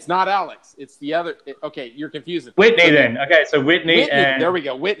 It's not Alex. It's the other. Okay, you're confusing. Whitney then. Okay, so Whitney. And there we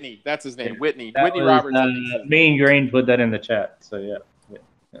go. Whitney. That's his name. Whitney. That Whitney was, Roberts. Mean Green put that in the chat. So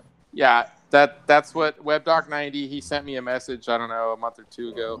yeah. That's what WebDoc90. He sent me a message. I don't know, a month or two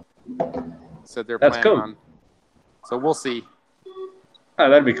ago. Said they're planning on. So we'll see. Oh,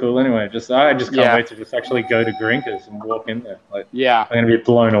 that'd be cool. Anyway, I just can't wait to just actually go to Grinkers and walk in there. I'm gonna be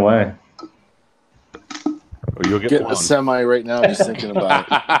blown away. You'll get a semi right now. Just thinking about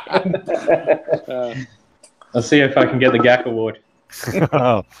it. I'll see if I can get the GAC award.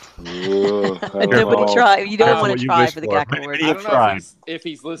 Nobody try. You don't want to try for the GAC award. I don't know if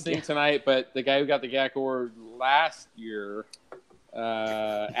he's listening tonight, but the guy who got the GAC award last year,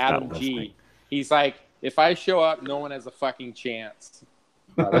 Adam G. He's like, if I show up, no one has a fucking chance.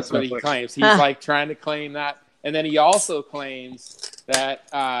 That's what he claims. He's trying to claim that, and then he also claims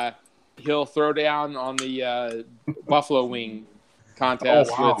that he'll throw down on the buffalo wing contest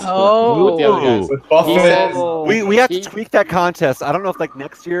with the other guys. He says, we have to tweak that contest. I don't know if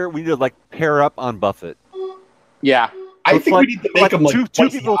next year we need to pair up on Buffett. Yeah, I think we need to make them two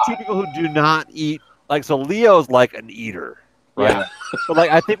people who do not eat. So Leo's an eater, right? Yeah. But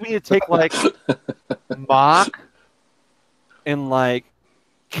I think we need to take Mock and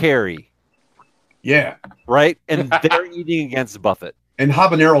Carrie. Yeah. Right? And they're eating against Buffett. And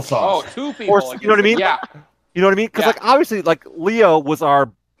habanero sauce. Oh, two people. Or, you know what I mean? Yeah. You know what I mean? Because obviously Leo was our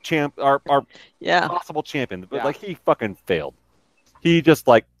possible champion, but he fucking failed. He just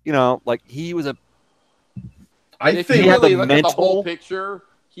he was a. If you really look at the whole picture,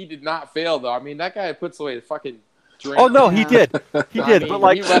 he did not fail though. I mean, that guy puts away the fucking drink. Oh no, he did. He did.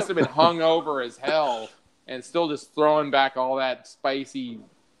 But he must have been hungover as hell and still just throwing back all that spicy.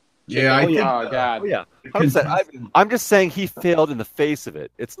 Yeah, I think. Oh god. Yeah. I'm just saying he failed in the face of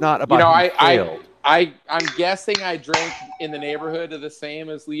it. It's not about he failed. I'm guessing I drank in the neighborhood of the same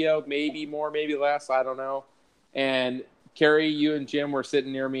as Leo, maybe more, maybe less. I don't know. And Carrie, you and Jim were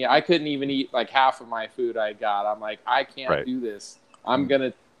sitting near me. I couldn't even eat half of my food I got. I'm like, I can't do this. I'm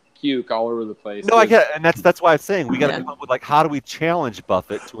gonna puke all over the place. No, I get it, and that's why I'm saying we got to come up with how do we challenge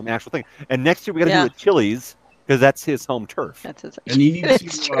Buffett to an actual thing. And next year we got to do it at Chili's because that's his home turf. That's his. And he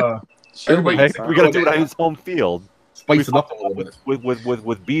needs to. We got to do it on his home field. Spice it up a little bit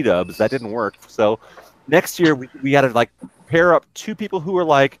with B-dubs. That didn't work. So next year we got to pair up two people who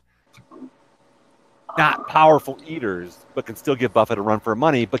are not powerful eaters, but can still give Buffett a run for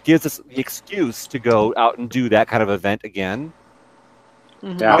money, but gives us the excuse to go out and do that kind of event again.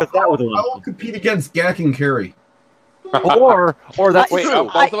 Mm-hmm. Yeah. I will compete against Gak and Carrie. Or that's true.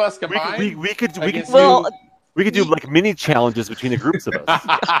 Both of us combined. We could do mini challenges between the groups of us.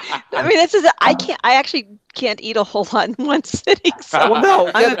 I mean, I actually can't eat a whole lot in one sitting. So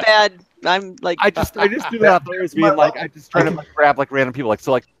I'm I just do that out there as being I just try to grab random people.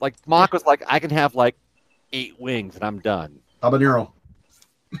 Mock was I can have 8 wings and I'm done. Habanero.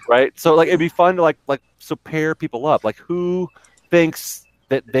 Right? So it'd be fun to so pair people up. Who thinks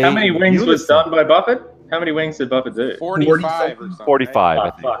that they How many wings was done by Buffett? How many wings did Buffett do? 45 or something. 45, right?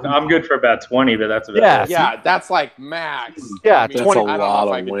 I think. I'm good for about 20, but that's about that's max. Yeah, 20. That's a lot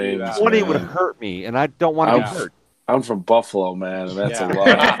of wings. 20 would hurt me, and I don't want to be hurt. I'm from Buffalo, man, and that's a lot.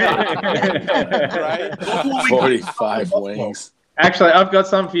 Right? 45 wings. Actually, I've got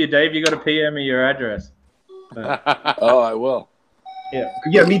some for you, Dave. You got to PM me your address. Oh, I will. Yeah.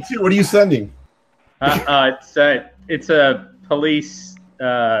 Yeah, me too. What are you sending? It's it's a police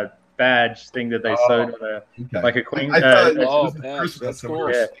badge thing that they sewed on a like a queen. Patch, that's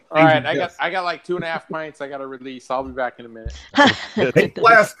cool. Yeah. All right, I got like 2.5 pints I got to release. I'll be back in a minute. Hey,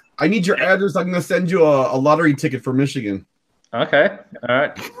 Flask, I need your address. I'm going to send you a lottery ticket for Michigan. Okay. All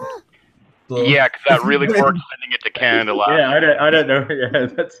right. So, Yeah, because that really worked sending it to Canada last. Yeah, I don't know. Yeah,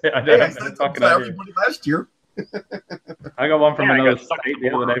 that's it. I don't have no fucking idea. Everybody last year. I got one from another state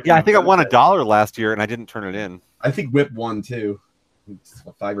the other day. Yeah, I think I won $1 last year and I didn't turn it in. I think Whip won too. It's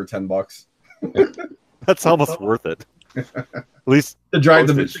 $5 or $10. That's almost worth it. At least to drive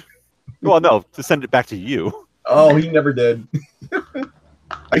the Michigan. Well, no, to send it back to you. Oh, he never did.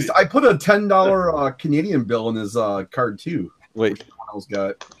 I put a $10 Canadian bill in his card too. Wait, else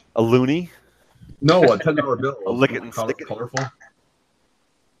got a loony? No, a $10 bill. A lick it and stick it. Colorful.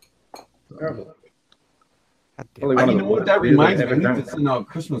 Only You one of know the what that reminds me? I need to send out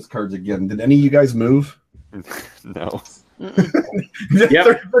Christmas cards again. Did any of you guys move? No. Yep.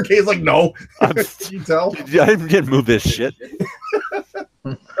 34K is like, no. Can you tell? I didn't move this shit.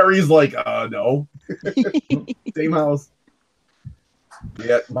 Harry's like, no. Same house.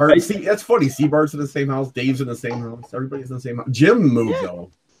 Yeah, Bart, see, that's funny. See, Bart's in the same house. Dave's in the same house. Everybody's in the same house. Jim moved,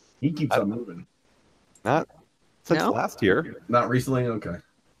 though. He keeps on moving. Not since last year. Not recently? Okay.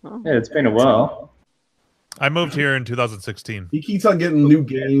 Yeah, it's been a while. I moved here in 2016. He keeps on getting new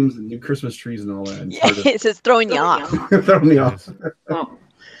games and new Christmas trees and all that. It's just throwing you off. Throwing me off.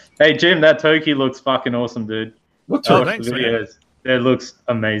 Hey, Jim, that turkey looks fucking awesome, dude. What's up? Thanks, the videos. It looks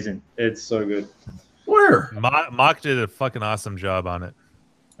amazing. It's so good. Where? Mock did a fucking awesome job on it.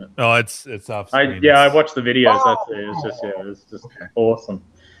 Oh, it's off. I watched the videos. That's it. It's just awesome.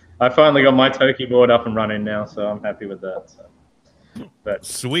 I finally got my turkey board up and running now, so I'm happy with that. So. But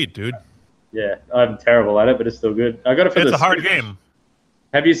sweet, dude. Yeah, I'm terrible at it, but it's still good. I got it for It's the a hard Switch. game.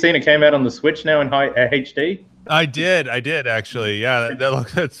 Have you seen it came out on the Switch now in high HD? I did actually. Yeah,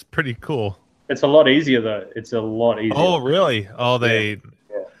 that's pretty cool. It's a lot easier though. It's a lot easier. Oh, really? Oh,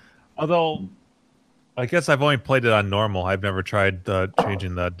 although I guess I've only played it on normal. I've never tried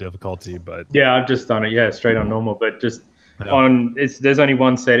changing the difficulty, but yeah, I've just done it. Yeah, straight on normal, but just on. There's only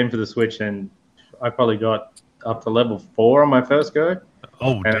one setting for the Switch, and I probably got up to level 4 on my first go.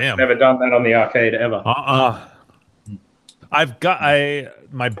 Oh, and damn! I've never done that on the arcade ever. I've got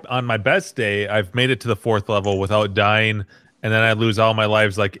on my best day, I've made it to the 4th level without dying, and then I lose all my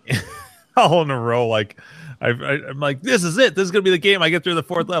lives like all in a row. Like I'm like, this is it. This is gonna be the game. I get through the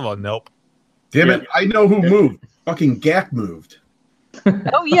 4th level. Nope. Damn it! I know who moved. Fucking Gak moved.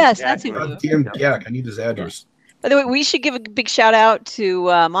 Oh yes, that's who moved. Damn Gak! I need his address. By the way, we should give a big shout out to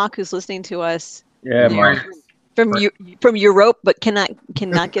Mark, who's listening to us. Yeah, Mark. From Europe, but cannot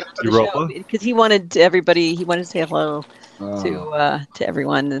get onto the show because he wanted everybody. He wanted to say hello to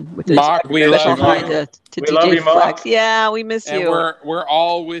everyone and with Mark, we love hi you. to We DJ love you, Mark. Flex. Yeah, we miss And you. we're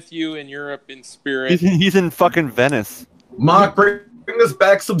all with you in Europe in spirit. He's in fucking Venice. Mark, bring us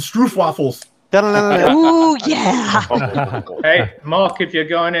back some Stroofwaffles. Ooh, yeah. Hey, Mark, if you're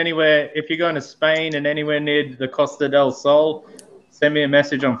going anywhere, if you're going to Spain and anywhere near the Costa del Sol, send me a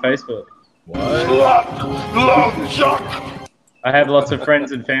message on Facebook. Love Chuck. I have lots of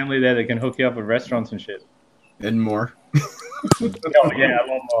friends and family there that can hook you up with restaurants and shit. And more. Oh yeah, a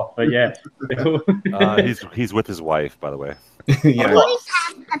lot more. But yeah, he's with his wife, by the way. Yeah. Boys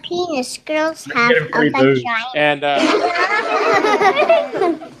have a penis, girls have a vagina. And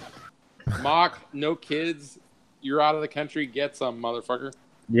Mock, no kids. You're out of the country. Get some, motherfucker.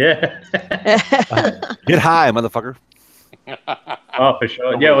 yeah. Get high, motherfucker. Oh, for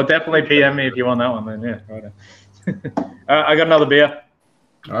sure. Yeah, well, definitely PM me if you want that one. Then yeah, right. I got another beer.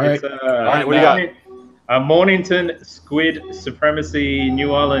 All right. It's, All right, what do you got? Mornington Squid Supremacy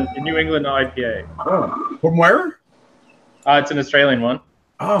New England IPA. Oh, from where? It's an Australian one.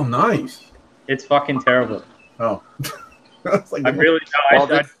 Oh, nice. It's fucking terrible. Oh, like, I really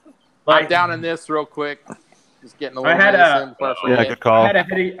I'm down in this real quick. Just getting a little I had medicine before I forget. good call.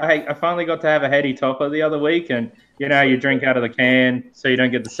 I finally got to have a heady topper the other week, and you know how you drink out of the can so you don't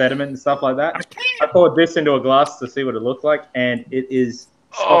get the sediment and stuff like that. I poured this into a glass to see what it looked like, and it is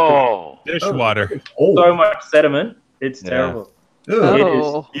dishwater. So much sediment, it's terrible.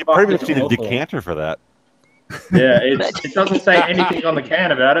 Oh. You pretty much need a decanter for that. Yeah, it doesn't say anything on the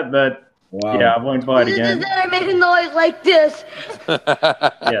can about it, but yeah, I won't buy it again. I make a noise like this.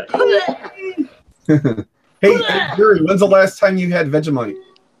 Yeah. Hey, Gary, when's the last time you had Vegemite?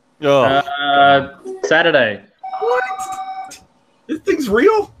 Saturday. What? This thing's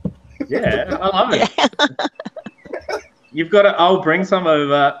real? Yeah, I love it. You've got to. I'll bring some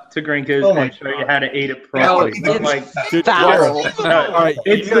over to Grinkers and show you how to eat it properly. Dude, like, all right,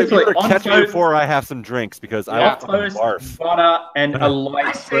 it's you literally better on catch me toast, before I have some drinks because I on will toast, barf. butter, and a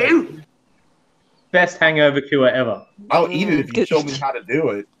light sweet. Best hangover cure ever. I'll eat it if you show me how to do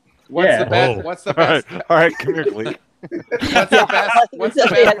it. What's the best? What's the best? All right, come here, Gleek. What's the best? What's the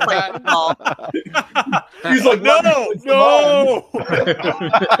best? He's like, no.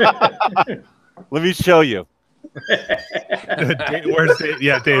 Let me show you. Where's Dave?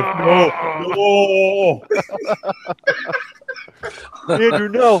 Yeah, Dave. No. Andrew,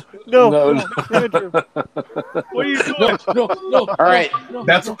 no. Andrew. What are you doing? No. All right.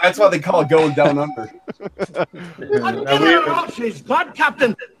 That's why they call it going down under. God,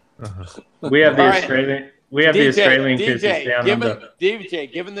 Captain. We have the All right. Australian. We have the Australian kisses down under. DJ,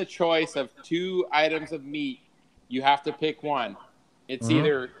 given the choice of 2 items of meat, you have to pick one. It's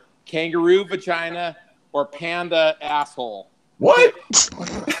either kangaroo vagina or panda asshole. What?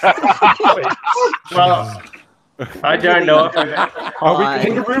 Well, I don't know. Are we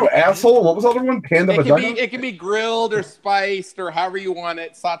kangaroo asshole? What was the other one? Panda vagina? It can be grilled or spiced or however you want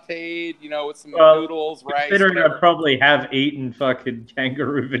it, sauteed, with some noodles, rice. Considering I probably have eaten fucking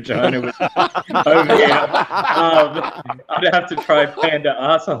kangaroo vagina with over here, I'd have to try panda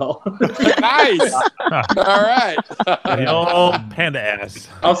asshole. Nice. All right. The old panda ass.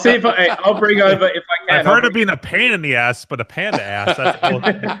 I'll see if I'll bring over if I can. I've heard of being a pain in the ass, but a panda ass. That's cool.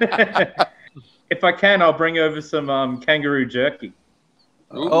 If I can, I'll bring over some kangaroo jerky.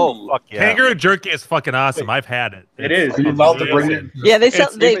 Oh, fuck yeah. Kangaroo jerky is fucking awesome. I've had it. It is. Are you allowed to bring it? Yeah, they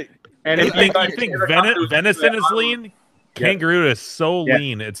sell. And You if think venison is lean? Kangaroo is so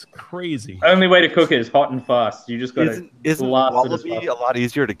lean. It's crazy. Only way to cook it is hot and fast. You just got to Isn't wallaby a lot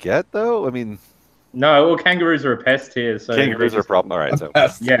easier to get, though? I mean... No, well, kangaroos are a pest here. So kangaroos are a problem. All right, so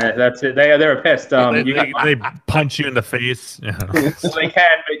yeah, that's it. They're a pest. They punch you in the face. Yeah. Well, they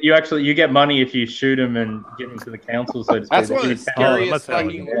can, but you get money if you shoot them and get them to the council. So to That's speak. one of the scariest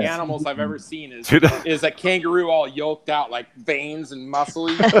fucking animals I've ever seen. Is a kangaroo all yoked out like veins and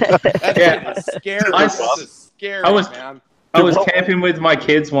muscly. That's scary. Man. I was camping with my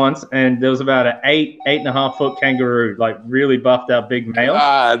kids once, and there was about an 8.5 foot kangaroo, like really buffed out big male,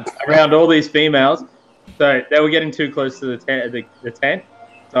 around all these females. So they were getting too close to the tent.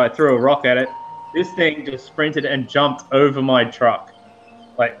 So I threw a rock at it. This thing just sprinted and jumped over my truck,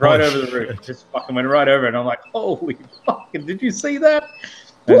 like right over the roof. It just fucking went right over it. And I'm like, holy fucking! Did you see that?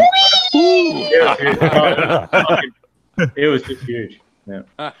 It was just huge. Yeah.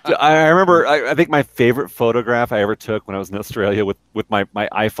 I remember. I think my favorite photograph I ever took when I was in Australia with my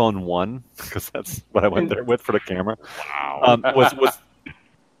iPhone 1, because that's what I went there with for the camera. Wow.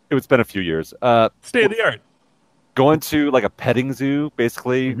 It's been a few years. State of the art. Going to like a petting zoo,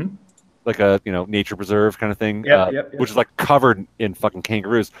 basically, like a nature preserve kind of thing, which is like covered in fucking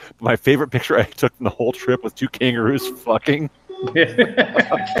kangaroos. But my favorite picture I took from the whole trip was 2 kangaroos fucking. It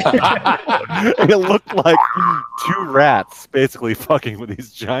looked like 2 rats basically fucking with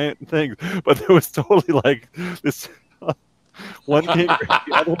these giant things, but there was totally like this one kangaroo,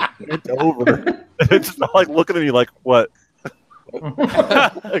 the other one bent over, and it's just like looking at me like, what?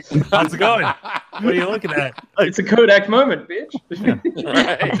 How's it going? What are you looking at? It's a Kodak moment, bitch.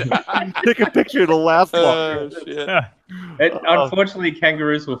 Right. Take a picture of the last one. Unfortunately,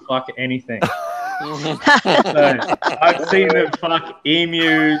 kangaroos will fuck anything. So, I've seen them fuck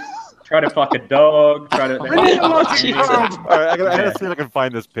emus, try to fuck a dog, All right, I gotta see if I can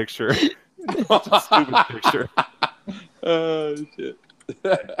find this picture. It's a stupid picture. Oh shit.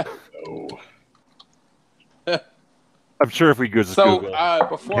 I'm sure if we go to Google.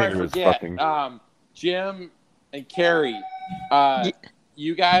 Before I forget, Jim and Carrie,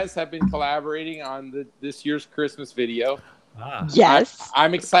 you guys have been collaborating on this year's Christmas video. Yes.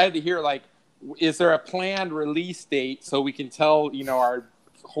 I'm excited to hear, like, is there a planned release date so we can tell, our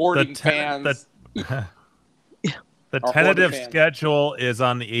hoarding fans? The tentative schedule is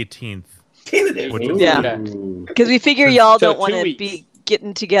on the 18th. Yeah. Because we figure y'all don't want to be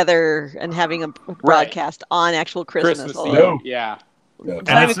getting together and having a broadcast on actual Christmas. Yeah.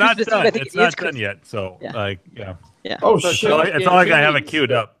 And it's not done. It's not done yet. So, yeah. Yeah. Oh, shit. It's not like I have it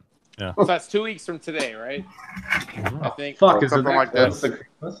queued up. Yeah. So that's 2 weeks from today, right? I think. Fuck, is something like that.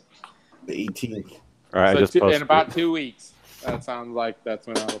 The 18th. All right, So in about 2 weeks. That sounds like that's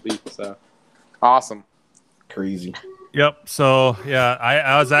when it'll be. So awesome. Crazy. Yep. So yeah,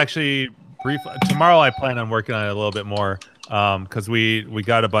 I was actually tomorrow I plan on working on it a little bit more because we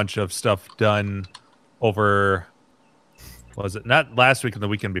got a bunch of stuff done over. Was it not last week and the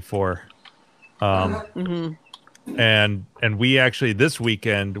weekend before? And we actually this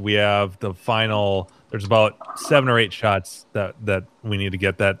weekend we have the there's about 7 or 8 shots that we need to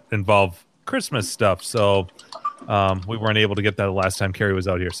get that involve Christmas stuff. So we weren't able to get that the last time Carrie was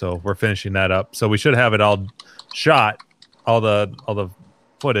out here. So we're finishing that up. So we should have it all shot, all the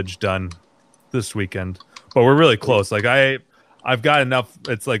footage done this weekend. But we're really close. Like I've got enough.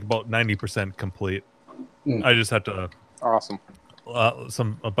 It's like about 90% complete. I just have to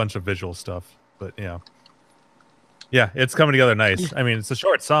a bunch of visual stuff. But yeah, it's coming together nice. I mean, it's a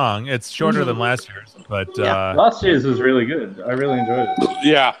short song. It's shorter than last year's, but last year's was really good. I really enjoyed it.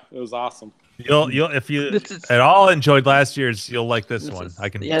 Yeah, it was awesome. You'll if you at all enjoyed last year's, you'll like this one. I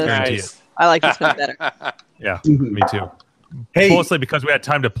can guarantee it. I like this one better. Yeah, me too. Hey, mostly because we had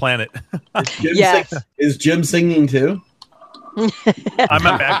time to plan it. Is Jim singing too? I'm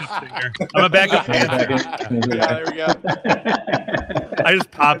a backup singer. I'm a backup singer. There we go. I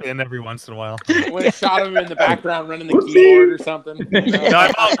just pop in every once in a while. When I shot him in the background running the keyboard or something. No,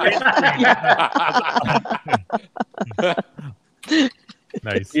 I'm all green.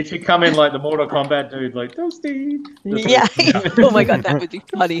 Nice. If you come in like the Mortal Kombat dude, like Toasty. Yeah. Oh my god, that would be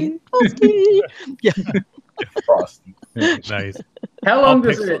funny. Toasty. Yeah. Nice. How long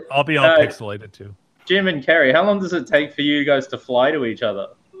does it? I'll be all pixelated too. Jim and Carrie, how long does it take for you guys to fly to each other?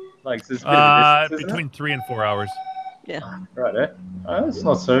 Like, this between 3 and 4 hours. Yeah. Right. It's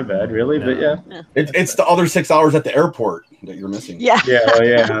not so bad, really, but yeah. It's the other 6 hours at the airport that you're missing. Yeah.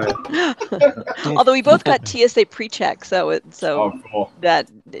 Yeah. Although we both got TSA pre-check, so cool. that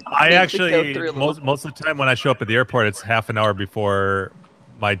I actually most of the time when I show up at the airport, it's half an hour before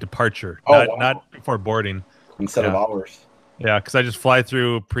my departure, not before boarding. Instead of hours. Yeah, because I just fly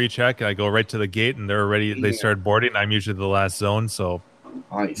through pre-check and I go right to the gate and they're already they start boarding. I'm usually the last zone, so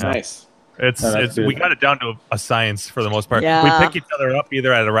nice. It's we got it down to a science for the most part. Yeah. We pick each other up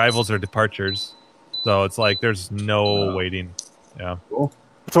either at arrivals or departures, so it's like there's no waiting. Yeah. Cool.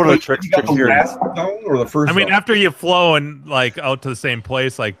 It's one of the tricks the last zone or the first I mean, zone? after you've flown like out to the same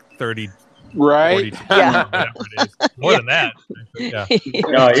place, like 30. Right. 42, whatever it is. More than that. Yeah.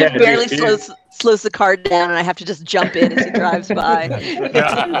 Jim barely slows the car down, and I have to just jump in as he drives by.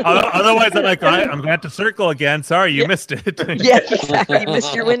 Otherwise, I'm like, I'm going to have to circle again. Sorry, you missed it. Yeah, exactly. You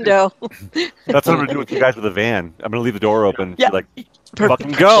missed your window. That's what I'm going to do with you guys with the van. I'm going to leave the door open. Yeah. Like,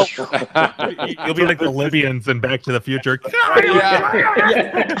 fucking go. You'll be like the Libyans in Back to the Future.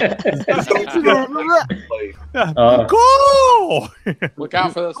 Go! Look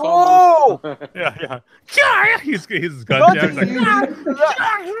out for those phone. Yeah. He's gun down. He's like,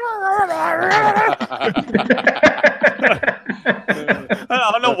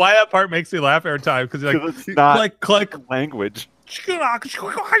 I don't know why that part makes me laugh every time because like, it's not click language. Just and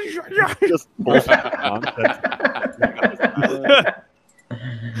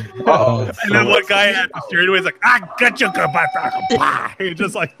then one guy at the steering wheel is like, "I got you, goodbye." He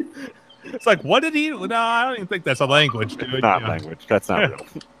just like, it's like, what did he? No, I don't even think that's a language, dude. Not language. That's not real.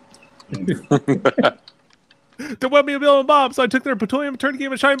 There went me a bill of bomb, so I took their plutonium, turned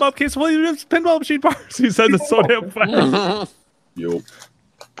game, a shiny bomb case, Williams pinball machine parts. He said it's so damn fast. Yup.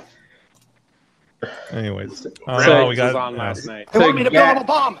 Anyways, we got on last night. They wanted me to build them a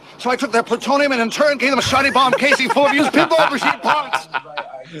bomb, so I took their plutonium and in turn gave them a shiny bomb casing full of used pinball machine parts.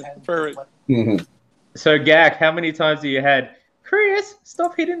 Perfect. So, Gak, how many times have you had, Chris,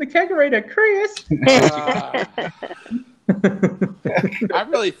 stop hitting the kegerator, Chris? I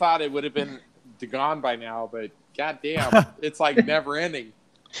really thought it would have been gone by now, but goddamn, it's like never ending.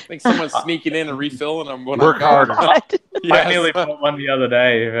 I think someone's sneaking in and refilling them. Work harder. Yes. I nearly bought one the other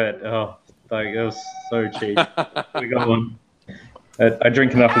day, but like it was so cheap. We got one. I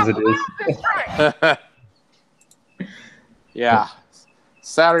drink enough as it is. Yeah.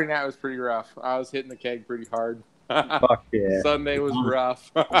 Saturday night was pretty rough. I was hitting the keg pretty hard. Fuck yeah. Sunday was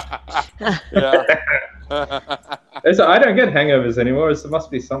rough. Yeah. I don't get hangovers anymore. It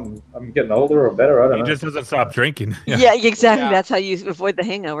must be something. I'm getting older or better. I don't know. He just doesn't stop drinking. Yeah, exactly. That's how you avoid the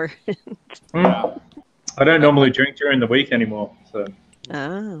hangover. Yeah. I don't normally drink during the week anymore. So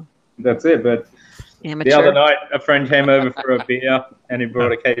that's it. But Amateur. the other night, a friend came over for a beer, and he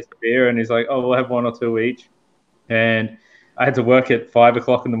brought a case of beer, and he's like, "Oh, we'll have 1 or 2 each." And I had to work at 5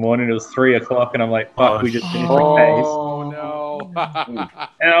 o'clock in the morning. It was 3 o'clock, and I'm like, "Fuck, we just finished the case." Oh no!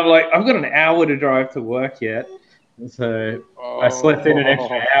 And I'm like, "I've got an hour to drive to work yet." So I slept in an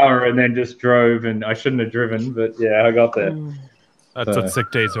extra hour and then just drove, and I shouldn't have driven, but yeah, I got there. That's what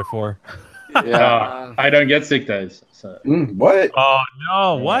sick days are for. Yeah. I don't get sick days. So. What? Oh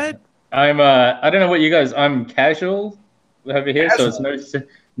no! What? I'm I don't know what you guys. I'm casual over here, so it's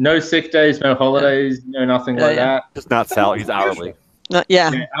no sick days, no holidays, no nothing like that. Just not salary. He's hourly.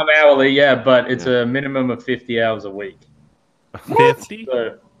 Yeah, I'm hourly, but it's a minimum of 50 hours a week. 50?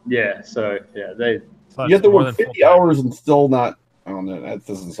 So, Yeah, so yeah, they. You have to work 50 hours and still not. I don't know. That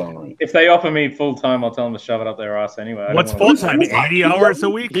doesn't sound right. If they offer me full time, I'll tell them to shove it up their ass anyway. What's full time? 80 hours a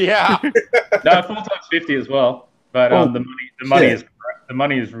week? Yeah. No, full time's 50 as well. But the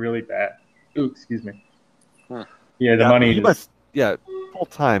money is really bad. Ooh, excuse me. Huh. Yeah, the money. Full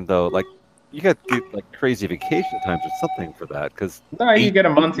time though. Like you got to get like crazy vacation times or something for that. Because no, you get a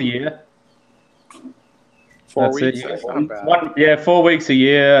month a year. 4 That's weeks. it. That's not bad. 4 weeks a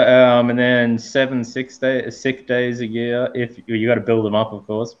year, and then 7 sick days a year. If you got to build them up, of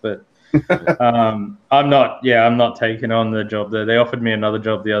course. But I'm not taking on the job there. They offered me another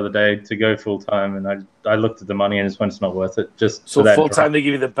job the other day to go full time, and I looked at the money and just went, it's not worth it. Just so full time they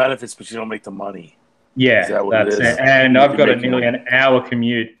give you the benefits, but you don't make the money. Yeah, that's it. And I've got nearly an hour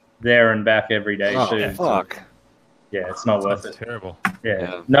commute there and back every day too. Fuck. Yeah, it's not worth it. Terrible.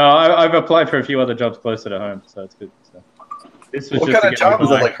 Yeah. No, I've applied for a few other jobs closer to home, so it's good. So this was What just kind of job? Is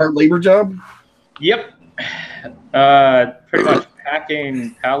it like hard labor job? Yep. Pretty much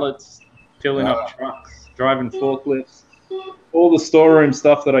packing pallets, filling up trucks, driving forklifts, all the storeroom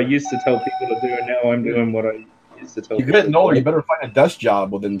stuff that I used to tell people to do, and now I'm doing what I used to tell You're people. getting older. You better find a desk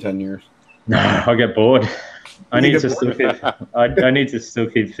job within 10 years. No, I'll get bored. I need to still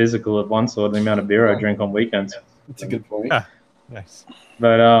keep physical at one sort, the amount of beer I drink on weekends. That's a good point. Ah, nice.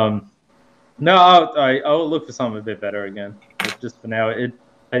 But no, I'll look for something a bit better again. But just for now, it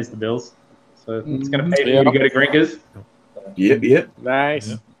pays the bills, so it's going to pay for you to go to Grinkers. Yep.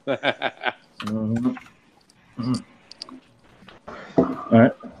 Nice. Mm-hmm. All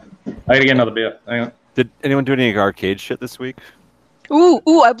right, I gotta get another beer. Hang on. Did anyone do any arcade shit this week? Ooh!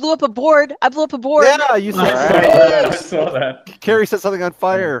 I blew up a board. Yeah, you said I saw that. Carrie set something on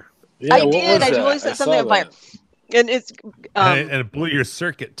fire. Yeah, I did. I totally set something on fire. And it's and it blew your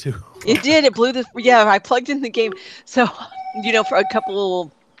circuit too. It did. It blew the. Yeah, I plugged in the game. So, for a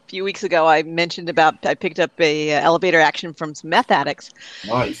few weeks ago, I mentioned about I picked up a elevator action from some meth addicts.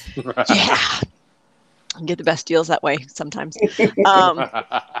 Nice. Yeah. Get the best deals that way sometimes.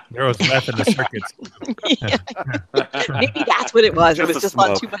 There was meth in the circuits. Maybe that's what it was. It was just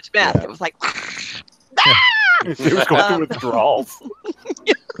on too much meth. Yeah. It was like. It was going through withdrawals.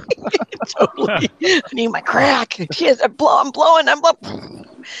 Totally. I need my crack. I'm blowing.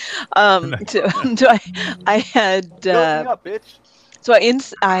 So I had. Up, bitch. So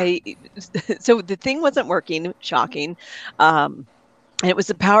the thing wasn't working. Shocking. And it was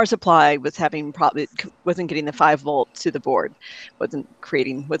the power supply wasn't getting the 5 volt to the board, wasn't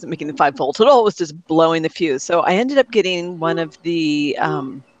making the 5 volts at all. It was just blowing the fuse. So I ended up getting one of the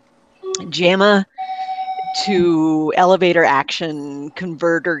JAMA to elevator action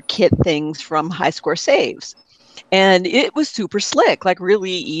converter kit things from High Score Saves. And it was super slick, like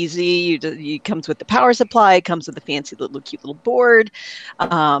really easy. It comes with the power supply, it comes with a fancy cute little board.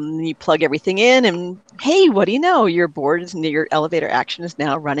 You plug everything in, and hey, what do you know? Your elevator action is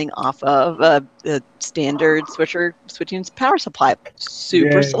now running off of a standard switching power supply.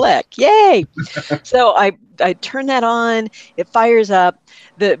 Super slick, yay! So I turn that on. It fires up.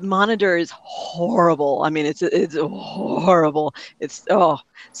 The monitor is horrible. I mean, it's horrible.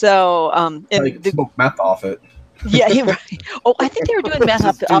 So and smoke meth off it. Yeah, you're right. Oh, I think they were doing meth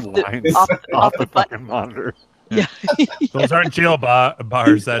off the fucking monitor. Yeah. Those aren't jail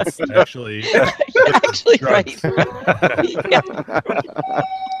bars. That's actually right.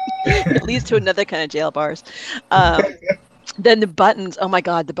 It leads to another kind of jail bars. Then the buttons. Oh my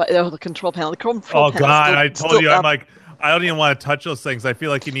God, the control panel. Oh God, I told you, I'm like, I don't even want to touch those things. I feel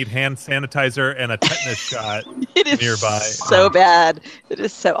like you need hand sanitizer and a tetanus shot nearby. So bad. It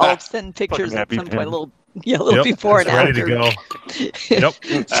is so. I'll send pictures at some point. A little before and after. Ready to go.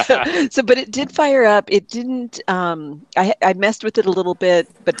 So, but it did fire up. It didn't. I messed with it a little bit,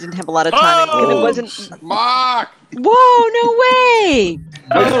 but didn't have a lot of time. And it wasn't. Mark. Whoa! No way.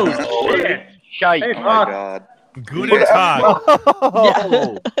 Oh shit! Shite. Hey, Oh my God. Guten Tag.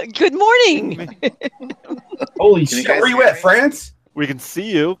 Yeah. Good morning. Holy shit! Where you at, France? We can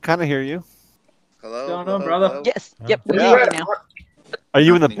see you, kind of hear you. Hello. What's going on, brother? Hello? Yes. Yep. We hear you now. Are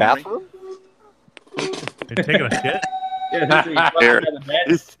you in the bathroom? You're taking a shit? Yeah,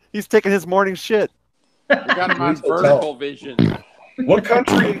 he's taking his morning shit. We got him on vertical vision. What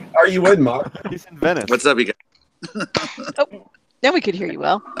country are you in, Mark? He's in Venice. What's up, you guys? Oh, now we could hear you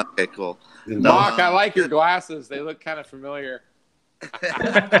well. Okay, cool. Mark, I like your glasses. They look kind of familiar.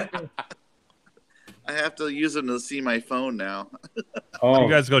 I have to use them to see my phone now. You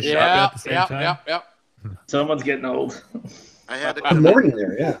guys go shopping at the same time? Yep. Someone's getting old. I had to Good morning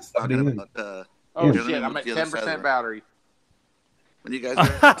there, yeah. Oh shit! I'm at 10% battery. When you guys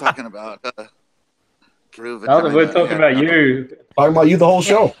are talking about Prove it. We're talking about you. Talking about you the whole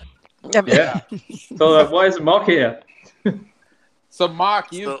show. Yeah. So why is Mock here? So,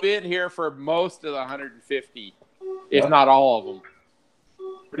 Mock, you've been here for most of the 150, if not all of them.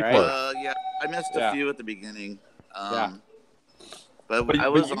 Right? Yeah, I missed a few at the beginning. But I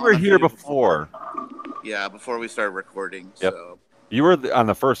was you were here before. Yeah, before we started recording. Yep. So. You were on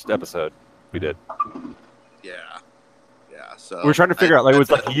the first episode we did. Yeah. So we were trying to figure out. Like, it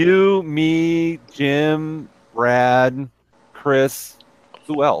was like you, me, Jim, Brad, Chris.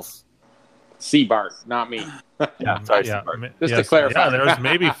 Who else? Seabart, not me. Yeah, sorry, Yeah, Seabart. Just to clarify. Yeah, there was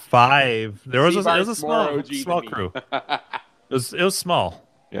maybe 5. There was Seabart's a more small OG than crew. It was small.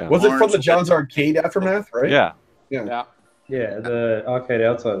 Yeah. Was it from the John's Arcade Aftermath, right? Yeah. Yeah. Yeah, the Arcade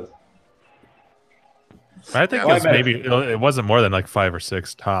Outsiders. I think it was it wasn't more than like 5 or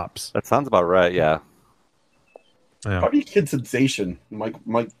 6 tops. That sounds about right. Yeah. Probably Kid Sensation. Mike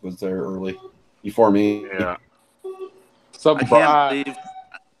was there early before me. Yeah. So I can't believe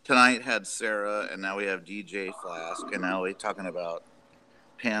tonight had Sarah, and now we have DJ Flask, and now we're talking about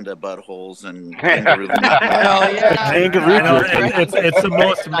panda buttholes and kangaroo. It's the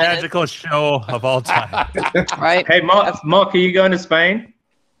most magical show of all time. Right? Hey, Mark, are you going to Spain?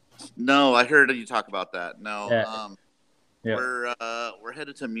 No, I heard you talk about that. No, Yeah. we're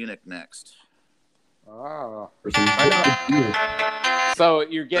headed to Munich next. Oh. So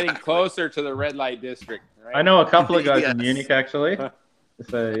you're getting closer to the red light district, right? I know a couple of guys in Munich, actually.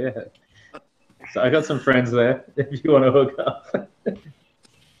 So, yeah. So I got some friends there if you want to hook up.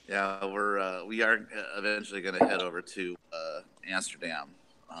 Yeah, we are eventually going to head over to Amsterdam.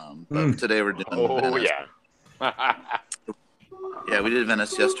 But today we're doing Venice. Yeah, we did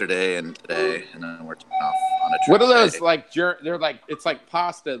Venice yesterday and today, and then we're taking off on a trip. What are those like? They're like, it's like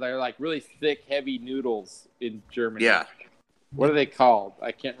pasta. They're like really thick, heavy noodles in Germany. Yeah. What are they called?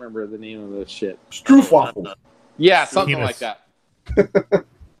 I can't remember the name of this shit. Stroopwafel. Yeah, something like that.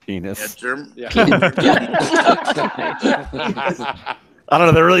 Penis. Yeah, I don't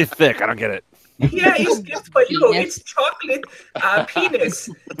know. They're really thick. I don't get it. Yeah, it's for you. It's chocolate penis.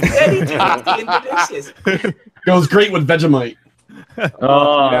 Very tasty and delicious. Goes great with Vegemite.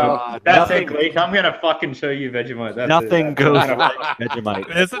 Oh, that's it, Gleek. I'm gonna fucking show you Vegemite. That's Nothing goes like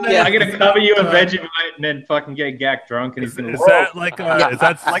Vegemite. Isn't it? I'm gonna cover you in Vegemite and then fucking get Gak drunk. And he's gonna. Is that like is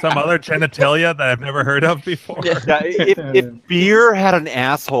that some other genitalia that I've never heard of before? Yeah, if beer had an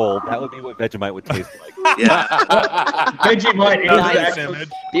asshole, that would be what Vegemite would taste like. Yeah. Vegemite is actually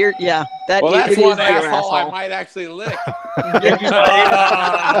beer. Yeah, that's one asshole I might actually lick.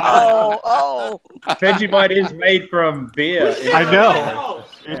 Vegemite is made from beer. I know.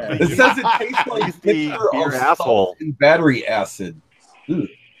 Yeah. It says it tastes like the beer asshole and battery acid.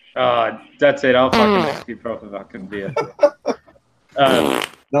 That's it. I'll fucking make you proper fucking beer. No,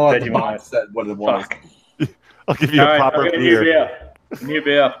 Vegemite. the box said what it was. I'll give you a proper I'll get beer. New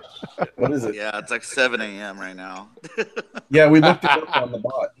beer. What is it? Yeah, it's like 7 a.m. right now. Yeah, we looked it up on the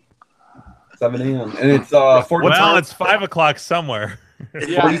bot. 7 a.m. And it's 40. Well, it's 5 o'clock somewhere.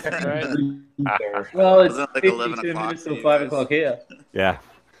 Yeah, right. Well, it's Wasn't it like 52 11 o'clock minutes for till you 5 guys? o'clock here. Yeah.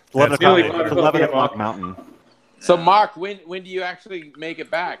 11 It's nearly o'clock. 5 It's o'clock 11 here, o'clock Mark. Mountain. So, Mark, when do you actually make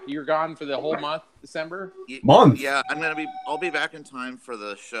it back? You're gone for the whole month, December? Month. Yeah, I'll be back in time for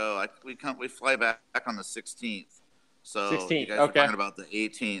the show. We fly back on the 16th. So 16th, you guys okay. are talking about the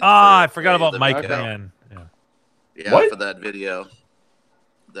 18th. I forgot about the Mike video. Man. Yeah. Yeah, What? for that video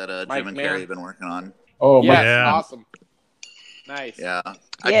that Mike Jim and Mann. Carrie have been working on. Oh, Yes, Yeah. awesome. Nice. Yeah.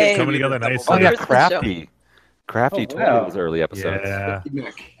 Yay. Coming together nicely. Oh, yeah, Here's the Crafty. Crafty Oh, 20 wow. was early episodes. Yeah.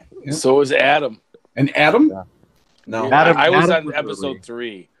 Yeah. So was Adam. And Adam? Yeah. No. I was Adam on episode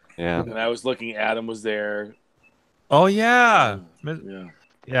 3, Yeah. and I was looking. Adam was there. Oh yeah. Yeah.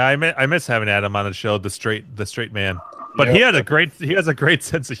 Yeah, I miss having Adam on the show, the straight man. But Yeah. he has a great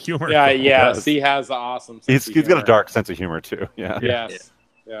sense of humor. Yeah, though. yes, he has an awesome sense of He's got a humor. dark sense of humor, too. Yeah. Yes.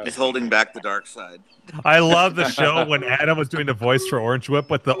 He's holding back the dark side. I love the show when Adam was doing the voice for Orange Whip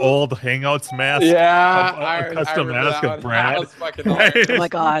with the old Hangouts mask. Yeah, a custom remember mask that of one. Brad. That was fucking hilarious. Oh my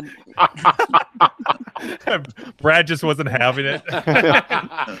god. Brad just wasn't having it.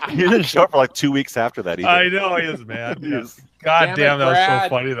 He didn't show up for like 2 weeks after that either. I know he is mad. He is- God damn, that was so Brad,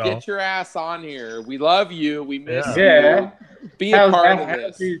 funny though. Get your ass on here. We love you. We miss Yeah. you. Be a part of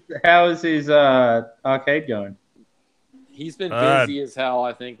this. How's his arcade going? He's been busy as hell,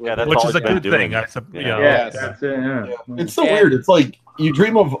 I think. Yeah, that's Which all is a he's been good doing. thing. Yeah. Yes. That's it. Yeah. It's so weird. It's like you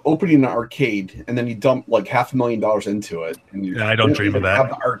dream of opening an arcade and then you dump like $500,000 into it. And you I don't dream of even that. have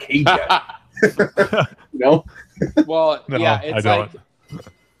the arcade yet. You know? Well, No, yeah, I it's don't.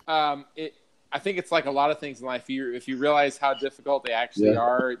 like I think it's like a lot of things in life. If you realize how difficult they actually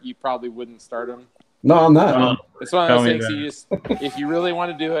are, you probably wouldn't start them. No, I'm not. It's one of those things. You just, if you really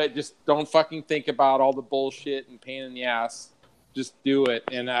want to do it, just don't fucking think about all the bullshit and pain in the ass. Just do it.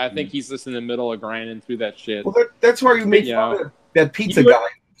 And I think he's just in the middle of grinding through that shit. Well, that's where you make fun of that pizza guy.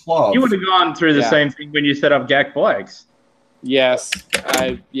 Club. You would have gone through the same thing when you set up GAC bikes. Yes,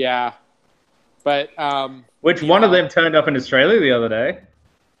 but which one of them turned up in Australia the other day?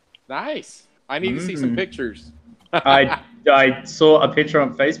 Nice. I need to see some pictures. I saw a picture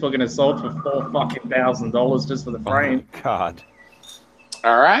on Facebook and it sold for $4,000 just for the frame. Oh, God.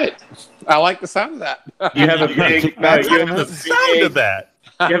 All right, I like the sound of that. You have a big sound of that.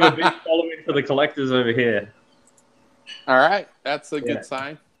 You have a big following for the collectors over here. All right, that's a good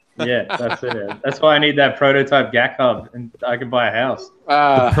sign. Yeah, that's it. That's why I need that prototype GAC hub, and I can buy a house.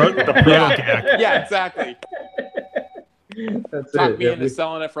 The proto GAC. Yeah, exactly. That's Talk it. me into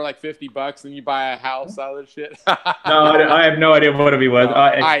selling it for like $50, and you buy a house out of the shit. No, I have no idea what it'll be worth.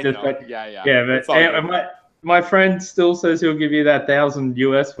 I know. Yeah, but my friend still says he'll give you that $1,000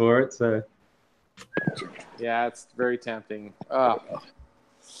 US for it. So yeah, it's very tempting. But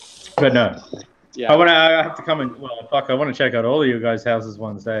no. Yeah, I have to come and I want to check out all of you guys' houses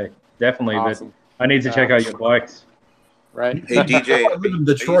one day, definitely. Awesome. But I need to check out your bikes. Right. Hey DJ, I live in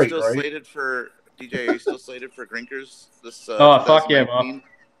Detroit, are you still slated for Grinkers this? Fuck yeah, Mark.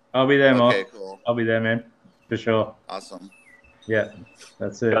 I'll be there, Mark. Okay, cool. I'll be there, man, for sure. Awesome. Yeah,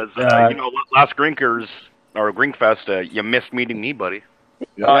 that's it. Last Grinkers or Grinkfest, you missed meeting me, buddy.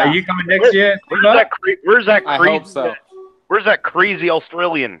 Are you coming next year? Where's that I crazy? hope so. Where's that crazy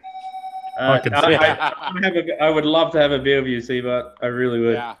Australian? I would love to have a beer with you, Seabot. I really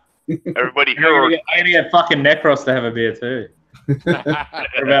would. Yeah. Everybody here. I'm gonna get fucking Necros to have a beer too.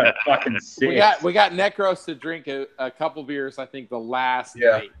 We're about fucking six. We got Necros to drink a couple beers. I think the last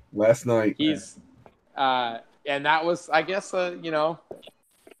night. Last night. He's and that was, I guess, a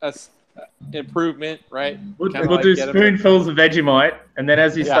improvement, right? We'll do spoonfuls of Vegemite, and then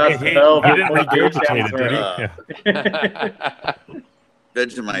as he starts to develop,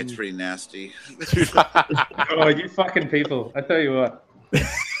 Vegemite's pretty nasty. Oh, you fucking people! I tell you what.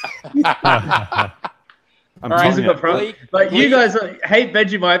 Like you guys hate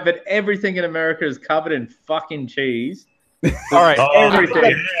Vegemite, but everything in America is covered in fucking cheese. All right, everything.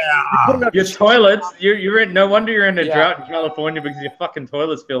 Yeah. Your toilets. You're in. No wonder you're in a drought in California because your fucking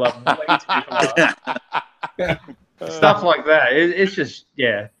toilets fill up. Stuff like that. It's just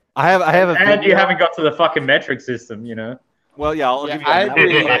I have a and video. You haven't got to the fucking metric system, you know. Well, yeah, I'll give you I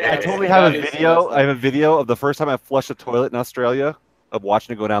totally have a video. I have a video of the first time I flushed a toilet in Australia of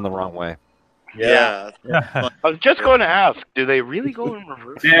watching it go down the wrong way. Yeah. I was just going to ask, do they really go in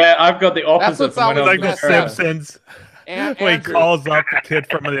reverse? Yeah, I've got the opposite. That's like the Simpsons. When he calls up the kid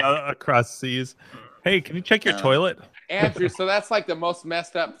from across seas. Hey, can you check your toilet? Andrew, so that's like the most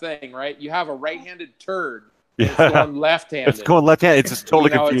messed up thing, right? You have a right-handed turd. It's going left-handed. It's going left-handed. It's just totally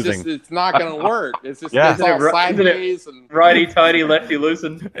confusing. It's not going to work. It's just it's all sideways and righty-tighty,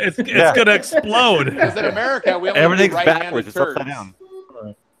 lefty-loosen. It's going to explode. Because in America, we only everything's do right-handed backwards. It's turds. upside down.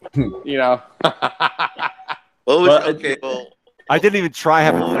 You know. I didn't even try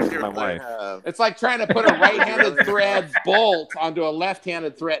having sex with my wife. It's like trying to put a right-handed thread bolt onto a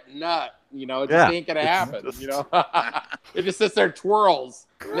left-handed thread nut. You know, it just ain't gonna happen. You know, it just sits there, twirls.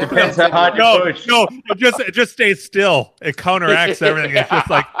 No, it just stays still. It counteracts everything. It's just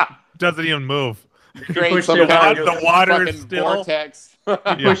like doesn't even move. The water is still. Vortex. You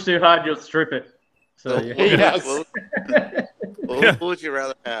push too hard, you'll strip it. So yes. What would you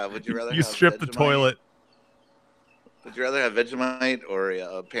rather have? Would you rather have strip the toilet? Would you rather have Vegemite or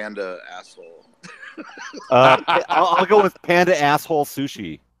a panda asshole? I'll go with panda asshole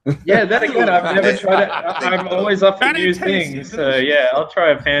sushi. Yeah, then again, I've never tried it. I'm always up for new things. So yeah, I'll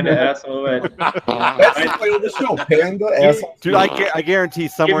try a panda asshole. That's the title of the show, panda asshole. Dude, I guarantee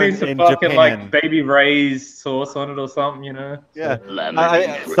somewhere Give me some in fucking Japan, like baby Ray's sauce on it or something, you know. Yeah,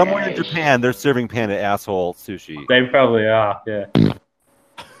 somewhere in Japan they're serving panda asshole sushi. They probably are. Yeah.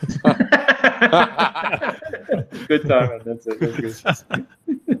 Good timing. That's it. That's good.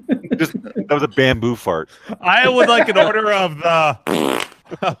 That was a bamboo fart. I would like an order of the.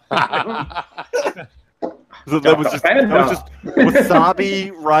 That was just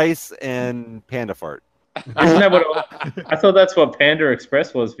wasabi, rice, and panda fart. Isn't that what I thought? That's what Panda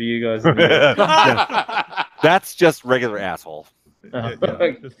Express was for you guys. That's just regular asshole.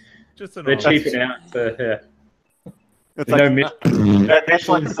 Just they're cheaping out. So, yeah. It's like,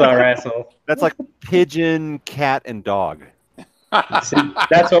 Michelin's our asshole. That's like pigeon, cat, and dog. See,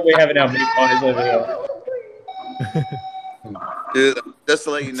 that's what we have in our meat pies over here. Dude, just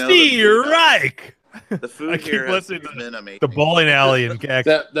to let you know, you're right. The food I keep here listening has been amazing. The bowling alley in Gax.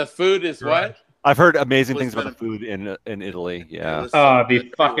 The food is what? I've heard amazing things about the food in Italy. Yeah. It'd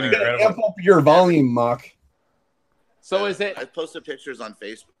be fucking incredible. Amp up your volume, Mock. So is it? I posted pictures on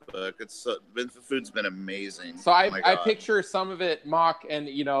Facebook. The food's been amazing. So I picture some of it, Mock, and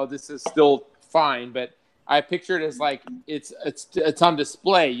this is still fine, but I picture it as like it's on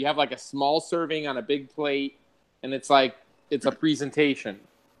display. You have like a small serving on a big plate, and it's like it's a presentation.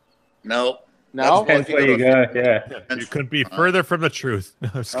 No. Depends where you go. Yeah. You couldn't be further from the truth.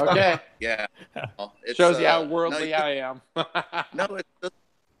 Okay. Yeah. It shows you how worldly I am. No,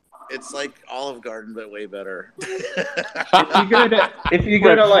 it's like Olive Garden, but way better. If you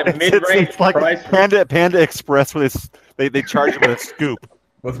go to like mid-range it's like price, Panda Express, where they charge you with a scoop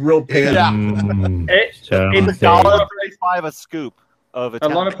with real panda. Yeah. It's $1.35 a scoop of a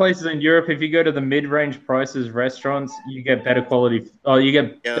lot of places in Europe. If you go to the mid-range prices restaurants, you get better quality. You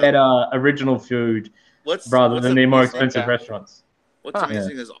get better original food rather than the more expensive restaurants. What's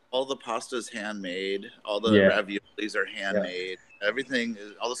amazing is all the pasta's handmade. All the raviolis are handmade. Everything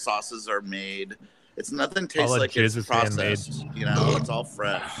is, all the sauces are made. It's nothing tastes like it's processed. It's all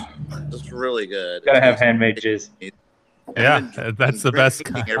fresh. It's really good. Gotta have handmade jizz. Yeah, that's the best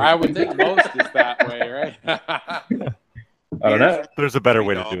kind. I would think most is that way, right? I don't know. There's a better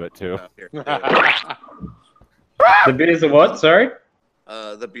way to do it too. The beers are what? Sorry.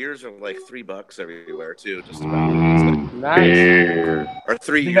 The beers are like $3 everywhere too. Just about. Nice. Beer. Or €3.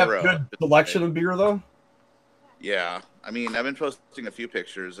 Do you have a good selection of beer though? Yeah, I mean, I've been posting a few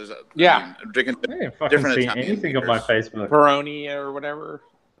pictures. I'm drinking different Italian anything on my Facebook. Peroni or whatever.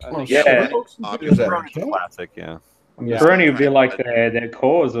 Classic. Yeah. Peroni would be like their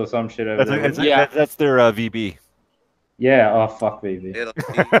cause or some shit over there. That's their VB. Yeah. Oh fuck VB.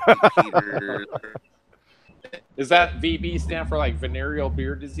 Is that VB stand for like venereal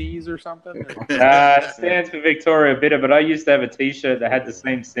beer disease or something? It stands for Victoria Bitter, but I used to have a T-shirt that had the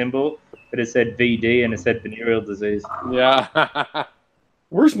same symbol, but it said VD and it said venereal disease. Yeah.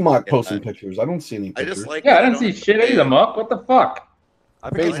 Where's Mock posting pictures? I don't see any pictures. I don't see shit either, Mock. What the fuck? I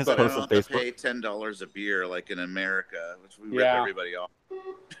don't have to pay $10 a beer like in America, which we rip everybody off.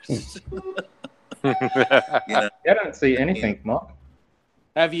 I don't see anything, Mock.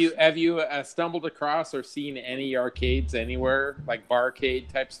 Have you stumbled across or seen any arcades anywhere, like barcade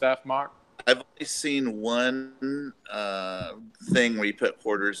type stuff, Mock? I've only seen one thing where you put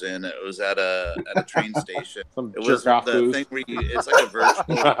quarters in. It was at a train station. It was the thing where it's like a virtual.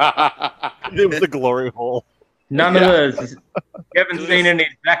 It was a glory hole. None of those. You haven't seen any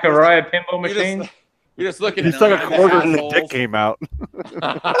Zachariah pinball machines? You're just looking at stuck a quarter and the dick came out.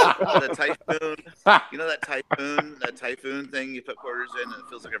 The typhoon. That typhoon thing you put quarters in and it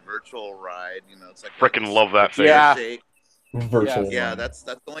feels like a virtual ride. It's like freaking love that thing. Yeah. Virtual. Yeah, that's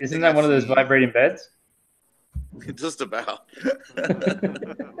the only Isn't thing that one of those vibrating beds? Just about.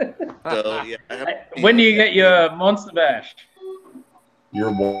 So yeah. When do you get your Monster Bash? Your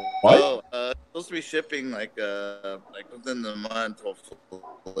what? Oh, supposed to be shipping like within the month,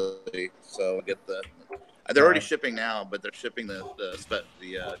 hopefully. So I get they're already shipping now, but they're shipping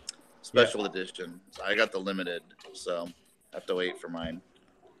the special edition. So I got the limited, so I have to wait for mine.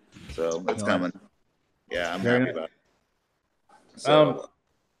 So it's coming. Yeah, I'm happy about it. So,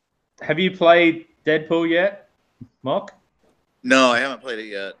 have you played Deadpool yet, Mock? No, I haven't played it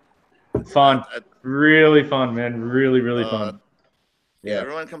yet. Fun, really fun, man. Really, really fun. Yeah,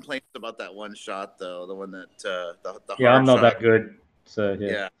 everyone complains about that one shot though, the one that the hard I'm not shot. that good. So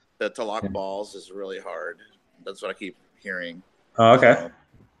yeah, to lock balls is really hard. That's what I keep hearing. Oh, okay.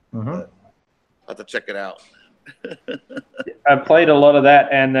 I'll have to check it out. I played a lot of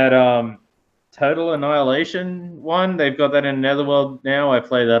that and that Total Annihilation one. They've got that in Netherworld now. I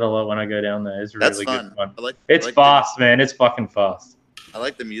play that a lot when I go down there. It's really good fun. It's fast, man. It's fucking fast. I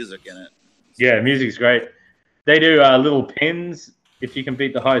like the music in it. Yeah, music's great. They do little pins if you can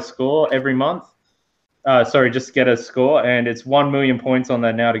beat the high score every month. Just get a score, and it's 1 million points on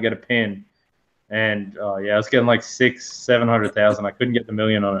that now to get a pin. And I was getting like 600,000-700,000. I couldn't get the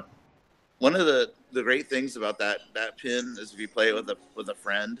million on it. One of the great things about that pin is if you play it with a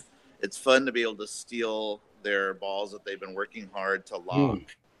friend, it's fun to be able to steal their balls that they've been working hard to lock.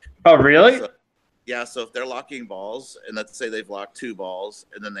 Oh, really? So if they're locking balls, and let's say they've locked 2 balls,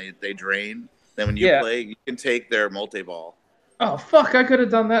 and then they drain, then when you play, you can take their multi-ball. Oh, fuck, I could have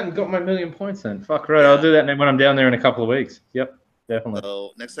done that and got my 1 million points then. Fuck, right, I'll do that when I'm down there in a couple of weeks. Yep, definitely.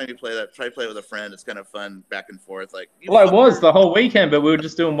 So next time you play that, try to play with a friend. It's kind of fun back and forth. Well, I was the whole weekend, but we were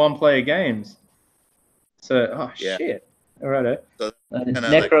just doing one-player games. So, shit. All right, so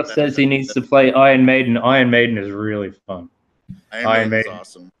Necros says he needs to play Iron Maiden. Iron Maiden is really fun. Iron Maiden is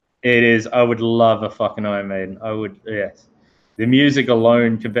awesome. It is. I would love a fucking Iron Maiden. I would, yes. The music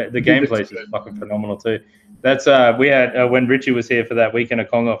alone, the gameplay is just fucking phenomenal too. That's we had when Richie was here for that weekend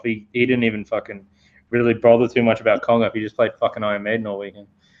of Kong Off. He didn't even fucking really bother too much about Kong Off. He just played fucking Iron Maiden all weekend.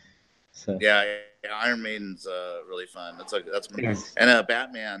 So Yeah, Iron Maiden's really fun. And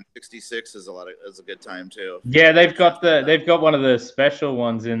Batman 66 is a good time too. Yeah, they've got one of the special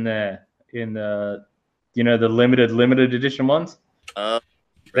ones in there in the the limited edition ones.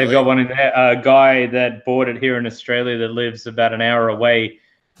 They've got one in there. A guy that bought it here in Australia that lives about an hour away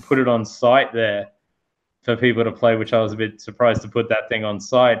put it on site there for people to play, which I was a bit surprised to put that thing on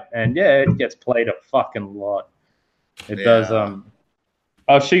site. And yeah, it gets played a fucking lot. It does.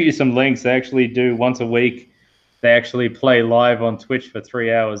 I'll shoot you some links. They actually do once a week. They actually play live on Twitch for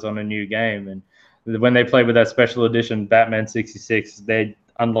 3 hours on a new game. And when they play with that special edition Batman 66, they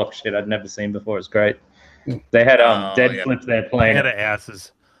unlock shit I'd never seen before. It's great. They had Dead Flip there playing. They had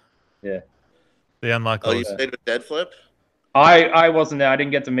asses. Yeah. They unlocked. Oh, you played with Dead Flip? I wasn't there. I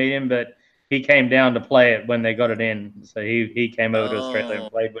didn't get to meet him, but he came down to play it when they got it in. So he came over to Australia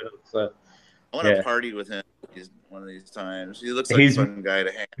and played with it. So I want to party with him one of these times. He looks like He's- a fun guy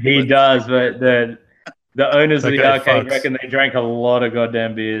to hang He with. does, but the owners of That the guy arcade fucks. reckon they drank a lot of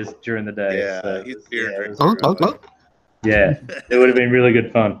goddamn beers during the day. Yeah, so he's beer drinker. yeah, it would have been really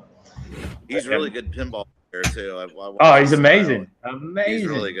good fun. He's really good pinball player too. I watched Oh, he's his amazing. style. Amazing. He's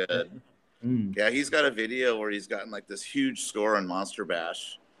really good. Mm. Yeah, he's got a video where he's gotten like this huge score on Monster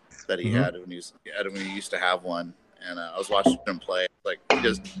Bash that he Mhm. had when he used to have one, and I was watching him play. Like he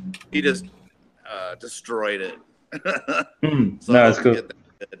just destroyed it. So No, I it's hope to cool. get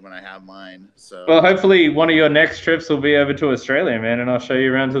that good when I have mine. So Well, hopefully one of your next trips will be over to Australia, man, and I'll show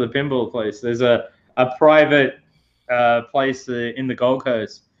you around to the pinball place. There's a private place in the Gold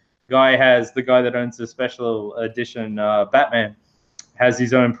Coast. The guy that owns the special edition Batman has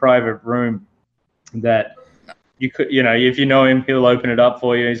his own private room that you could, if you know him, he'll open it up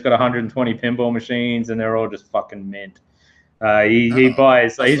for you. He's got 120 pinball machines, and they're all just fucking mint. He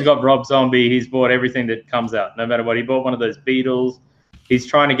buys. He's got Rob Zombie. He's bought everything that comes out, no matter what. He bought one of those Beatles. He's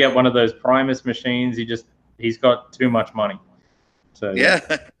trying to get one of those Primus machines. He's got too much money. So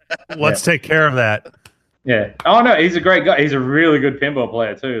Let's take care of that. Yeah. Oh no, he's a great guy. He's a really good pinball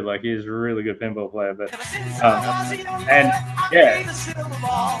player too. Like he's a really good pinball player. But and yeah,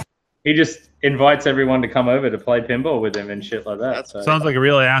 he just invites everyone to come over to play pinball with him and shit like that. So. Sounds like a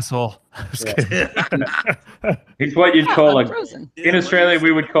real asshole. Yeah. He's what you'd call in Australia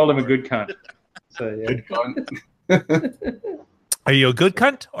we would call him a good cunt. So yeah. Are you a good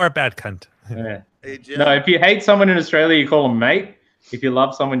cunt or a bad cunt? Yeah. Hey, Jim. No, if you hate someone in Australia, you call them mate. If you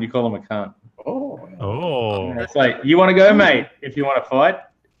love someone, you call them a cunt. Oh. It's like you want to go, mate. If you want to fight,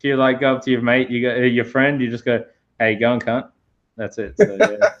 if you go up to your mate, your friend, you just go, "Hey, go and cunt." That's it. So,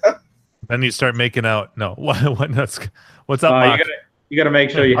 yeah. Then you start making out. No, what's up, you Mark? got to make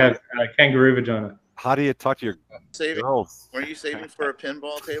sure you have kangaroo vagina. How do you talk to your girls? Were you saving for a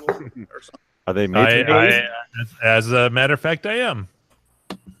pinball table or something? Are they made to As a matter of fact, I am.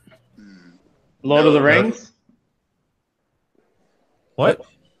 Lord of the Rings. What?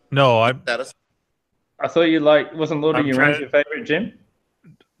 No, I thought you wasn't Lord of the Rings your favorite, Jim?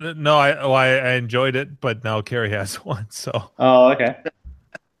 No, I enjoyed it, but now Carrie has one. So. Oh, okay.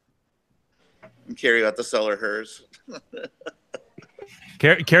 Carrie got to sell her hers.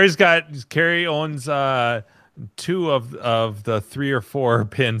 Carrie owns 2 of the 3 or 4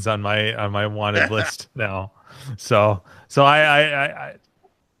 pins on my wanted list now. So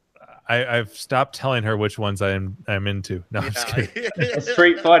I've stopped telling her which ones I'm into. No, I'm just kidding.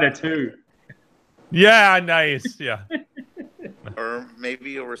 Street Fighter 2. Yeah, nice. Yeah. Or maybe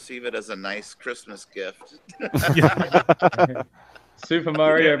you'll receive it as a nice Christmas gift. Super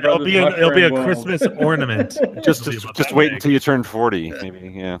Mario It'll be a Christmas ornament. Just wait until you turn 40, maybe.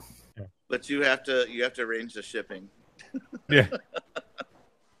 Yeah. But you have to arrange the shipping. Yeah.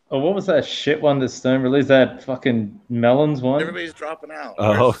 Oh, what was that shit one that Stone released? That fucking Melons one? Everybody's dropping out.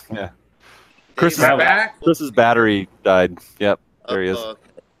 Oh, yeah. Chris's battery died. Yep, there he is.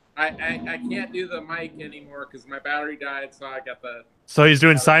 I can't do the mic anymore because my battery died, so I got the. So he's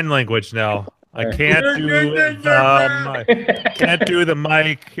doing sign language now. I can't do the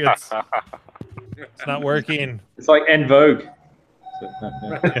mic. It's not working. It's like En Vogue.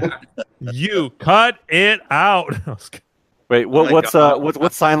 You cut it out. Wait, what's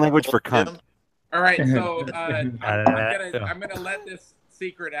sign language for cunt? All right, so I'm gonna let this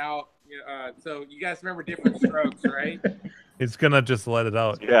secret out. So you guys remember Different Strokes, right? It's gonna just let it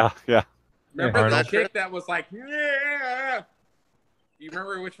out. Yeah. Remember the chick that was like, yeah. Do you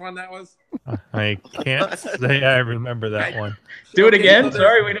remember which one that was? I can't say I remember that one. Do it again.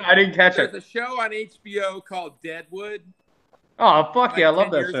 Sorry, I didn't catch it. There's a show on HBO called Deadwood. Oh fuck yeah, I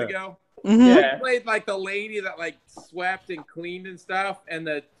love 10 that years show. ago. Mhm. He played like the lady that like swept and cleaned and stuff, and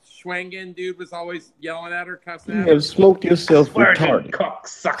the Schwengen dude was always yelling at her, cussing You at her. have smoked yourself Swearingen, retarded.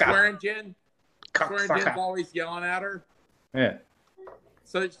 cocksucker. Swearingen. Swearingen's Cocksucker. always yelling at her. Yeah.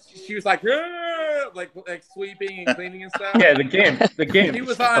 So she was like, like sweeping and cleaning and stuff. Yeah, the game. She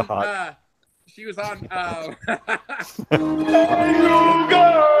was on. She was on.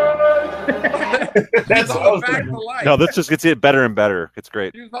 That's No, this just gets it better and better. It's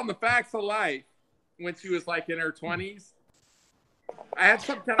great. She was on the Facts of Life when she was like in her 20s. I had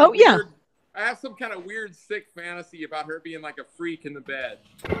some kind of weird, I have some kind of weird, sick fantasy about her being like a freak in the bed.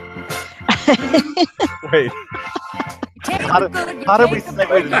 Wait. How did we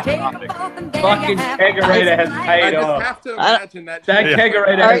segue to this topic? Fucking kegerator has paid off. I have to imagine that.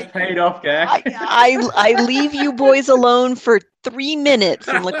 Kegerator has paid off, Gak. I leave you boys alone for 3 minutes,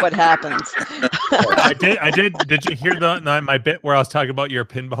 and look what happens. I did. Did you hear my bit where I was talking about your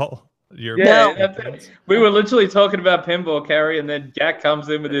pinball? That's it. We were literally talking about pinball, Carrie, and then Gak comes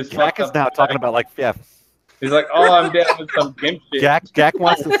in with his. Gak is now talking about He's like, oh, I'm down with some gimp shit. Gak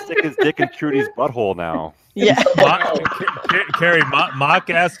wants to stick his dick in Trudy's butthole now. Yeah. Carrie, Mock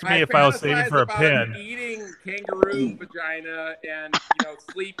asked me if I was saving for a pin. Eating kangaroo vagina and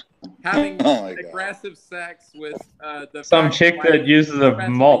having aggressive sex with some chick that uses a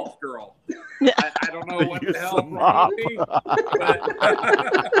mop. Girl. I don't know what the hell wrong with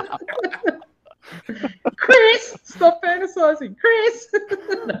me. Chris, stop fantasizing, Chris.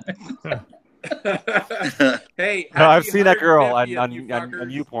 Hey, no, I've seen that girl on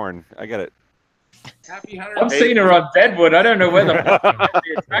YouPorn. I get it. Happy 100. I've seen her on Deadwood. I don't know where the fuck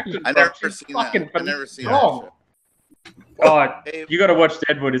the attraction. I never seen that. I never seen that. God, you got to watch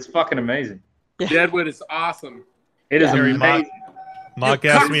Deadwood. It's fucking amazing. Deadwood is awesome. It is amazing. Mock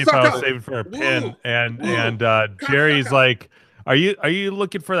asked me if I was saving for a pin, and Jerry's like, "Are you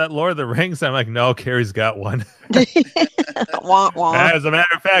looking for that Lord of the Rings?" I'm like, "No, Carrie's got one." Wah, wah. As a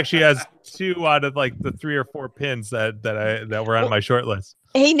matter of fact, she has 2 out of like the 3 or 4 pins that were on my short list.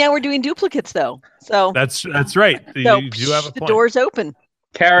 Hey, now we're doing duplicates though, so that's right. So, you do have a point. The door's open.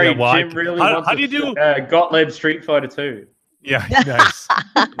 Carrie, well, Jim really wants how do you do Gottlieb Street Fighter 2? Yeah, nice.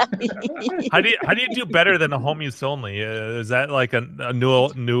 How do you do better than a home use only? Is that like a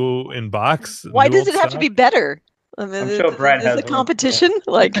new in box? Why does it have to be better? I mean, I'm sure Brad has a competition.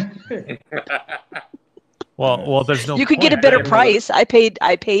 Like, well, there's no. You could get a better price. I paid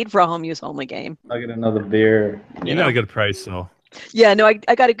for a home use only game. I'll get another beer. You got a good price, though. Yeah, no, I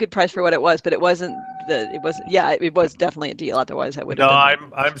got a good price for what it was, but it wasn't it was definitely a deal. Otherwise, I would have.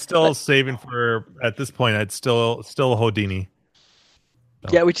 No, I'm still saving for at this point. It's still Houdini.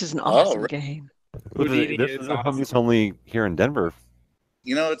 So. Yeah, which is an awesome game. This is a home use only here in Denver.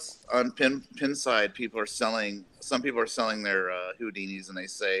 You know, it's on pin side. Some people are selling their Houdinis, and they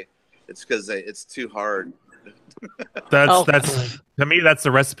say it's because it's too hard. That's to me. That's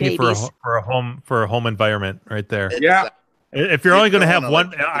the recipe for a home environment right there. Yeah. If you're only going to have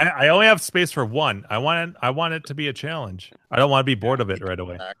one, I only have space for one. I want it to be a challenge. I don't want to be bored of it right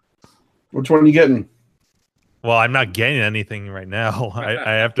away. Which one are you getting? Well, I'm not getting anything right now.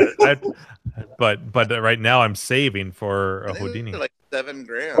 I have to, but right now I'm saving for a Houdini. Like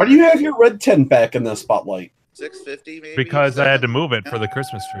 $7,000. Why do you have your red tent back in the spotlight? $650 maybe. Because I had to move it for the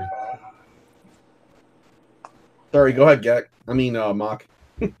Christmas tree. Sorry, go ahead, Gak. I mean, Mock.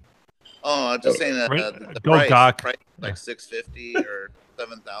 Oh, I'm just saying that the Go price like $650 or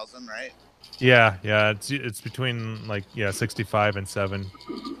 $7,000, right? Yeah, it's between like 65 and 7,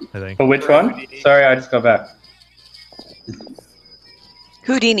 I think. For which one? Sorry, I just got back.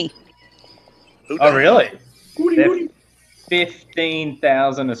 Houdini. Oh, really?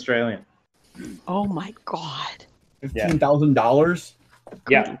 15,000 Australian. Oh my god. $15,000.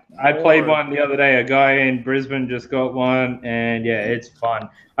 Yeah, I played one the other day. A guy in Brisbane just got one, and yeah, it's fun.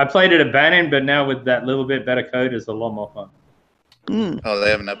 I played it at Bannon, but now with that little bit better code, it's a lot more fun. Oh,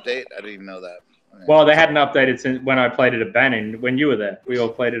 they have an update? I didn't even know that. Well, they hadn't updated since when I played it at Bannon. When you were there, we all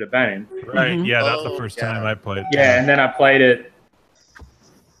played it at Bannon. Right? Yeah, that's the first time I played. Yeah, and then I played it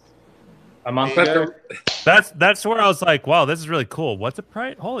a month ago. That's where I was like, wow, this is really cool. What's the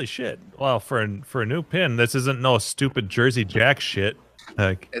price? Holy shit! Well, for a new pin, this isn't no stupid Jersey Jack shit.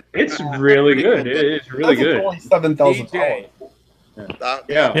 Like, it's really good. It is really good. Only $7,000.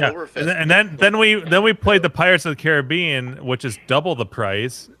 Yeah. And then we played the Pirates of the Caribbean, which is double the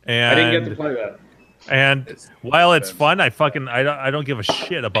price. And I didn't get to play that. And while it's fun, I don't give a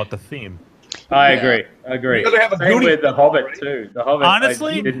shit about the theme. I agree. Same with the Hobbit too. The Hobbit.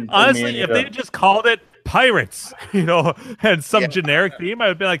 Honestly, if they just called it Pirates, and some generic theme, I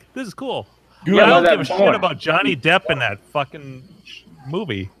would be like, this is cool. Yeah, I don't give a shit about Johnny Depp in that fucking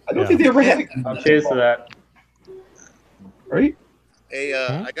movie. I don't think they ever had. Cheers to that. Right? Hey,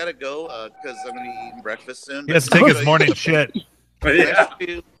 I gotta go because I'm gonna be eating breakfast soon. He has to take his morning shit.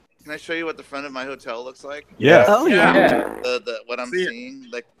 Can I show you what the front of my hotel looks like? Yeah. Oh yeah. What I'm seeing,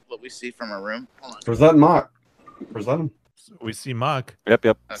 like what we see from our room. Hold on. Present Mock. Present him. We see Mock. Yep.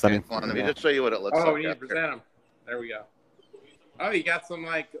 Okay, hold on, let me just show you what it looks like. Oh, we need to present him. There we go. Oh, you got some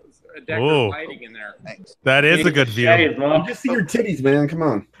like decorative lighting in there. Thanks. That is a good view. You just see your titties, man. Come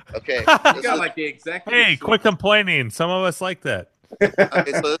on. Okay. You got like the executive. Hey, quit complaining. Some of us like that.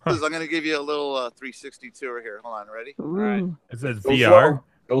 Okay, so I'm going to give you a little 360 tour here. Hold on, ready? Ooh. Right. It says Go VR.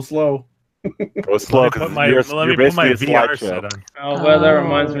 Slow. Go slow because Let me put my VR set on. Oh, well, that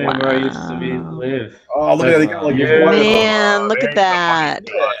reminds me of where I used to live. Oh, look at that. They got like Man, look at that.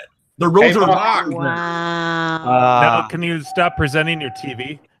 the roads are Wow. Now, can you stop presenting your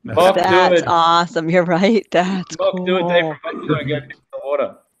TV? That's awesome. You're right. That's cool. Do it, Dave. I'm gonna go pitch in the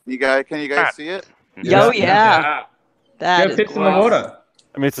water. Can you guys see it? Oh yeah. That Go is pitch in the water.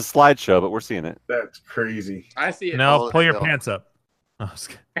 I mean, it's a slideshow, but we're seeing it. That's crazy. I see it. Now pull your pants up. Oh, Is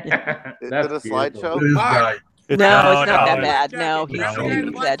it a slideshow? This guy. No, it's not that bad. No, he's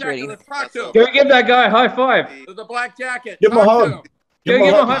exaggerating. Let's talk to him. Go give that guy a high five. The black jacket. Give him a Talk to hug. him. Go give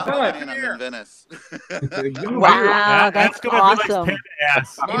him a high I'm five. in Venice. Wow, that's awesome. That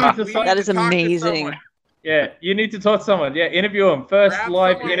is to talk to amazing. someone. Yeah, you need to talk to someone. Yeah, interview him. First Grab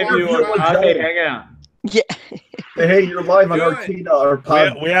live someone, interview walk on up. Arcade Hangout. Yeah. Hey, you're live on Do it. Arcade or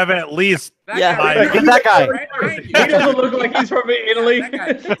Pod. We have at least Yeah. Get that guy. He doesn't look like he's from Italy.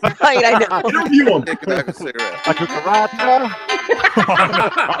 Right, I know. Interview him. Take back a cigarette. A cucaracha.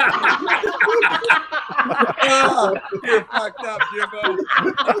 Oh, you're fucked up, Jimbo.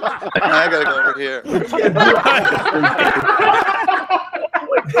 I gotta go over here.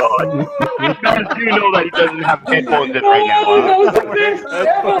 You know that he doesn't have headphones in right now.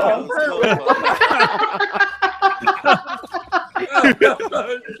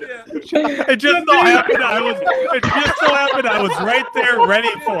 It just so happened I was right there ready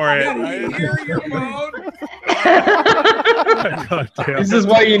for it. Did he hear your phone? God damn. This is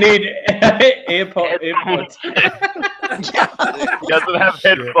why you need AirPods. He doesn't have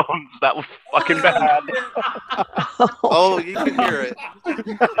headphones. That was fucking bad. Oh, you can hear it.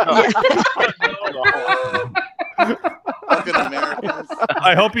 Fucking Americans.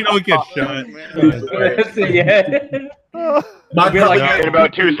 I hope you don't get shot. Yeah. In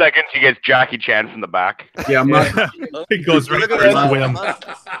about 2 seconds, he gets Jackie Chan from the back. Yeah, He goes right through his whim.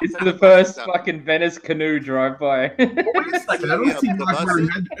 It's the first fucking Venice canoe drive-by. Wait a second. I don't see Mock wearing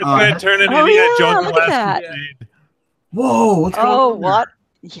head. It's going to turn into Indiana Jones look at Last that. Crusade. Whoa, what's going Oh, on? what?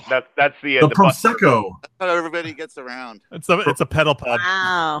 That's the Prosecco. That's how everybody gets around. It's a pedal pub.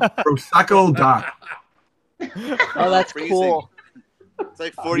 Wow. Prosecco dock. Oh, that's Freezing. cool. It's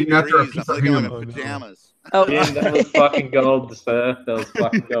like 40 Even after a degrees. piece I'm of like in ham. my pajamas. Oh, Yeah, that was fucking gold, sir. That was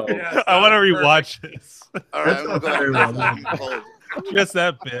fucking gold. I want to rewatch this. All right, I'm gonna go back to fucking cold. Just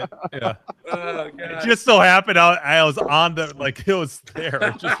that bit. Yeah. Oh, It God. just so happened I was on the it was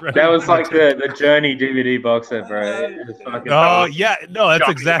there. Just ready That was to like watch it. the Journey DVD box set, bro. It was fucking Oh yeah, no, that's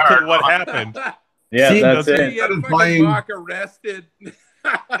exactly what happened. Yeah, See, that's that's it. You got Buying- fucking Mock arrested. It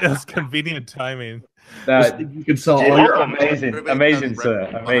was convenient timing. That, You can sell all yeah, your. amazing, amazing, sir,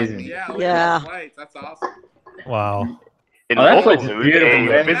 amazing. Yeah. Look Yeah. At the lights. That's awesome. Wow. In Oh, that local place is news, beautiful, a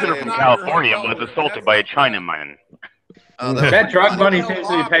man. visitor from California was assaulted by a Chinaman. Oh, That drug money seems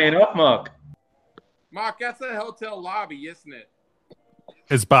to be paying off, Mark. Mock, that's a hotel lobby, isn't it?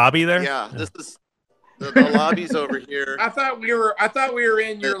 Is Bobby there? Yeah, this is the lobby's over here. I thought we were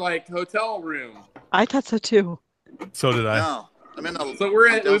in your like hotel room. I thought so too. So did I. No, I'm in the. So we've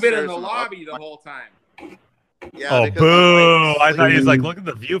been in the downstairs lobby the whole time. Yeah, Oh, because boo! my I wife's thought he was like, sleeping. look at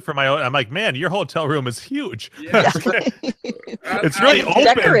the view from my own. I'm like, man, your hotel room is huge. Yeah. It's really open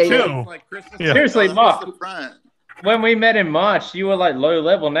decorated. too. Like Christmas. Yeah. Seriously, Oh, Mark. that's the front. When we met in March, you were like low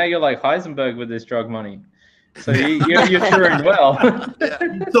level. Now you're like Heisenberg with this drug money. So you're touring well. Yeah.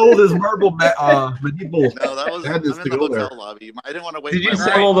 He sold his marble medieval. No, that was. I'm Madness in to the go hotel there. lobby. I didn't want to wait. Did you my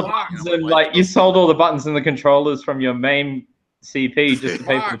sell all the wife- buttons my and wife like you was- sold all the buttons and the controllers from your main CP just to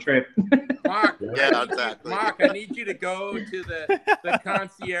pay for the trip? Mark, Yeah, exactly. Mark, I need you to go to the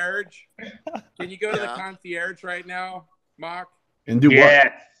concierge. Can you go to the Yeah. concierge right now, Mark, And do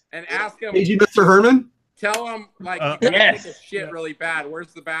Yeah. and ask him? what? AG Mr. Herman? Tell him like you gotta Yes. take a shit really bad.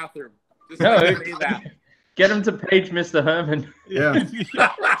 Where's the bathroom? Just No, let him say that. Get him to page Mr. Herman. Yeah.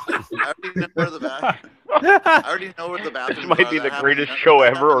 I already know where the bathroom. I already know where the bathroom. This might be the greatest show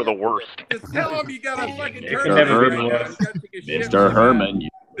ever or the worst. Just tell him you gotta fucking It turn can it never right be now. worse. You gotta take a shit Mr. really Herman, you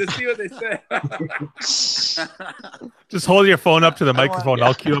to see what they say. Just hold your phone up to the microphone.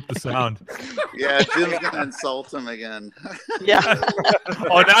 I'll cue up the sound. Yeah, Jim's gonna insult him again. Yeah.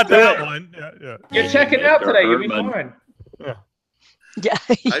 Oh, not that one. Yeah. You're checking out today. You'll be fine. Yeah.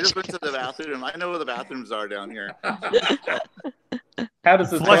 I just went to the bathroom. I know where the bathrooms are down here. How does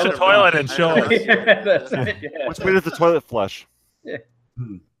the Flush a toilet and show us. Yeah, that's it, yeah. Which way does the toilet flush? Yeah.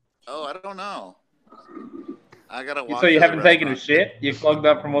 Oh, I don't know. I gotta watch. So you haven't taken a shit? You clogged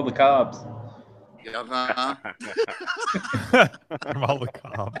up from all the carbs. From all the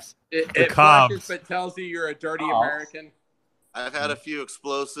carbs. It flushes but tells you you're a dirty American. I've had a few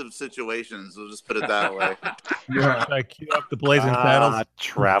explosive situations. We'll just put it that way. Yeah. I cue up the Blazing Saddles.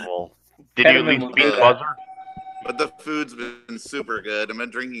 Travel. Did you at least beat buzzer? But the food's been super good. I've been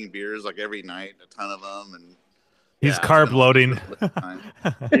drinking beers like every night, a ton of them, and He's carb loading.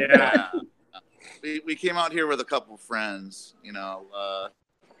 Yeah. We came out here with a couple friends. You know,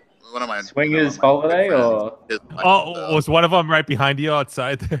 one of my Swingers holiday or was one of them right behind you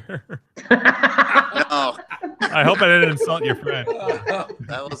outside there? No. I hope I didn't insult your friend.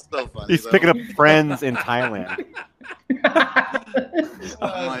 That was so funny. He's picking up friends in Thailand.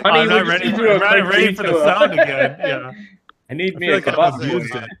 I'm not ready for the sound again. Yeah. I need me feel a like I kebab.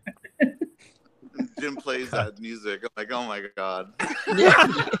 used it. Jim plays that music. I'm like, oh my god.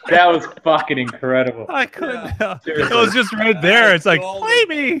 That was fucking incredible. I couldn't. It was just right there. It's like, play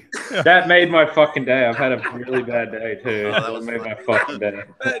me. That made my fucking day. I've had a really bad day too. That made my fucking day.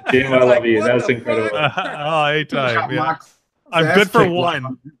 Jim, I love you. That was incredible. Anytime. Yeah. I'm good for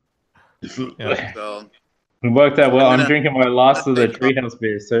one. Yeah. So, It worked out well. I'm drinking my last of the treehouse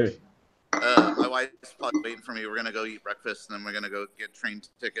beers too. my wife's probably waiting for me. We're gonna go eat breakfast, and then we're gonna go get train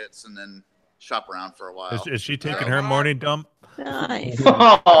tickets, and then shop around for a while. Is she taking her morning dump? Nice.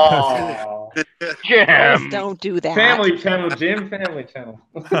 Oh, Jim. Don't do that. Family channel, Jim. Family channel.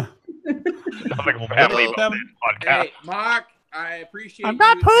 Hey, Mark, I appreciate I'm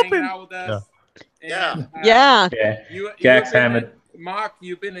not you pooping. hanging out with us. Yeah. And, Yeah. Jack's hammered. Mark,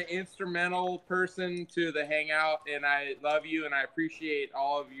 you've been an instrumental person to the hangout, and I love you, and I appreciate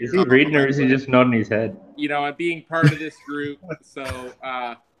all of you. Is he reading or is he just nodding his head? You know, and being part of this group. So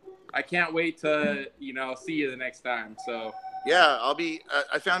I can't wait to see you the next time. So Yeah, I'll be.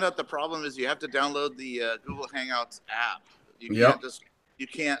 I found out the problem is you have to download the Google Hangouts app. You can't just. You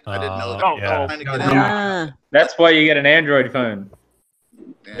can't. I didn't know that. Yeah. Trying to get in. That's why you get an Android phone.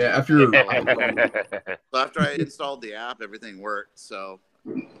 Yeah, after you're So after I installed the app, everything worked. So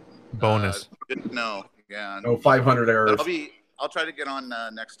bonus. Good to know. Yeah. no 500 errors. I'll try to get on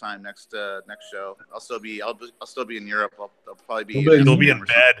next time, next show. I'll still be in Europe. I'll probably be. You'll be in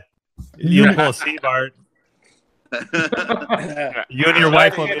bed. You'll pull a C-Bart. You and your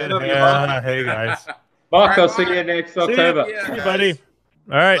wife will be in. Yeah. Hey guys. Mark, I'll see you next October. See you, buddy.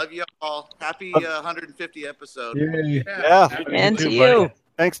 All right. Love you all. Happy 150 episode. Yeah. And to you.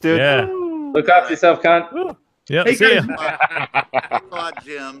 Thanks, dude. Yeah. Look after yourself, cunt. Yep. Hey, See ya. God,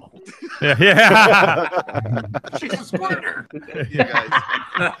 Jim. Yeah. She's a squirter. You guys.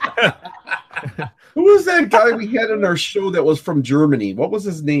 Who was that guy we had on our show that was from Germany? What was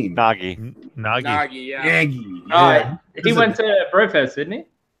his name? Nagi. Nagi, yeah. Nagy. Yeah. He went to Brofest, didn't he?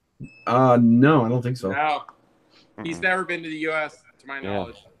 No, I don't think so. No, he's never been to the U.S. to my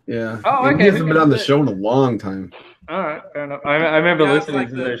knowledge. Yeah. Oh, And okay. He hasn't been on the show in a long time. All right, fair enough. I remember Yeah, it's listening like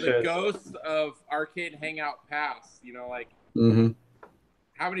to their the show. ghosts of Arcade Hangout Pass. Mm-hmm.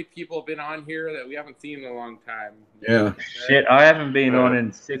 How many people have been on here that we haven't seen in a long time? Yeah. Shit, I haven't been on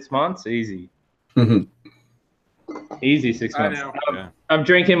in 6 months. Easy. Easy 6 I months. know. I'm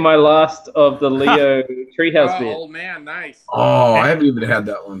drinking my last of the Leo Treehouse beer. Old man, nice. Oh, I haven't even had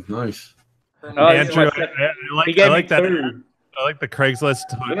that one. Nice. Andrew, He gave I like me that. two. I like the Craigslist.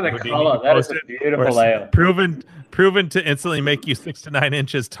 Look at the Houdini color. That is a posted, beautiful where ale. it's proven to instantly make you 6 to 9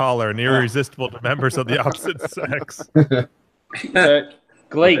 inches taller and irresistible to members of the opposite sex. So,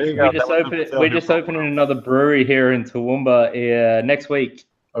 Gleek, There you go. we're just opening another brewery here in Toowoomba next week.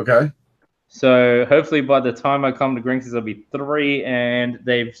 Okay. So hopefully by the time I come to Grinks, there'll be 3, and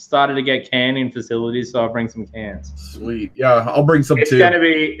they've started to get canning facilities, so I'll bring some cans. Sweet. Yeah, I'll bring some It's too. gonna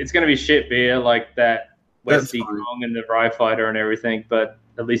be shit beer like that That's Westy fine. Kong and the Rye Fighter and everything, but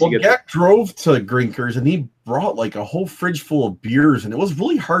at least Well, you get Gak drove to Grinkers and he brought like a whole fridge full of beers, and it was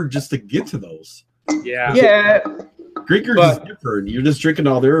really hard just to get to those. Yeah. Yeah. Grinkers is different. You're just drinking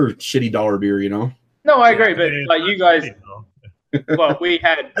all their shitty dollar beer, you know? No, I agree, but like you guys, well, we've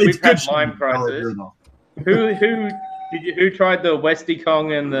had good Lime shitty dollar Crisis. beer, though. Who tried the Westy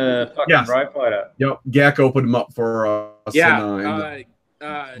Kong and the fucking Yes. Rye Fighter? Yep. Gak opened them up for us. Yeah.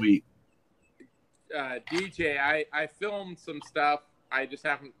 Sweet. DJ, I filmed some stuff I just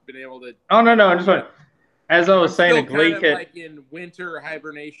haven't been able to. Oh no, I just want. As I was saying, still a Glee kind kid. of like in winter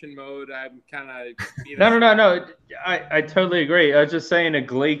hibernation mode. I'm kind of. No. I totally agree. I was just saying a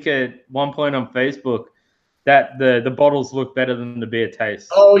Gleek at one point on Facebook that the bottles look better than the beer tastes.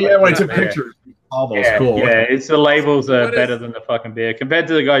 Oh yeah, when I took pictures. Oh, that was cool. Yeah, it's the labels are better than the fucking beer compared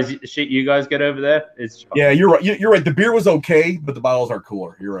to the guys shit you guys get over there. It's you're right. You're right. The beer was okay, but the bottles are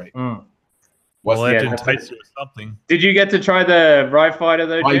cooler. You're right. Well, that entice you with something. Did you get to try the Rye Fighter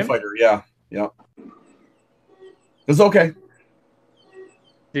though, Rye Jim? Fighter, yeah. It's okay.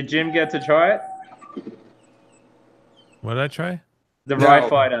 Did Jim get to try it? What did I try? The Rye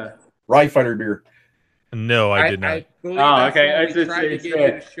Fighter. Rye Fighter beer. No, I did not. Oh, okay.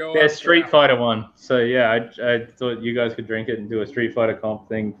 It's their Street Fighter one. So yeah, I thought you guys could drink it and do a Street Fighter comp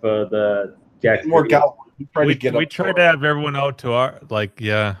thing for the Jack. We tried to have everyone out to our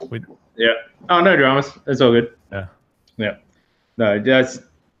Yeah. Oh, no dramas. It's all good. Yeah. No, that's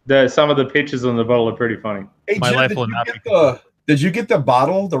some of the pictures on the bottle are pretty funny. Hey, Jim, did you get the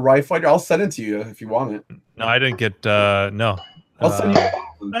bottle, the Rye Fighter? I'll send it to you if you want it. No, I didn't get. No. I'll send you.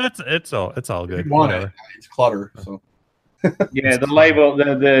 It's all good. If you want it. It's clutter. So. Yeah, the label,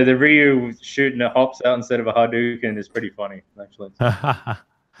 the Ryu shooting a hops out instead of a Hadouken is pretty funny, actually.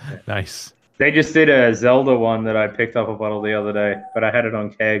 Nice. They just did a Zelda one that I picked up a bottle the other day, but I had it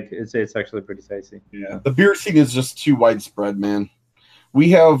on keg. It's actually pretty tasty. Yeah, the beer scene is just too widespread, man.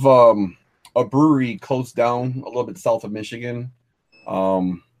 We have a brewery close down a little bit south of Michigan.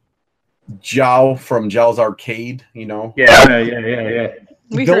 Jow from Jow's Arcade, you know. Yeah.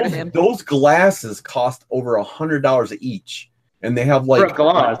 Those glasses cost over $100 each, and they have like for a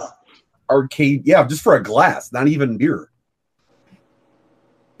glass. Arcade, just for a glass, not even beer.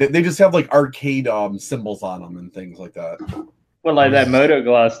 They just have like arcade symbols on them and things like that. Well, like that Moto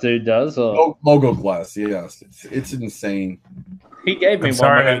Glass dude does. Or... Logo Glass, yes, it's insane. He gave me one.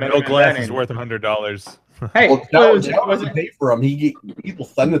 Sorry, no glass is worth $100. Hey, Jow doesn't pay for them. People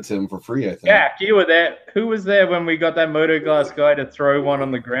send it to him for free, I think. Yeah, you were there. Who was there when we got that Moto Glass guy to throw one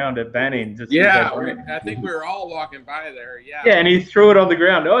on the ground at Banning? I think we were all walking by there. Yeah. Yeah, and he threw it on the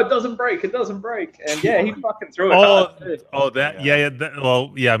ground. Oh, it doesn't break. It doesn't break. And yeah, he fucking threw it. Was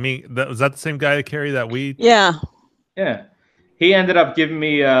that the same guy that carried that weed? Yeah. Yeah. He ended up giving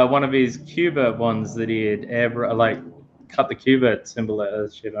me one of his Cuba ones that he had ever cut the Cuba symbol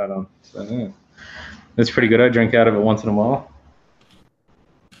shit out on. So, yeah. It's pretty good. I drink out of it once in a while.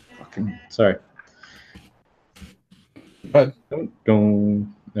 Sorry. But no.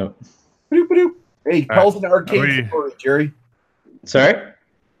 Hey, tell us an arcade story, Jerry. Sorry?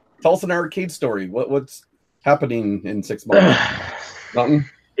 Tell us an arcade story. What's happening in 6 months? Nothing?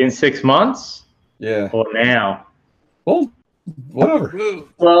 In 6 months? Yeah. Or now? Well, whatever.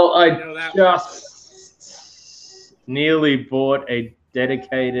 Well, I just nearly bought a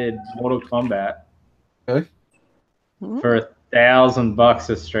dedicated Mortal Kombat. Okay. For $1,000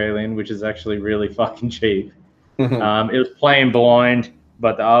 Australian, which is actually really fucking cheap. It was playing blind,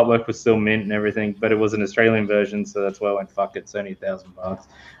 but the artwork was still mint and everything. But it was an Australian version, so that's why I went, fuck it, it's only $1,000.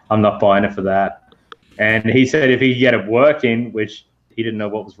 I'm not buying it for that. And he said if he could get it working, which he didn't know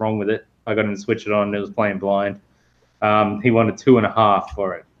what was wrong with it, I got him to switch it on. And it was playing blind. He wanted $2.5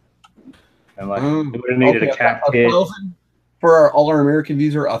 for it. And it would have needed a cap kit. For all our American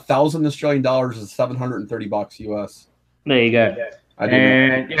views, $1,000 Australian dollars is $730 US. There you go.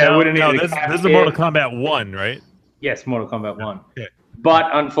 This is the Mortal Kombat 1, right? Yes, Mortal Kombat 1. Okay. But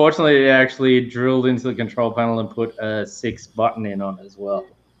unfortunately, they actually drilled into the control panel and put a 6 button in on it as well.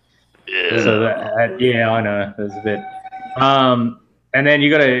 Yeah. So I know there's a bit. And then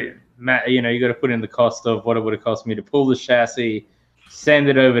you got to put in the cost of what it would have cost me to pull the chassis, send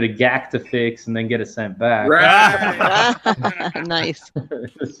it over to GAC to fix, and then get it sent back. Right. Nice.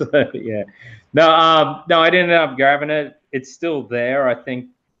 So, yeah. No, I didn't end up grabbing it. It's still there. I think.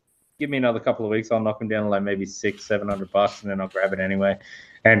 Give me another couple of weeks. I'll knock them down to like maybe $600-700, and then I'll grab it anyway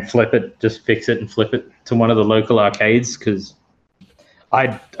and flip it. Just fix it and flip it to one of the local arcades because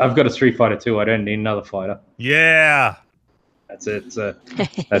I've got a Street Fighter 2. I don't need another fighter. Yeah. That's it.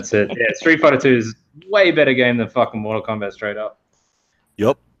 That's it. Yeah, Street Fighter 2 is way better game than fucking Mortal Kombat straight up.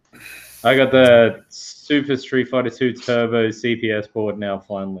 Yep. I got the Super Street Fighter 2 Turbo CPS board now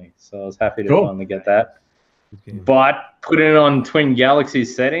finally, so I was happy to finally get that. But putting it on Twin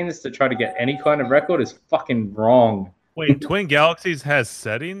Galaxies settings to try to get any kind of record is fucking wrong. Wait, Twin Galaxies has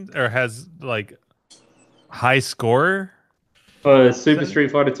settings or has like high score for Super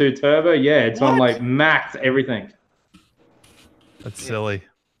Street Fighter 2 Turbo? Yeah, it's on like maxed everything. That's silly.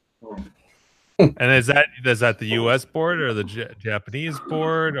 And is that the U.S. board or the Japanese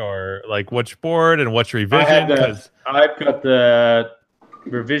board or like which board and what's revision? I've got the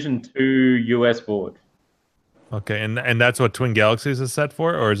Revision 2 US board. Okay, and that's what Twin Galaxies is set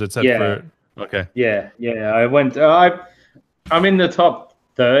for, or is it set for? Okay. Yeah. I went. I'm in the top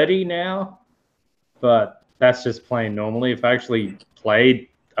 30 now, but that's just playing normally. If I actually played,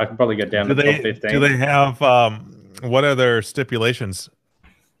 I could probably get down to top 15. Do they have what are their stipulations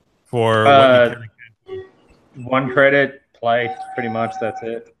for one credit play? Pretty much, that's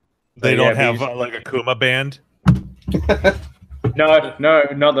it. They don't have like a Kuma band. No,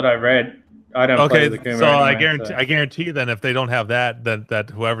 not that I read. I don't play with the Kuma. So anyway, I guarantee then if they don't have that, that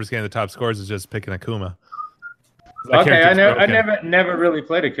whoever's getting the top scores is just picking a Kuma. Okay, I never really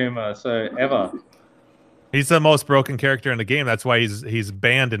played a Kuma, so ever. He's the most broken character in the game. That's why he's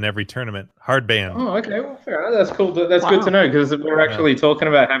banned in every tournament. Hard ban. Oh, okay. Well, fair enough. That's cool. That's good to know because we're actually talking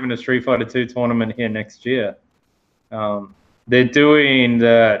about having a Street Fighter 2 tournament here next year. They're doing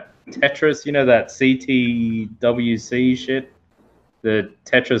the Tetris, that CTWC shit, the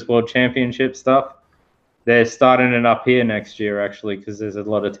Tetris World Championship stuff. They're starting it up here next year, actually, because there's a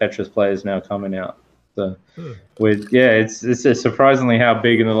lot of Tetris players now coming out. So, it's surprisingly how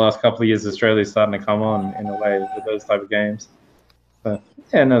big in the last couple of years Australia's starting to come on in a way with those type of games. But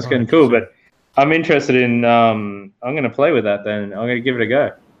it's getting cool. But I'm interested in. I'm going to play with that. Then I'm going to give it a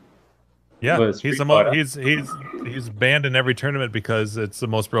go. Yeah, he's banned in every tournament because it's the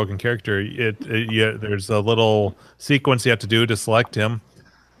most broken character. There's a little sequence you have to do to select him.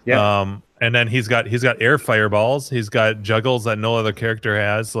 Yeah. And then he's got air fireballs. He's got juggles that no other character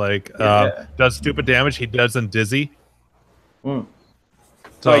has. Does stupid damage. He doesn't dizzy. So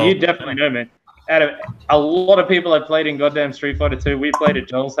you definitely know, man. Out of a lot of people that played in goddamn Street Fighter 2, we played at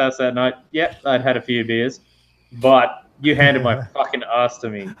Joel's house that night. Yeah, I'd had a few beers, but you handed my fucking ass to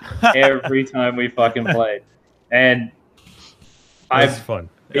me every time we fucking played, and I've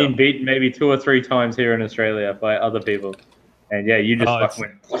been beaten maybe 2 or 3 times here in Australia by other people. And you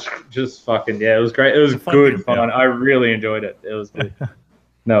just fucking it was great. It was good fun. I really enjoyed it. It was good.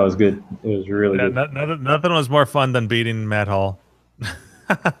 No, it was good. It was really good. Nothing was more fun than beating Matt Hall.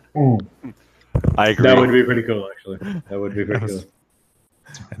 I agree. That would be pretty cool, actually. That would be pretty cool.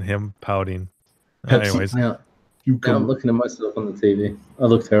 And him pouting. Anyways, now I'm looking at myself on the TV. I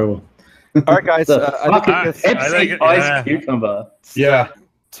look terrible. All right, guys. Pepsi Ice Cucumber. Yeah.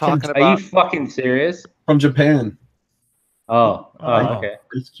 Are you fucking serious? From Japan. Oh, okay.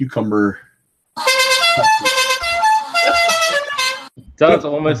 It's cucumber. Does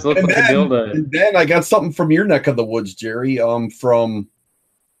almost look like a dildo. And then I got something from your neck of the woods, Jerry. From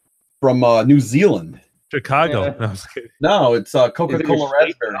New Zealand, Chicago. Yeah. No, it's Coca-Cola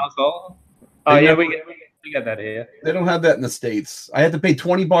raspberry. Oh yeah, we got that here. They don't have that in the States. I had to pay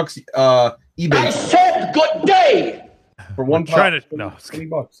 $20 eBay. I said good day For one pop.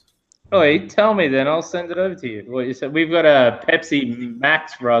 $20. Oh, you tell me then. I'll send it over to you. What you said? We've got a Pepsi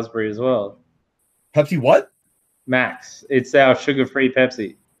Max raspberry as well. Pepsi what? Max. It's our sugar-free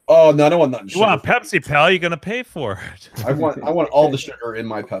Pepsi. Oh no, I don't want nothing. You want Pepsi, pal? You're gonna pay for it. I want all the sugar in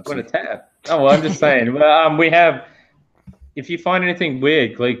my Pepsi. I want a tab. Oh well, I'm just saying. Well, we have. If you find anything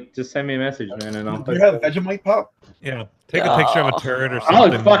weird, like just send me a message, man, and I'll. Do you have Vegemite pop? Yeah, take a picture of a turd or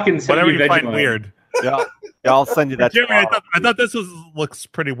something. I'll fucking send whatever you you find Vegemite. weird. Yeah, I'll send you that. Jeremy, I thought this looks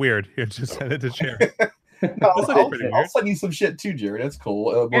pretty weird. Here, just send it to Jerry. I'll send you some shit too, Jerry. That's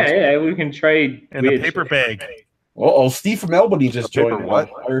cool. Yeah, we can trade in a paper bag. Oh, Steve from Albany just joined.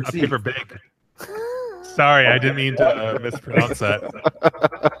 What? A paper bag. Sorry, I didn't mean to mispronounce that.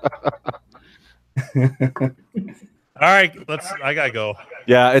 All right, I gotta go.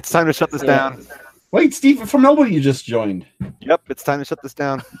 Yeah, it's time to shut this down. Wait, Steve from Albany, you just joined. Yep, it's time to shut this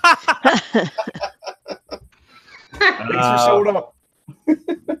down. Thanks for showing up.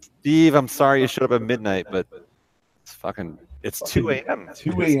 Steve, I'm sorry you showed up at midnight, but it's 2 a.m.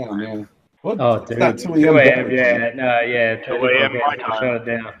 2 a.m. Yeah. What? Oh, dude. Not 2 2 a.m. Yeah, no, yeah. 2 a.m. my Shut time. it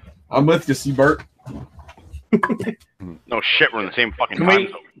down. I'm with you, Seabart. No shit, we're in the same fucking time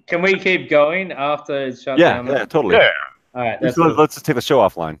zone. Can we keep going after it's shut down? Yeah, totally. Yeah. All right. Let's just take the show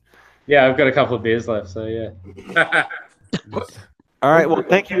offline. Yeah, I've got a couple of beers left, so yeah. All right. Well,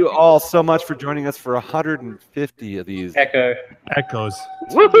 thank you all so much for joining us for 150 of these echoes.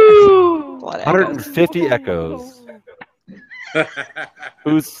 Woohoo! 150 echoes.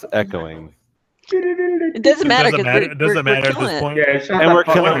 Who's echoing? It doesn't matter. It doesn't matter at this point. And we're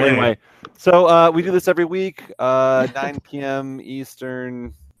killing it anyway. So we do this every week, 9 p.m.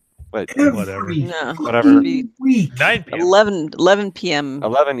 Eastern. Whatever. No. Whatever. 9 p.m. 11 p.m.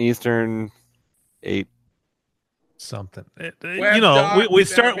 11 Eastern. 8. Something. We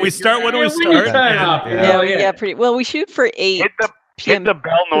start when we start. Yeah, pretty well. We shoot for 8 Hit the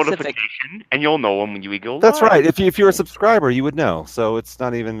bell Pacific. notification, and you'll know when we go live. That's right. If you're a subscriber, you would know. So it's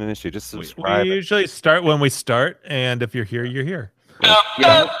not even an issue. Just subscribe. We usually start when we start, and if you're here, you're here.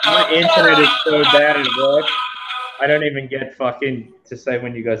 Yeah, my internet is so bad at work. I don't even get fucking to say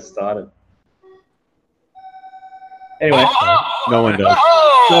when you guys started. Anyway, No one does.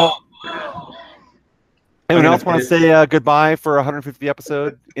 So, anyone else want to say goodbye for 150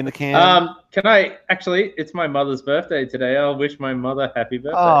 episode in the can? can I actually? It's my mother's birthday today. I'll wish my mother happy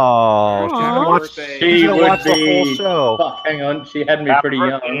birthday. Oh, she's gonna watch, she would watch the whole be. show. Fuck, hang on, she had me pretty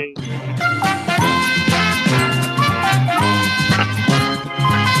young.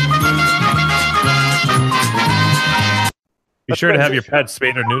 Be sure to have your pet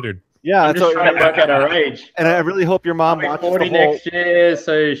spayed or neutered. Yeah, I'm just trying to work at her age. And I really hope your mom I'll be watches 40 the whole. next year,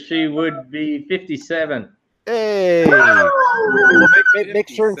 so she would be 57. Hey! Well, make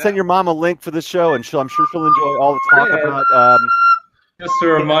sure and send your mom a link for the show, and I'm sure she'll enjoy all the talk about. Just a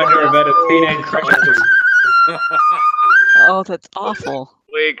reminder about a teenage pregnancy. Oh, that's awful.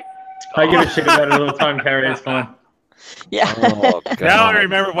 I give a shit about it all the time, Carrie. It's fine. Yeah. Oh, now I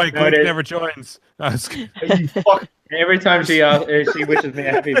remember why No, it Gleek is. never joins. Every time she wishes me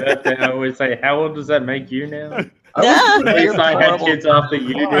a happy birthday, I always say, "How old does that make you now?" No, At least I had kids after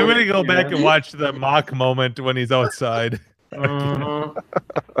you did. I'm gonna go you back know? and watch the mock moment when he's outside. Loop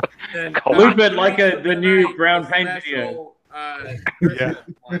it like the new brown paint video. Yeah.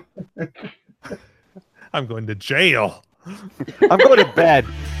 I'm going to jail. I'm going to bed.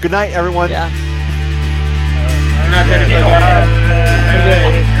 Good night, everyone. Yeah. I'm not gonna go back.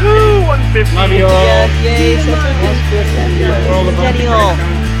 150. Love you all. Yes, yay. So good. For all the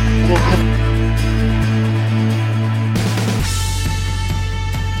Daniel.